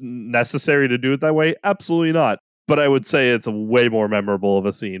 Was it necessary to do it that way? Absolutely not. But I would say it's a way more memorable of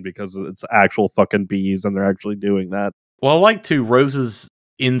a scene because it's actual fucking bees and they're actually doing that. Well, I like to Rose's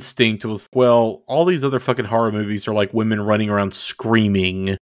instinct was, well, all these other fucking horror movies are like women running around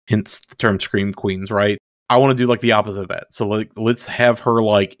screaming, hence the term scream queens, right? I want to do like the opposite of that. So like, let's have her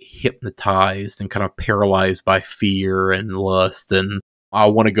like hypnotized and kind of paralyzed by fear and lust, and I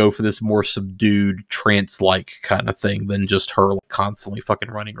want to go for this more subdued trance-like kind of thing than just her like, constantly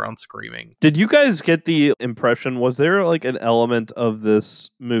fucking running around screaming. Did you guys get the impression, was there like an element of this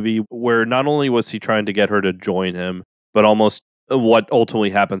movie where not only was he trying to get her to join him, but almost what ultimately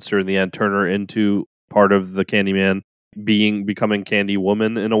happens to her in the end, turn her into part of the Candyman, becoming Candy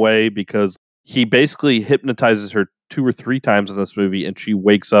Woman in a way, because he basically hypnotizes her 2 or 3 times in this movie and she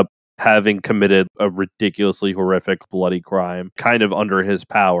wakes up having committed a ridiculously horrific, bloody crime, kind of under his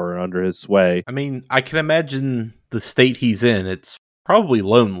power, under his sway. I mean, I can imagine the state he's in. It's probably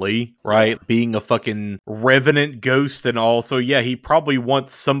lonely, right? Being a fucking revenant ghost and all. So yeah, he probably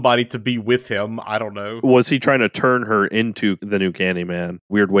wants somebody to be with him. I don't know. Was he trying to turn her into the new Candyman?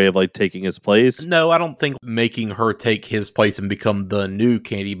 Weird way of like taking his place? No, I don't think making her take his place and become the new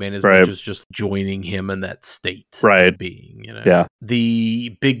Candyman as much as just joining him in that state of being, you know? Yeah.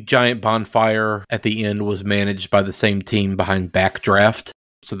 The big giant bonfire at the end was managed by the same team behind Backdraft.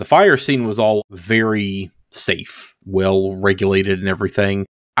 So the fire scene was all very safe, well regulated and everything.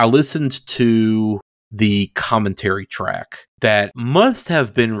 I listened to the commentary track that must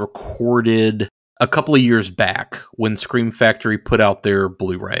have been recorded a couple of years back when Scream Factory put out their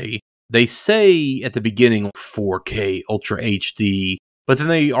Blu-ray. They say at the beginning 4K Ultra HD, but then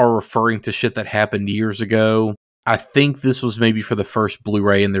they are referring to shit that happened years ago. I think this was maybe for the first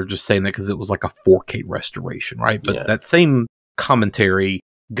Blu-ray, and they're just saying that because it was like a 4K restoration, right? But that same commentary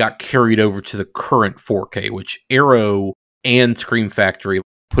got carried over to the current 4K, which Arrow and Scream Factory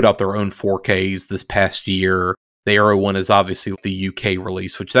put out their own 4Ks this past year. The Arrow one is obviously the UK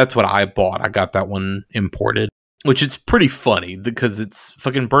release, which that's what I bought. I got that one imported, which it's pretty funny because it's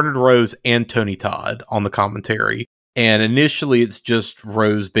fucking Bernard Rose and Tony Todd on the commentary. And initially it's just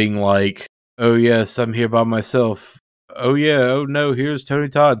Rose being like, oh yes, I'm here by myself. Oh yeah, oh no, here's Tony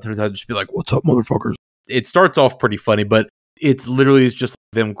Todd. Tony Todd just be like, what's up, motherfuckers? It starts off pretty funny, but it literally is just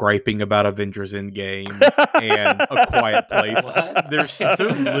them griping about Avengers Endgame and A Quiet Place. There's so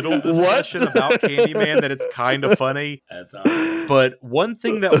little discussion about Candyman that it's kind of funny. That's awesome. But one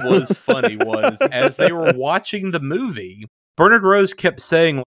thing that was funny was as they were watching the movie, Bernard Rose kept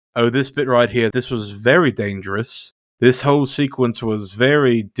saying, oh, this bit right here, this was very dangerous. This whole sequence was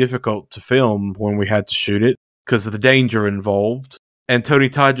very difficult to film when we had to shoot it because of the danger involved. And Tony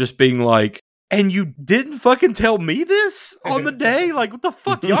Todd just being like, and you didn't fucking tell me this on the day? Like, what the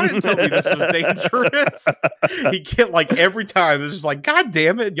fuck? Y'all didn't tell me this was dangerous. He kept, like, every time, it was just like, God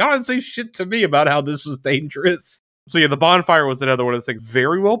damn it. Y'all didn't say shit to me about how this was dangerous. So yeah, the bonfire was another one of those things.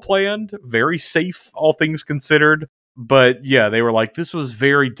 Very well planned, very safe, all things considered. But yeah, they were like, this was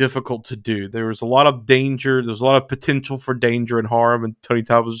very difficult to do. There was a lot of danger. There was a lot of potential for danger and harm. And Tony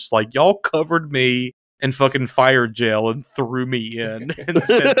Todd was just like, y'all covered me in fucking fire gel and threw me in and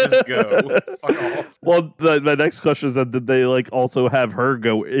said, just go. Fuck off. Well, the next question is that did they like also have her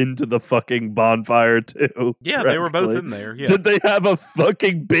go into the fucking bonfire too? Yeah, they were both in there. Yeah. Did they have a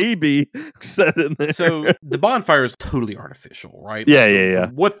fucking baby set in there? So the bonfire is totally artificial, right?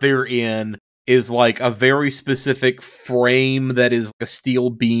 Yeah. What they're in is like a very specific frame that is a steel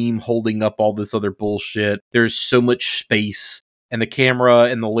beam holding up all this other bullshit. There's so much space. And the camera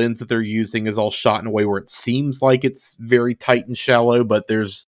and the lens that they're using is all shot in a way where it seems like it's very tight and shallow, but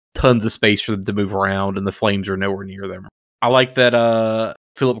there's tons of space for them to move around, and the flames are nowhere near them. I like that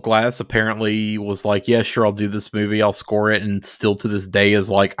Philip Glass apparently was like, yeah, sure, I'll do this movie, I'll score it, and still to this day is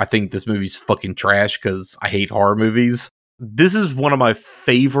like, I think this movie's fucking trash because I hate horror movies. This is one of my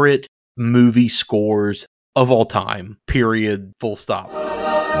favorite movie scores of all time, period, full stop.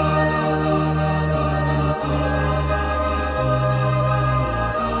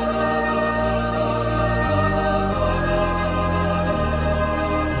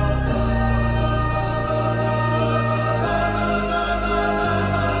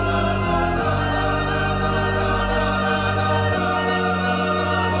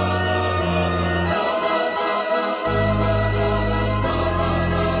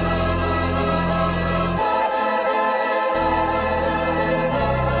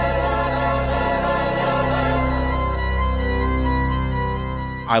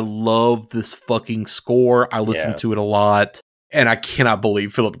 I love this fucking score. I listen to it a lot. And I cannot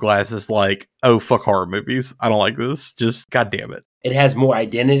believe Philip Glass is like, oh, fuck horror movies. I don't like this. Just, God damn it. It has more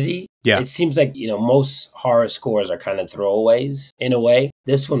identity. Yeah. It seems like, most horror scores are kind of throwaways in a way.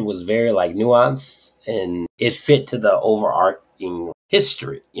 This one was very like nuanced and it fit to the overarching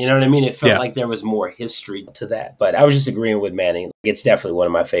history. You know what I mean? It felt like there was more history to that. But I was just agreeing with Manning. It's definitely one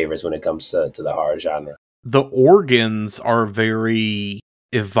of my favorites when it comes to the horror genre. The organs are very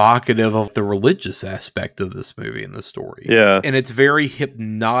evocative of the religious aspect of this movie and the story. Yeah. And it's very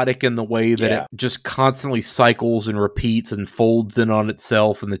hypnotic in the way that it just constantly cycles and repeats and folds in on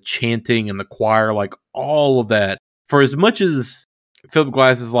itself, and the chanting and the choir, like all of that. For as much as Philip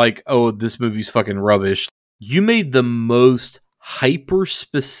Glass is like, oh, this movie's fucking rubbish, you made the most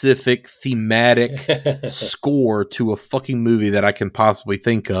hyper-specific thematic score to a fucking movie that I can possibly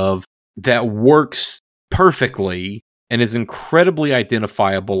think of that works perfectly and is incredibly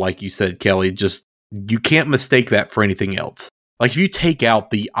identifiable, like you said, Kelly. Just, you can't mistake that for anything else. Like, if you take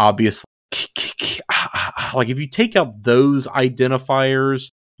out the obvious, like, if you take out those identifiers,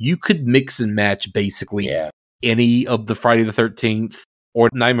 you could mix and match basically any of the Friday the 13th or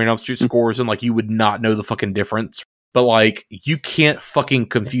Nightmare on Elm Street scores, and, like, you would not know the fucking difference. But, like, you can't fucking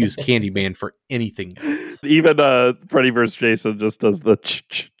confuse Candyman for anything else. Even Freddy vs. Jason just does the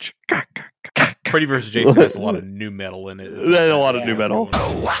Freddy vs. Jason has a lot of new metal in it. There's a lot of new metal.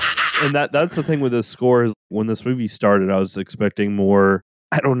 And that's the thing with this score is when this movie started, I was expecting more,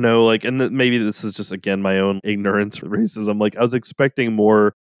 I don't know, like, and maybe this is just, again, my own ignorance for racism. Like, I was expecting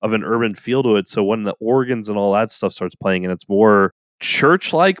more of an urban feel to it. So when the organs and all that stuff starts playing and it's more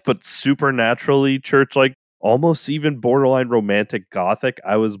church-like, but supernaturally church-like, almost even borderline romantic gothic,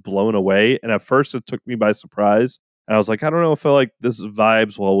 I was blown away. And at first it took me by surprise. And I was like, I don't know if I like this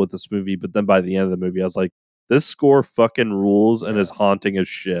vibes well with this movie. But then by the end of the movie, I was like, this score fucking rules and is haunting as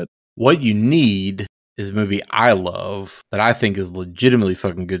shit. What you need is a movie I love that I think is legitimately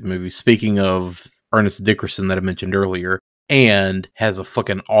fucking good movie. Speaking of Ernest Dickerson that I mentioned earlier, and has a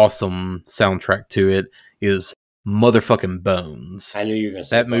fucking awesome soundtrack to it, is motherfucking Bones. I knew you were going to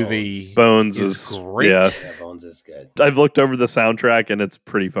say that movie. Bones is great. Yeah. Bones is good. I've looked over the soundtrack and it's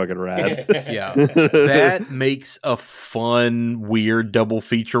pretty fucking rad. Yeah. That makes a fun, weird double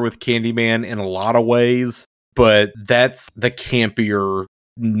feature with Candyman in a lot of ways, but that's the campier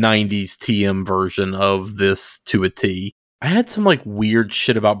 90s TM version of this to a T. I had some like weird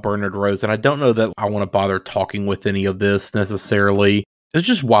shit about Bernard Rose, and I don't know that I want to bother talking with any of this necessarily. It's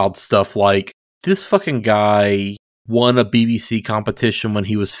just wild stuff like this fucking guy won a BBC competition when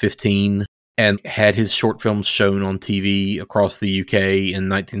he was 15 and had his short films shown on TV across the UK in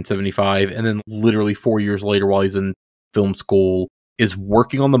 1975. And then literally 4 years later, while he's in film school, is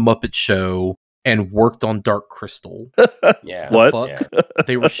working on The Muppet Show and worked on Dark Crystal. Yeah. What? Yeah.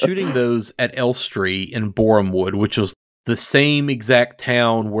 They were shooting those at Elstree in Borehamwood, which was the same exact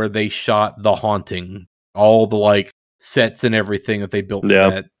town where they shot The Haunting. All the like sets and everything that they built for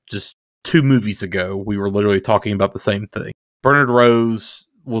that. Just 2 movies ago, we were literally talking about the same thing. Bernard Rose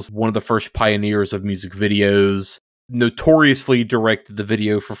was one of the first pioneers of music videos, notoriously directed the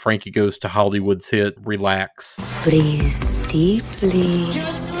video for Frankie Goes to Hollywood's hit Relax. Breathe deeply.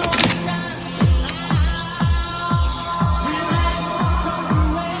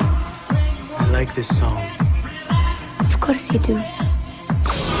 I like this song. Of course you do.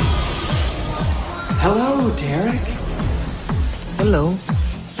 Hello, Derek. Hello.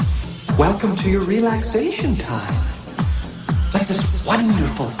 Welcome to your relaxation time. Let this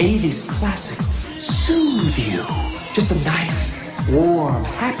wonderful 80s classic soothe you. Just a nice, warm,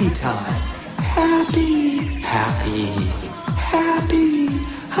 happy time. Happy, happy, happy.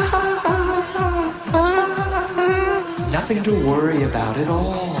 Ha, ha, ha, ha. Nothing to worry about at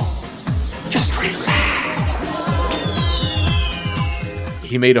all. Just relax.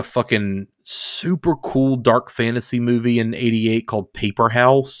 He made a fucking super cool dark fantasy movie in 88 called Paper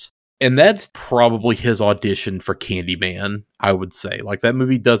House. And that's probably his audition for Candyman, I would say. Like, that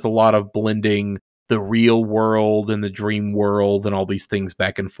movie does a lot of blending the real world and the dream world and all these things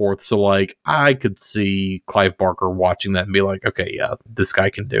back and forth. So, like, I could see Clive Barker watching that and be like, okay, yeah, this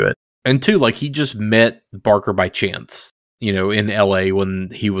guy can do it. And two, like, he just met Barker by chance, you know, in LA when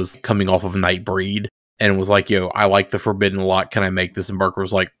he was coming off of Nightbreed and was like, yo, I like The Forbidden a lot. Can I make this? And Barker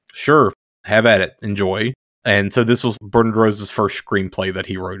was like, sure, have at it. Enjoy. And so this was Bernard Rose's first screenplay that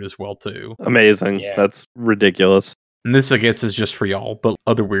he wrote as well, too. Amazing. Yeah. That's ridiculous. And this, I guess, is just for y'all, but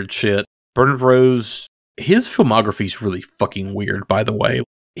other weird shit. Bernard Rose, his filmography is really fucking weird, by the way.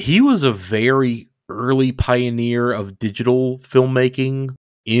 He was a very early pioneer of digital filmmaking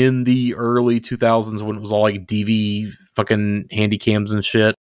in the early 2000s when it was all like DV fucking handy cams and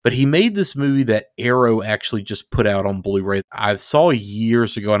shit. But he made this movie that Arrow actually just put out on Blu-ray. I saw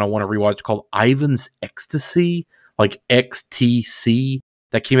years ago and I want to rewatch, called Ivan's Ecstasy, like XTC,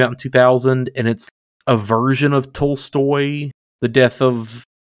 that came out in 2000. And it's a version of Tolstoy, The Death of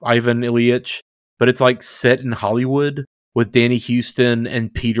Ivan Ilyich, but it's like set in Hollywood. with Danny Houston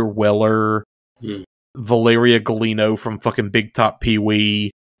and Peter Weller, Valeria Golino from fucking Big Top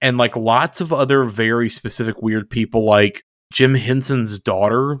Pee-wee, and like lots of other very specific weird people like Jim Henson's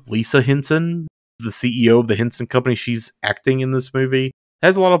daughter, Lisa Henson, the CEO of the Henson Company. She's acting in this movie. It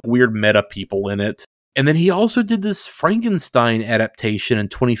has a lot of weird meta people in it. And then he also did this Frankenstein adaptation in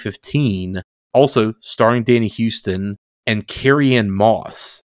 2015, also starring Danny Houston and Carrie-Anne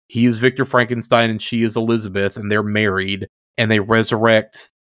Moss. He is Victor Frankenstein and she is Elizabeth, and they're married, and they resurrect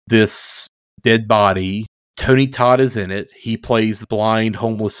this dead body. Tony Todd is in it. He plays the blind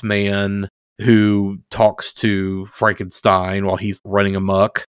homeless man who talks to Frankenstein while he's running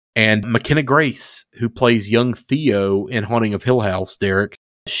amok. And McKenna Grace, who plays young Theo in Haunting of Hill House, Derek.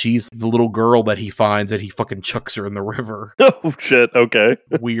 She's the little girl that he finds and he fucking chucks her in the river. Oh, shit. Okay.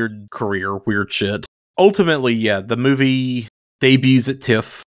 Weird career, weird shit. Ultimately, yeah, the movie debuts at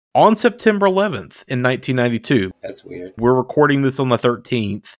TIFF on September 11th in 1992. That's weird. We're recording this on the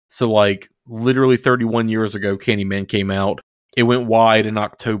 13th. So, like, literally 31 years ago, Candyman came out. It went wide in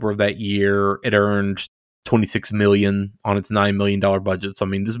October of that year. It earned $26 million on its $9 million budget. So, I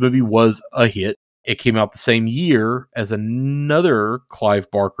mean, this movie was a hit. It came out the same year as another Clive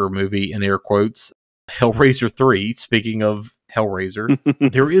Barker movie, in air quotes, Hellraiser 3. Speaking of Hellraiser,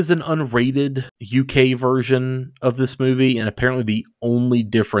 there is an unrated UK version of this movie, and apparently the only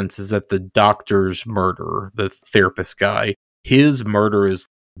difference is that the doctor's murder, the therapist guy, his murder is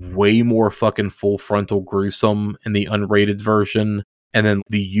way more fucking full frontal gruesome in the unrated version, and then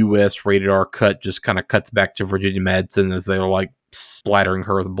the US rated R cut just kind of cuts back to Virginia Madsen as they're like splattering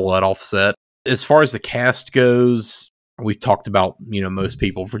her with blood offset. As far as the cast goes, we've talked about, most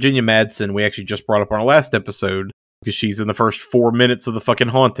people. Virginia Madsen, we actually just brought up on our last episode because she's in the first 4 minutes of The Fucking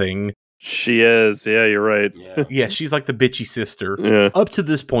Haunting. She is. Yeah, you're right. Yeah, she's like the bitchy sister. Yeah. Up to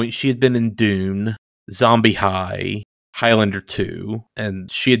this point, she had been in Dune, Zombie High, Highlander 2,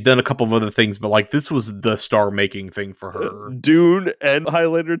 and she had done a couple of other things, but like this was the star-making thing for her. Dune and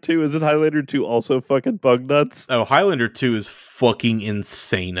Highlander 2? Isn't Highlander 2 also fucking bug nuts? Oh, Highlander 2 is fucking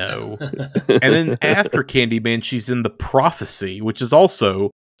insano. And then after Candyman, she's in The Prophecy, which is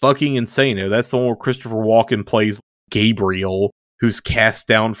also fucking insano. That's the one where Christopher Walken plays Gabriel, who's cast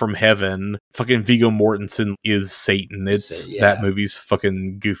down from heaven. Fucking Viggo Mortensen is Satan. That movie's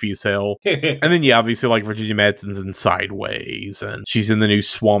fucking goofy as hell. And then, obviously, like Virginia Madsen's in Sideways, and she's in the new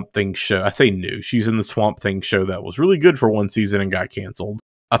Swamp Thing show. I say new. She's in the Swamp Thing show that was really good for one season and got canceled.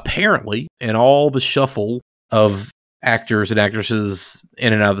 Apparently, in all the shuffle of actors and actresses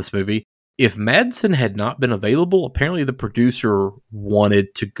in and out of this movie, if Madsen had not been available, apparently the producer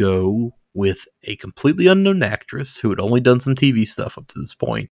wanted to go with a completely unknown actress who had only done some TV stuff up to this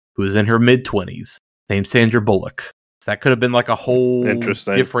point, who was in her mid-20s, named Sandra Bullock. That could have been like a whole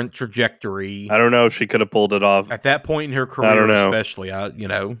different trajectory. I don't know if she could have pulled it off. At that point in her career, especially,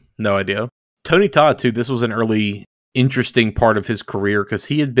 no idea. Tony Todd, too, this was an early, interesting part of his career because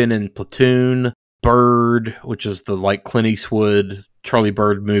he had been in Platoon, Bird, which is the like Clint Eastwood, Charlie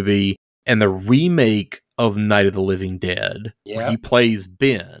Bird movie, and the remake of Night of the Living Dead, where he plays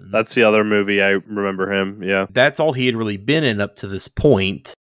Ben. That's the other movie I remember him, yeah. That's all he had really been in up to this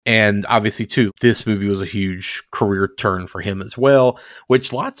point. And obviously, too, this movie was a huge career turn for him as well,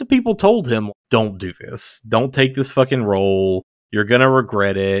 which lots of people told him, don't do this. Don't take this fucking role. You're going to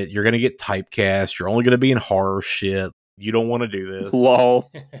regret it. You're going to get typecast. You're only going to be in horror shit. You don't want to do this.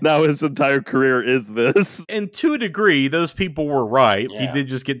 Lol. Now his entire career is this. And to a degree, those people were right. Yeah. He did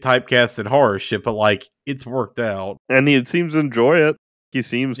just get typecast in horror shit, but like, it's worked out. And he seems to enjoy it. He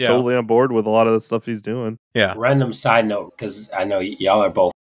seems totally on board with a lot of the stuff he's doing. Yeah. Random side note, because I know y'all are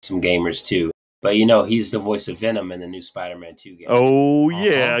both some gamers too, but he's the voice of Venom in the new Spider-Man 2 game. Oh,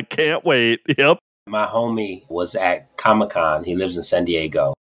 yeah. Can't wait. Yep. My homie was at Comic-Con. He lives in San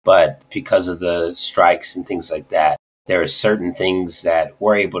Diego. But because of the strikes and things like that, there are certain things that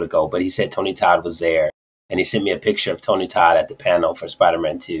were able to go. But he said Tony Todd was there. And he sent me a picture of Tony Todd at the panel for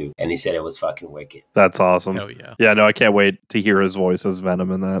Spider-Man 2. And he said it was fucking wicked. That's awesome. Oh, yeah. Yeah, no, I can't wait to hear his voice as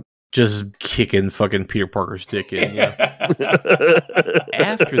Venom in that. Just kicking fucking Peter Parker's dick in, yeah.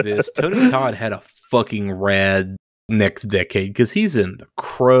 After this, Tony Todd had a fucking rad next decade because he's in The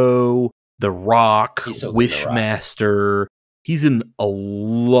Crow, The Rock, Wishmaster. He's in a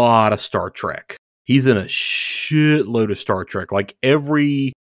lot of Star Trek. He's in a shitload of Star Trek. Like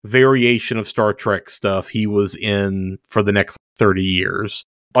every variation of Star Trek stuff he was in for the next 30 years.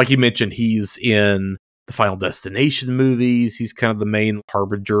 Like you mentioned, he's in the Final Destination movies. He's kind of the main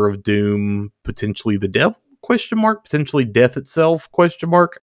harbinger of doom, potentially the devil, ? Potentially death itself, ?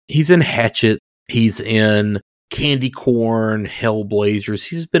 He's in Hatchet. He's in Candy Corn, Hellblazers.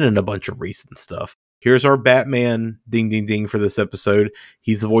 He's been in a bunch of recent stuff. Here's our Batman ding ding ding for this episode.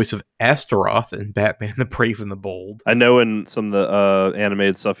 He's the voice of Astaroth in Batman the Brave and the Bold. I know in some of the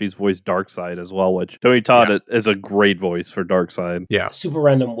animated stuff he's voiced Darkseid as well, which Tony Todd is a great voice for Darkseid. Yeah. Super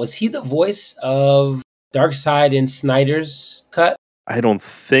random. Was he the voice of Darkseid in Snyder's cut? I don't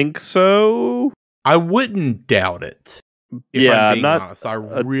think so. I wouldn't doubt it. If I'm being honest, I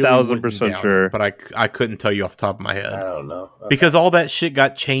really 1,000% sure. It, but I couldn't tell you off the top of my head. I don't know. Okay. Because all that shit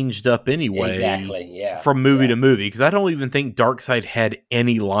got changed up anyway. Exactly, yeah. From movie to movie. Because I don't even think Darkseid had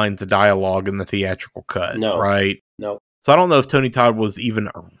any lines of dialogue in the theatrical cut. No. Right? No. So I don't know if Tony Todd was even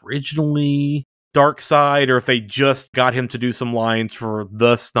originally Darkseid or if they just got him to do some lines for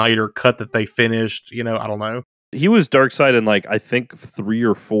the Snyder cut that they finished. I don't know. He was Darkseid in I think 3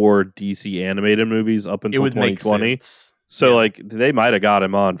 or 4 DC animated movies up until 2020. Make sense. So they might have got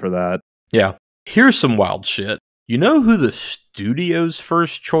him on for that. Yeah. Here's some wild shit. You know who the studio's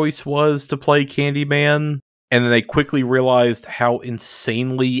first choice was to play Candyman? And then they quickly realized how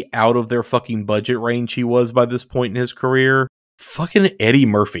insanely out of their fucking budget range he was by this point in his career? Fucking Eddie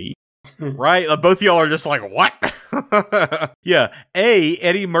Murphy. Right? Both of y'all are just like, what? Yeah. A,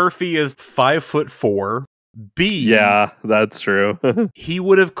 Eddie Murphy is 5'4". B, yeah, that's true. He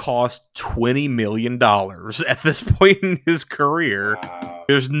would have cost $20 million at this point in his career. Wow.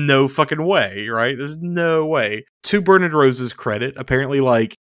 There's no fucking way, right? There's no way. To Bernard Rose's credit, apparently,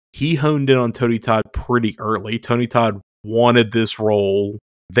 he honed in on Tony Todd pretty early. Tony Todd wanted this role.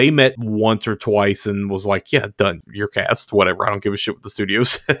 They met once or twice and was like, yeah, done. You're cast. Whatever. I don't give a shit what the studio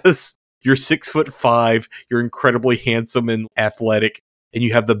says. You're 6'5". You're incredibly handsome and athletic. And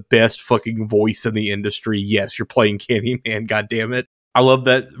you have the best fucking voice in the industry. Yes, you're playing Candyman, goddammit. I love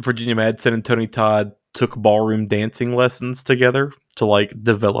that Virginia Madsen and Tony Todd took ballroom dancing lessons together to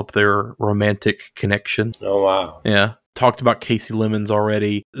develop their romantic connection. Oh, wow. Yeah. Talked about Casey Lemons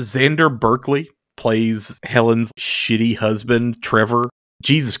already. Xander Berkeley plays Helen's shitty husband, Trevor.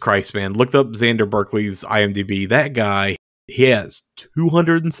 Jesus Christ, man. Looked up Xander Berkeley's IMDb. That guy, he has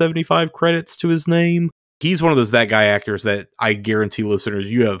 275 credits to his name. He's one of those that guy actors that I guarantee listeners,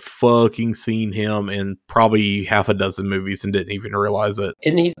 you have fucking seen him in probably half a dozen movies and didn't even realize it.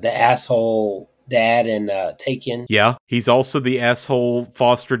 Isn't he the asshole dad in Taken? Yeah. He's also the asshole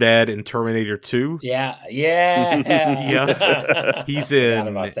foster dad in Terminator 2. Yeah. Yeah. He's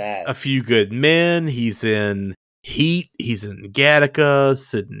in A Few Good Men. He's in Heat. He's in Gattaca,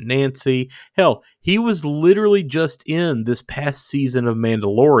 Sid and Nancy. Hell, he was literally just in this past season of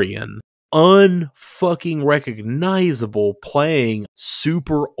Mandalorian. Unfucking recognizable, playing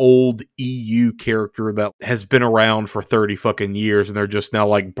super old EU character that has been around for 30 fucking years, and they're just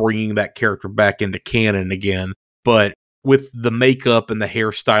now bringing that character back into canon again. But with the makeup and the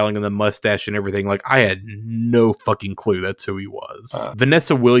hairstyling and the mustache and everything, I had no fucking clue that's who he was.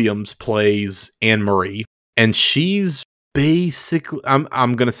 Vanessa Williams plays Anne Marie, and she's basically,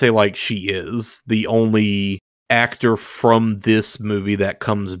 I'm gonna say she is the only actor from this movie that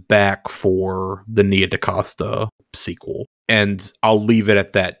comes back for the Nia DaCosta sequel. And I'll leave it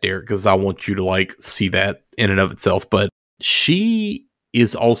at that, Derek, because I want you to see that in and of itself. But she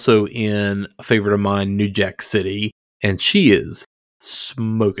is also in a favorite of mine, New Jack City, and she is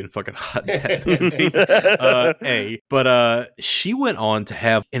smoking fucking hot in that movie. But she went on to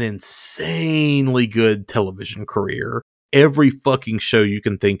have an insanely good television career. Every fucking show you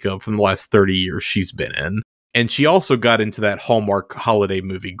can think of from the last 30 years she's been in. And she also got into that Hallmark holiday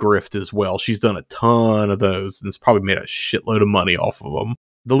movie Grift as well. She's done a ton of those and has probably made a shitload of money off of them.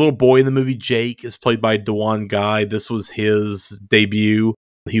 The little boy in the movie, Jake, is played by Dewan Guy. This was his debut.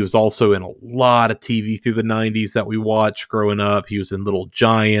 He was also in a lot of TV through the 90s that we watched growing up. He was in Little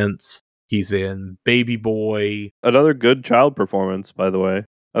Giants. He's in Baby Boy. Another good child performance, by the way.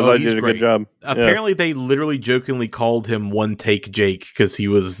 I thought he did a good job. Apparently, they literally jokingly called him One Take Jake because he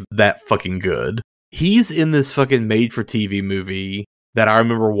was that fucking good. He's in this fucking made-for-TV movie that I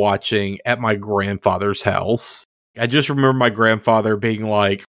remember watching at my grandfather's house. I just remember my grandfather being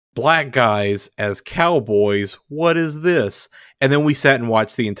like, black guys as cowboys, what is this? And then we sat and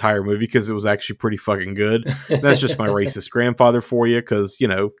watched the entire movie because it was actually pretty fucking good. That's just my racist grandfather for you because,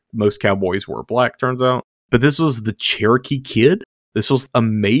 most cowboys were black, turns out. But this was The Cherokee Kid. This was a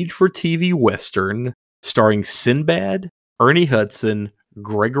made-for-TV Western starring Sinbad, Ernie Hudson,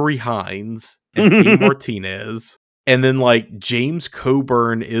 Gregory Hines, and Dean Martinez. And then James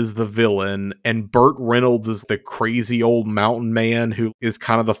Coburn is the villain and Burt Reynolds is the crazy old mountain man who is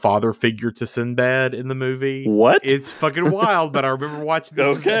kind of the father figure to Sinbad in the movie. What? It's fucking wild, but I remember watching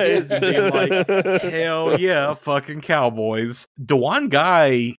this as a kid and being like, hell yeah, fucking cowboys. Dewan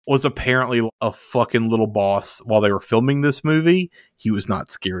Guy was apparently a fucking little boss while they were filming this movie. He was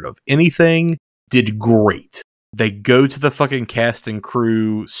not scared of anything. did great. They go to the fucking cast and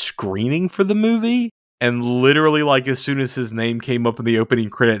crew screening for the movie, and literally, like, as soon as his name came up in the opening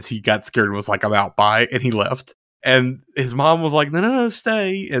credits, he got scared and was like, I'm out, bye, and he left. And his mom was like, no,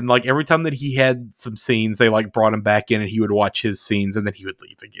 stay. And, like, every time that he had some scenes, they, like, brought him back in and he would watch his scenes and then he would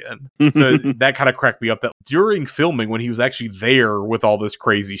leave again. So that kind of cracked me up that during filming, when he was actually there with all this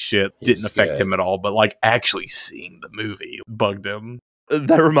crazy shit, didn't affect him at all. But, like, actually seeing the movie bugged him.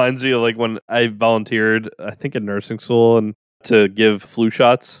 That reminds me of, like, when I volunteered, I think, in nursing school and to give flu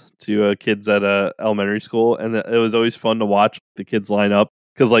shots to kids at a elementary school. And it was always fun to watch the kids line up.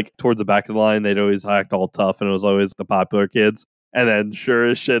 Because, like, towards the back of the line, they'd always act all tough, and it was always the popular kids. And then, sure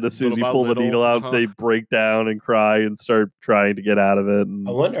as shit, as soon as you pull the needle out, they break down and cry and start trying to get out of it. And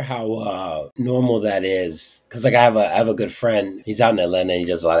I wonder how normal that is. Because, like, I have a good friend. He's out in Atlanta, and he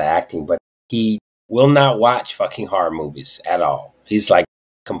does a lot of acting, but he will not watch fucking horror movies at all. He's, like,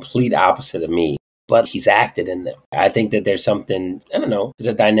 complete opposite of me, but he's acted in them. I think that there's something, I don't know,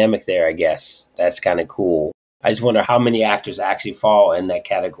 there's a dynamic there, I guess. That's kind of cool. I just wonder how many actors actually fall in that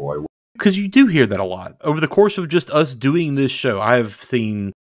category. Because you do hear that a lot. Over the course of just us doing this show, I have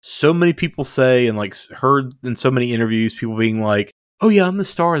seen so many people say, and, like, heard in so many interviews, people being like, oh yeah, I'm the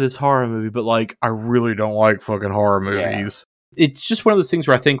star of this horror movie, but, like, I really don't like fucking horror movies. Yeah. It's just one of those things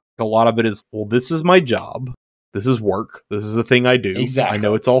where I think a lot of it is, well, this is my job. This is work. This is a thing I do. Exactly. I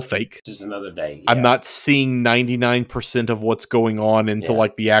know it's all fake. Just another day. Yeah. I'm not seeing 99% of what's going on into,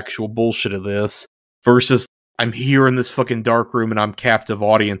 like, the actual bullshit of this versus I'm here in this fucking dark room and I'm captive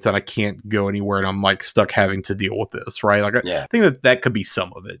audience and I can't go anywhere and I'm, like, stuck having to deal with this, right? Like, I think that could be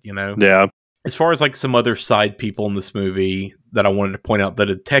some of it, you know? Yeah. As far as, like, some other side people in this movie that I wanted to point out, the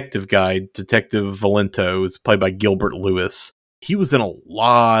detective guy, Detective Valento, is played by Gilbert Lewis. He was in a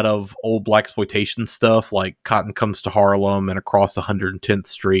lot of old blaxploitation stuff, like Cotton Comes to Harlem and Across 110th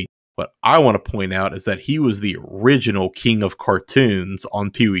Street. What I want to point out is that he was the original king of cartoons on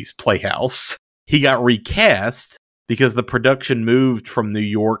Pee-wee's Playhouse. He got recast because the production moved from New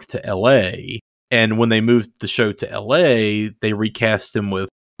York to LA. And when they moved the show to LA, they recast him with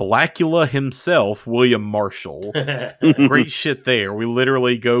Blackula himself, William Marshall. Great shit there. We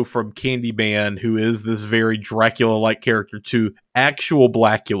literally go from Candyman, who is this very Dracula-like character, to actual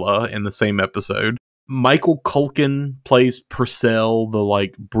Blackula in the same episode. Michael Culkin plays Purcell, the,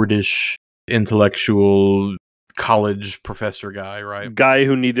 like, British intellectual college professor guy, right? Guy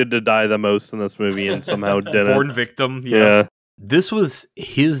who needed to die the most in this movie and somehow didn't. Born victim, yeah. This was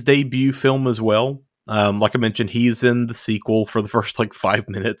his debut film as well. Like I mentioned, he's in the sequel for the first, like, 5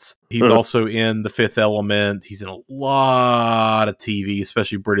 minutes. He's also in The Fifth Element. He's in a lot of TV,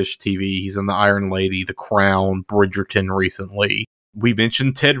 especially British TV. He's in The Iron Lady, The Crown, Bridgerton recently. We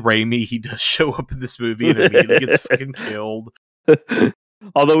mentioned Ted Raimi. He does show up in this movie and immediately gets fucking killed.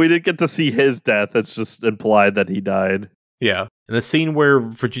 Although we didn't get to see his death, it's just implied that he died. Yeah. And the scene where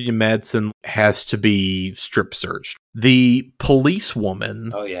Virginia Madsen has to be strip searched. The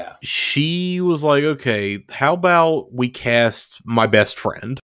policewoman, she was like, okay, how about we cast my best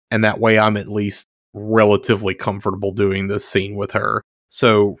friend? And that way I'm at least relatively comfortable doing this scene with her.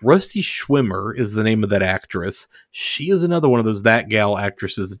 So Rusty Schwimmer is the name of that actress. She is another one of those That Gal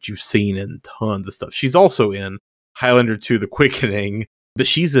actresses that you've seen in tons of stuff. She's also in Highlander 2: The Quickening, but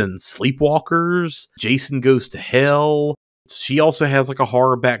she's in Sleepwalkers, Jason Goes to Hell. She also has, like, a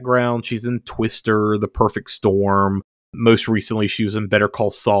horror background. She's in Twister, The Perfect Storm. Most recently, she was in Better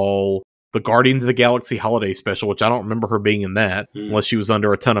Call Saul, the Guardians of the Galaxy Holiday Special, which I don't remember her being in that, unless she was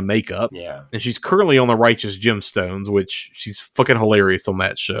under a ton of makeup. Yeah. And she's currently on The Righteous Gemstones, which she's fucking hilarious on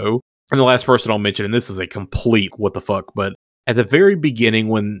that show. And the last person I'll mention, and this is a complete what the fuck, but at the very beginning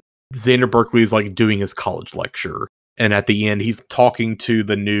when Xander Berkeley is, like, doing his college lecture, and at the end, he's talking to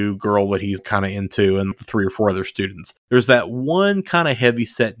the new girl that he's kind of into and 3 or 4 other students. There's that one kind of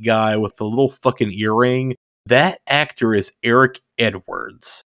heavy-set guy with the little fucking earring. That actor is Eric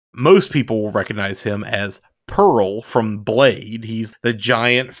Edwards. Most people will recognize him as Pearl from Blade. He's the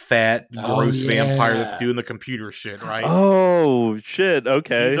giant, fat, gross vampire that's doing the computer shit, right? Oh, shit.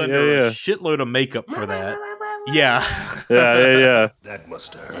 Okay. He's under a shitload of makeup for that. Yeah. Yeah. That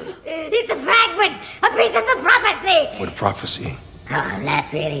must have hurt. It's a fragment, a piece of the prophecy. What prophecy? Oh, I'm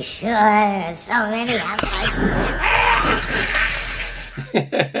not really sure. There's so many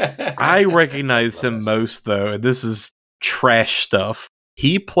I recognize him most, though, and this is trash stuff.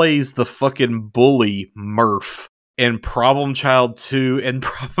 He plays the fucking bully Murph in Problem Child 2 and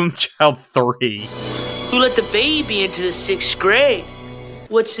Problem Child 3. Who let the baby into the 6th grade?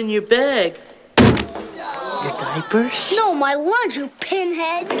 What's in your bag? Your diapers? No, my lunch, you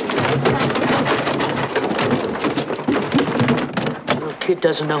pinhead. The kid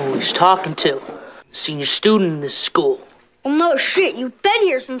doesn't know who he's talking to. Senior student in this school. Well, no shit. You've been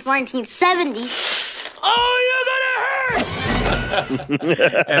here since 1970. Oh, you're gonna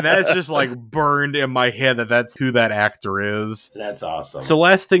hurt! And that's just like burned in my head that's who that actor is. That's awesome. So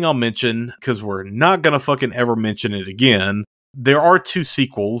last thing I'll mention, because we're not going to fucking ever mention it again, there are 2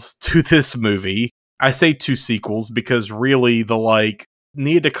 sequels to this movie. I say 2 sequels because really the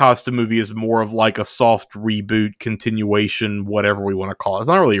Nia DaCosta movie is more of like a soft reboot, continuation, whatever we want to call it. It's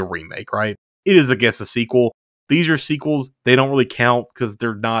not really a remake, right? It is, I guess, a sequel. These are sequels. They don't really count because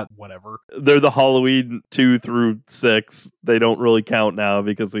they're not whatever. They're the Halloween 2 through 6. They don't really count now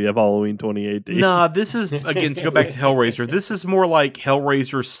because we have Halloween 2018. Nah, this is, again, to go back to Hellraiser, this is more like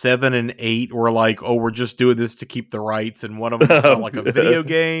Hellraiser 7 and 8, where like, oh, we're just doing this to keep the rights, and one of them is about like a video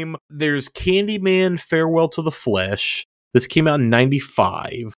game. There's Candyman, Farewell to the Flesh. This came out in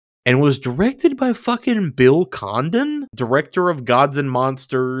 95. And was directed by fucking Bill Condon, director of Gods and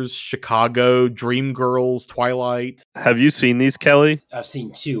Monsters, Chicago, Dreamgirls, Twilight. Have you seen these, Kelly? I've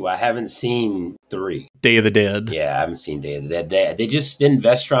seen 2. I haven't seen 3. Day of the Dead. Yeah, I haven't seen Day of the Dead. Didn't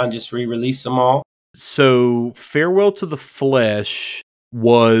Vestron just re-release them all? So, Farewell to the Flesh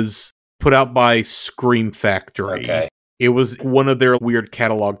was put out by Scream Factory. Okay. It was one of their weird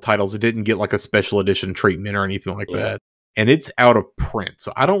catalog titles. It didn't get like a special edition treatment or anything like that. And it's out of print,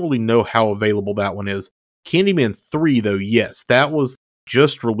 so I don't really know how available that one is. Candyman 3, though, yes, that was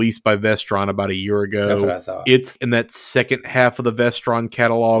just released by Vestron about a year ago. That's what I thought. It's in that second half of the Vestron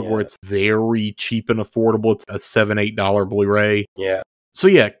catalog where it's very cheap and affordable. It's a $7, $8 Blu-ray. Yeah. So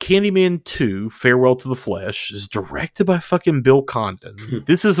yeah, Candyman 2, Farewell to the Flesh, is directed by fucking Bill Condon.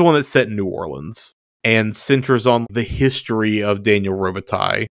 This is the one that's set in New Orleans and centers on the history of Daniel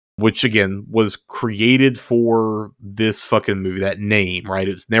Robitaille, which, again, was created for this fucking movie, that name, right?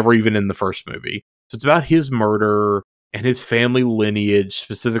 It's never even in the first movie. So it's about his murder and his family lineage,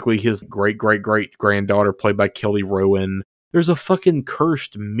 specifically his great-great-great-granddaughter, played by Kelly Rowan. There's a fucking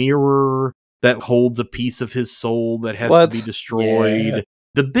cursed mirror that holds a piece of his soul that has to be destroyed. Yeah.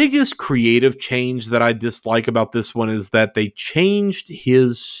 The biggest creative change that I dislike about this one is that they changed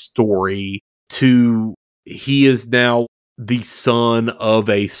his story to he is now the son of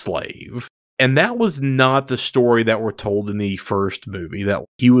a slave. And that was not the story that we're told in the first movie, that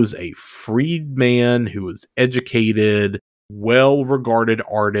he was a freed man who was educated, well-regarded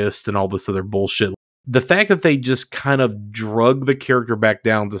artist, and all this other bullshit. The fact that they just kind of drug the character back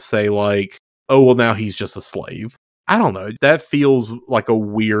down to say, like, oh, well, now he's just a slave. I don't know. That feels like a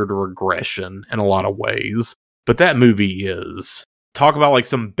weird regression in a lot of ways. But that movie is. Talk about, like,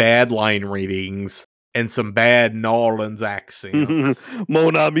 some bad line readings and some bad New Orleans accents.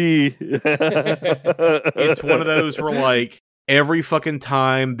 Mon ami. It's one of those where, like, every fucking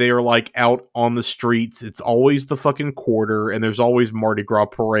time they're, like, out on the streets, it's always the fucking quarter, and there's always Mardi Gras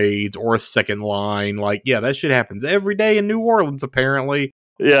parades or a second line. Like, yeah, that shit happens every day in New Orleans, apparently.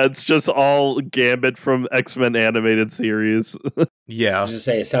 Yeah, it's just all Gambit from X-Men animated series. Yeah. I was just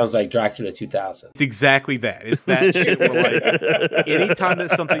saying, it sounds like Dracula 2000. It's exactly that. It's that shit where, like, anytime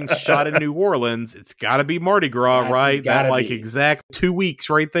that something's shot in New Orleans, it's got to be Mardi Gras, right? That, like, exact 2 weeks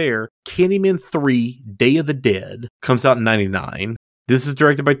right there. Candyman 3, Day of the Dead, comes out in 99. This is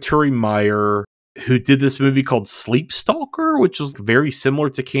directed by Turi Meyer, who did this movie called Sleep Stalker, which was very similar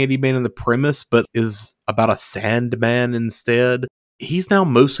to Candyman in the premise, but is about a Sandman instead. He's now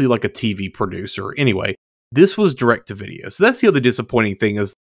mostly like a TV producer. Anyway, this was direct to video. So that's the other disappointing thing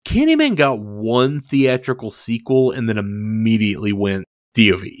is Candyman got one theatrical sequel and then immediately went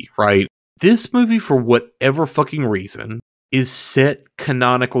DOV, right? This movie, for whatever fucking reason, is set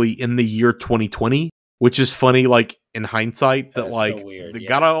canonically in the year 2020, which is funny, like, in hindsight, that, like, so weird, they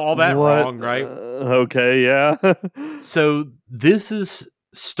got all that wrong, right? Okay, yeah. So this is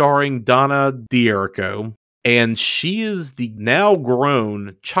starring Donna D'Errico, and she is the now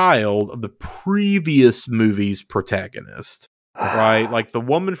grown child of the previous movie's protagonist, right? Like, the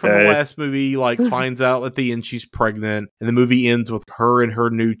woman from the last movie, like, finds out at the end she's pregnant, and the movie ends with her and her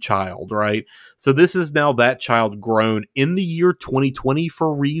new child, right? So this is now that child grown in the year 2020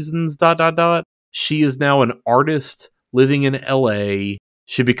 for reasons, ... She is now an artist living in LA.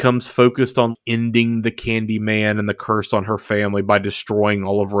 She becomes focused on ending the Candyman and the curse on her family by destroying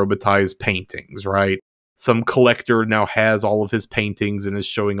all of Robitaille's paintings, right? Some collector now has all of his paintings and is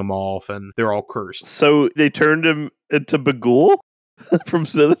showing them off, and they're all cursed. So they turned him into Bagul from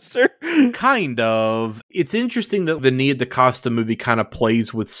Sinister? Kind of. It's interesting that the Nia DaCosta movie kind of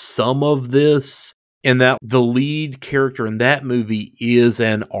plays with some of this, in that the lead character in that movie is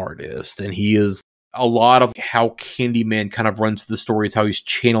an artist, and he is a lot of how Candyman kind of runs the story is how he's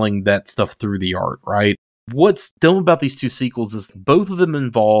channeling that stuff through the art, right? What's dumb about these two sequels is both of them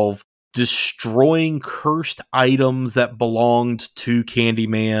involve destroying cursed items that belonged to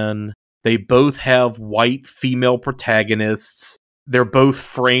Candyman. They both have white female protagonists. They're both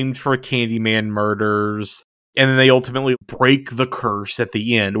framed for Candyman murders. And then they ultimately break the curse at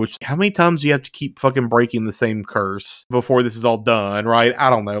the end, which how many times do you have to keep fucking breaking the same curse before this is all done, right? I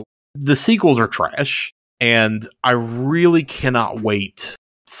don't know. The sequels are trash, and I really cannot wait.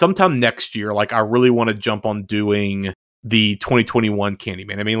 Sometime next year, like, I really want to jump on doing the 2021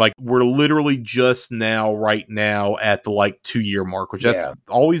 Candyman. I mean, like, we're literally just now, right now, at the, like, 2-year mark, which that's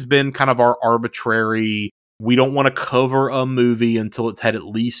always been kind of our arbitrary. We don't want to cover a movie until it's had at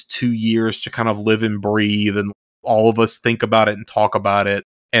least 2 years to kind of live and breathe and all of us think about it and talk about it.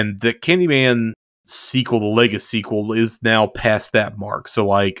 And the Candyman sequel, the Legacy sequel, is now past that mark. So,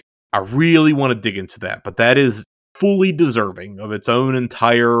 like, I really want to dig into that. But that is fully deserving of its own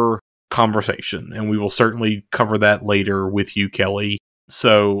entire conversation. And we will certainly cover that later with you, Kelly.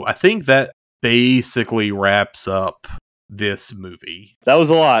 So I think that basically wraps up this movie. That was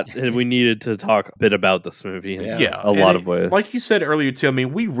a lot, and we needed to talk a bit about this movie in a lot of ways. Like you said earlier, too, I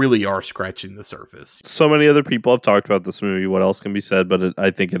mean, we really are scratching the surface. So many other people have talked about this movie. What else can be said? But I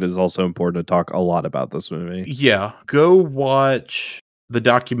think it is also important to talk a lot about this movie. Yeah. Go watch the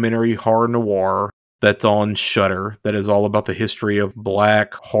documentary Horror Noir that's on Shudder that is all about the history of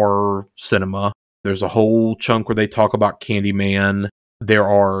Black horror cinema. There's a whole chunk where they talk about Candyman. There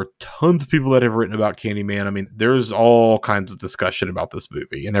are tons of people that have written about Candyman. I mean, there's all kinds of discussion about this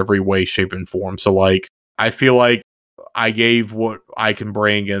movie in every way, shape, and form. So, like, I feel like I gave what I can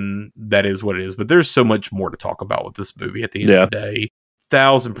bring, and that is what it is. But there's so much more to talk about with this movie at the end of the day.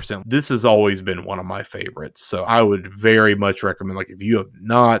 1,000%. This has always been one of my favorites. So I would very much recommend, like, if you have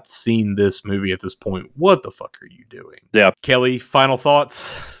not seen this movie at this point, what the fuck are you doing? Yeah. Kelly, final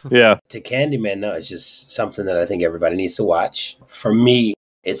thoughts? Yeah. To Candyman, no, it's just something that I think everybody needs to watch. For me,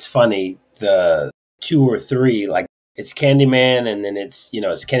 it's funny, the 2 or 3, like, it's Candyman, and then it's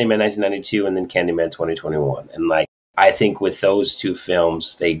Candyman 1992 and then Candyman 2021. And, like, I think with those 2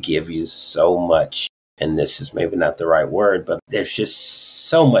 films, they give you so much. And this is maybe not the right word, but there's just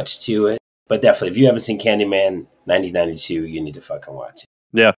so much to it. But definitely, if you haven't seen Candyman 1992, you need to fucking watch it.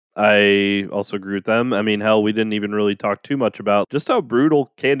 Yeah, I also agree with them. I mean, hell, we didn't even really talk too much about just how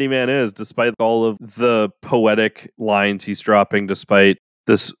brutal Candyman is, despite all of the poetic lines he's dropping, despite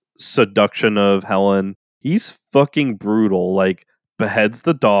this seduction of Helen. He's fucking brutal. Like, beheads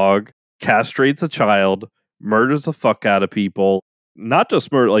the dog, castrates a child, murders the fuck out of people. Not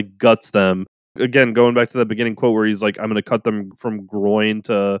just murder, like, guts them. Again, going back to the beginning quote where he's like, I'm going to cut them from groin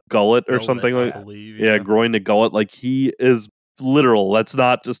to gullet or something like that. Yeah, groin to gullet. Like, he is literal. That's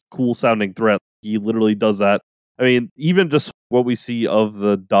not just cool sounding threat. He literally does that. I mean, even just what we see of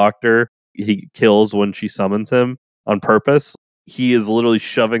the doctor he kills when she summons him on purpose. He is literally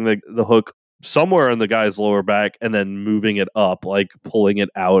shoving the hook somewhere in the guy's lower back and then moving it up, like pulling it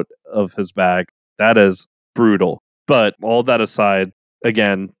out of his back. That is brutal. But all that aside,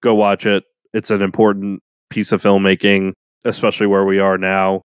 again, go watch it. It's an important piece of filmmaking, especially where we are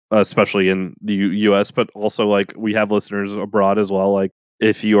now, especially in the U.S., but also, like, we have listeners abroad as well. Like,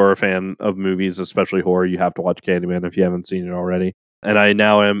 if you are a fan of movies, especially horror, you have to watch Candyman if you haven't seen it already. And I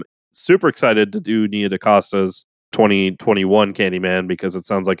now am super excited to do Nia DaCosta's 2021 Candyman because it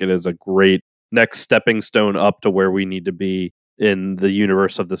sounds like it is a great next stepping stone up to where we need to be in the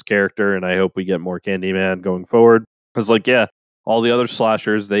universe of this character. And I hope we get more Candyman going forward. Because, like, yeah, all the other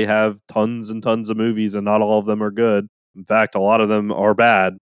slashers, they have tons and tons of movies, and not all of them are good. In fact, a lot of them are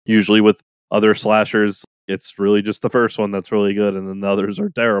bad. Usually with other slashers, it's really just the first one that's really good, and then the others are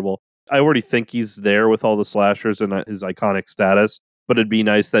terrible. I already think he's there with all the slashers and his iconic status, but it'd be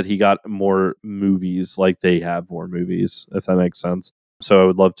nice that he got more movies like they have more movies, if that makes sense. So I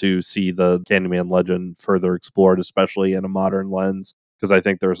would love to see the Candyman legend further explored, especially in a modern lens, because I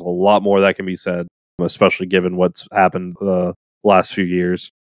think there's a lot more that can be said, especially given what's happened last few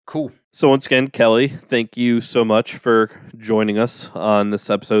years. Cool. So once again, Kelly, thank you so much for joining us on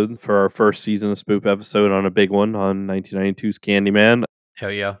this episode for our first season of Spoop episode on a big one on 1992's Candyman.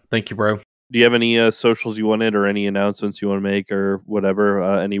 Hell yeah. Thank you, bro. Do you have any socials you wanted or any announcements you want to make or whatever,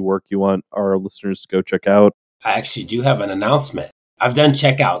 any work you want our listeners to go check out? I actually do have an announcement. I've done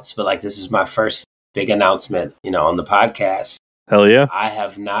checkouts, but, like, this is my first big announcement, on the podcast. Hell yeah. I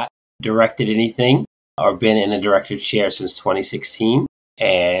have not directed anything or been in a director chair since 2016.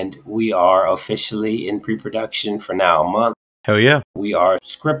 And we are officially in pre-production for now a month. Hell yeah. We are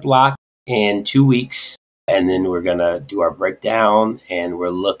script locked in 2 weeks. And then we're going to do our breakdown. And we're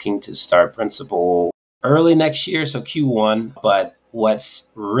looking to start principal early next year, so Q1. But what's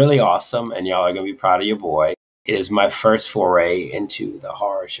really awesome, and y'all are going to be proud of your boy, it is my first foray into the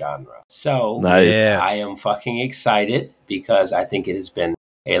horror genre. So nice. I am fucking excited because I think it has been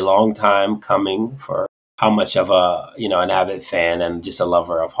a long time coming for how much of an avid fan and just a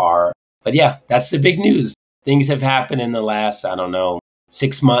lover of horror. But yeah, that's the big news. Things have happened in the last,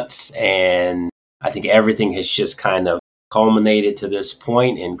 6 months. And I think everything has just kind of culminated to this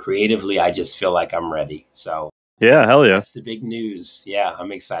point. And creatively, I just feel like I'm ready. So yeah, hell yeah. That's the big news. Yeah,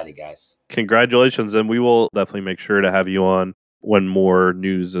 I'm excited, guys. Congratulations. And we will definitely make sure to have you on when more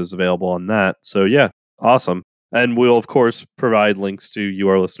news is available on that. So yeah, awesome. And we'll, of course, provide links to you,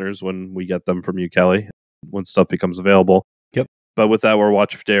 our listeners, when we get them from you, Kelly, when stuff becomes available. Yep. But with that, we're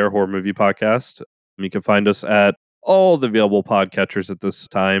Watch If Dare Horror Movie Podcast. You can find us at all the available podcatchers at this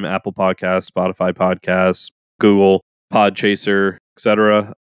time: Apple Podcasts, Spotify Podcasts, Google, Podchaser,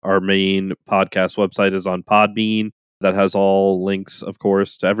 etc. Our main podcast website is on Podbean. That has all links, of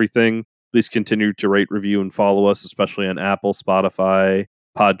course, to everything. Please continue to rate, review, and follow us, especially on Apple, Spotify,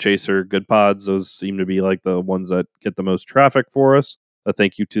 Podchaser, Good Pods. Those seem to be like the ones that get the most traffic for us. A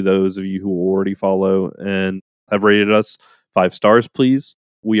thank you to those of you who already follow and have rated us 5 stars, please.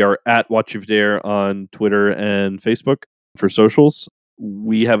 We are at Watch If Dare on Twitter and Facebook for socials.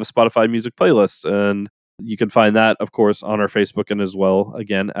 We have a Spotify music playlist, and you can find that, of course, on our Facebook and as well,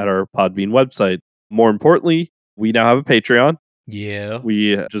 again, at our Podbean website. More importantly, we now have a Patreon. Yeah.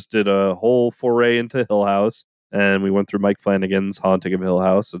 We just did a whole foray into Hill House, and we went through Mike Flanagan's Haunting of Hill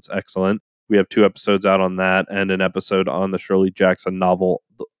House. It's excellent. We have 2 episodes out on that and an episode on the Shirley Jackson novel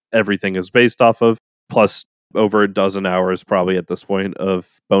everything is based off of, plus over a dozen hours probably at this point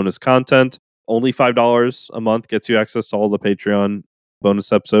of bonus content. Only $5 a month gets you access to all the Patreon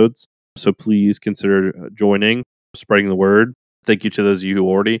bonus episodes. So please consider joining, spreading the word. Thank you to those of you who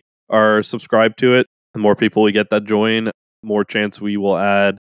already are subscribed to it. The more people we get that join, more chance we will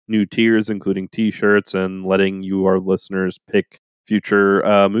add new tiers, including t-shirts, and letting you, our listeners, pick future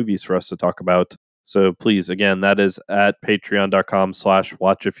movies for us to talk about. So please, again, that is at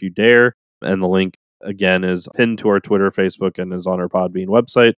patreon.com/watchifyoudare. And the link, again, is pinned to our Twitter, Facebook, and is on our Podbean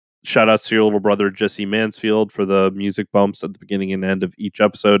website. Shout outs to your little brother, Jesse Mansfield, for the music bumps at the beginning and end of each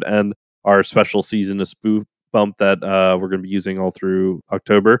episode, and our special season of spoof bump that we're going to be using all through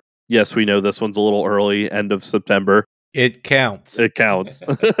October. Yes, we know this one's a little early, end of September. It counts. It counts.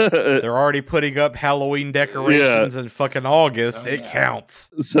 They're already putting up Halloween decorations in fucking August. It counts.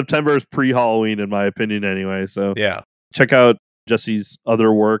 September is pre-Halloween, in my opinion, anyway. So yeah, check out Jesse's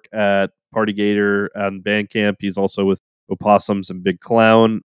other work at Party Gator and Bandcamp. He's also with Opossums and Big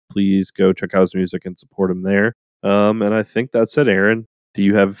Clown. Please go check out his music and support him there. And I think that's it, Aaron. Do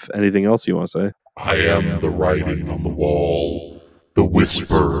you have anything else you want to say? I am the writing on the wall, the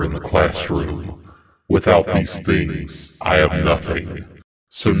whisper in the classroom. Without these things, I am nothing.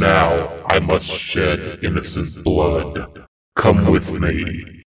 So now I must shed innocent blood. Come with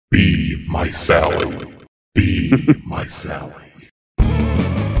me. Be my Sally. Be my Sally.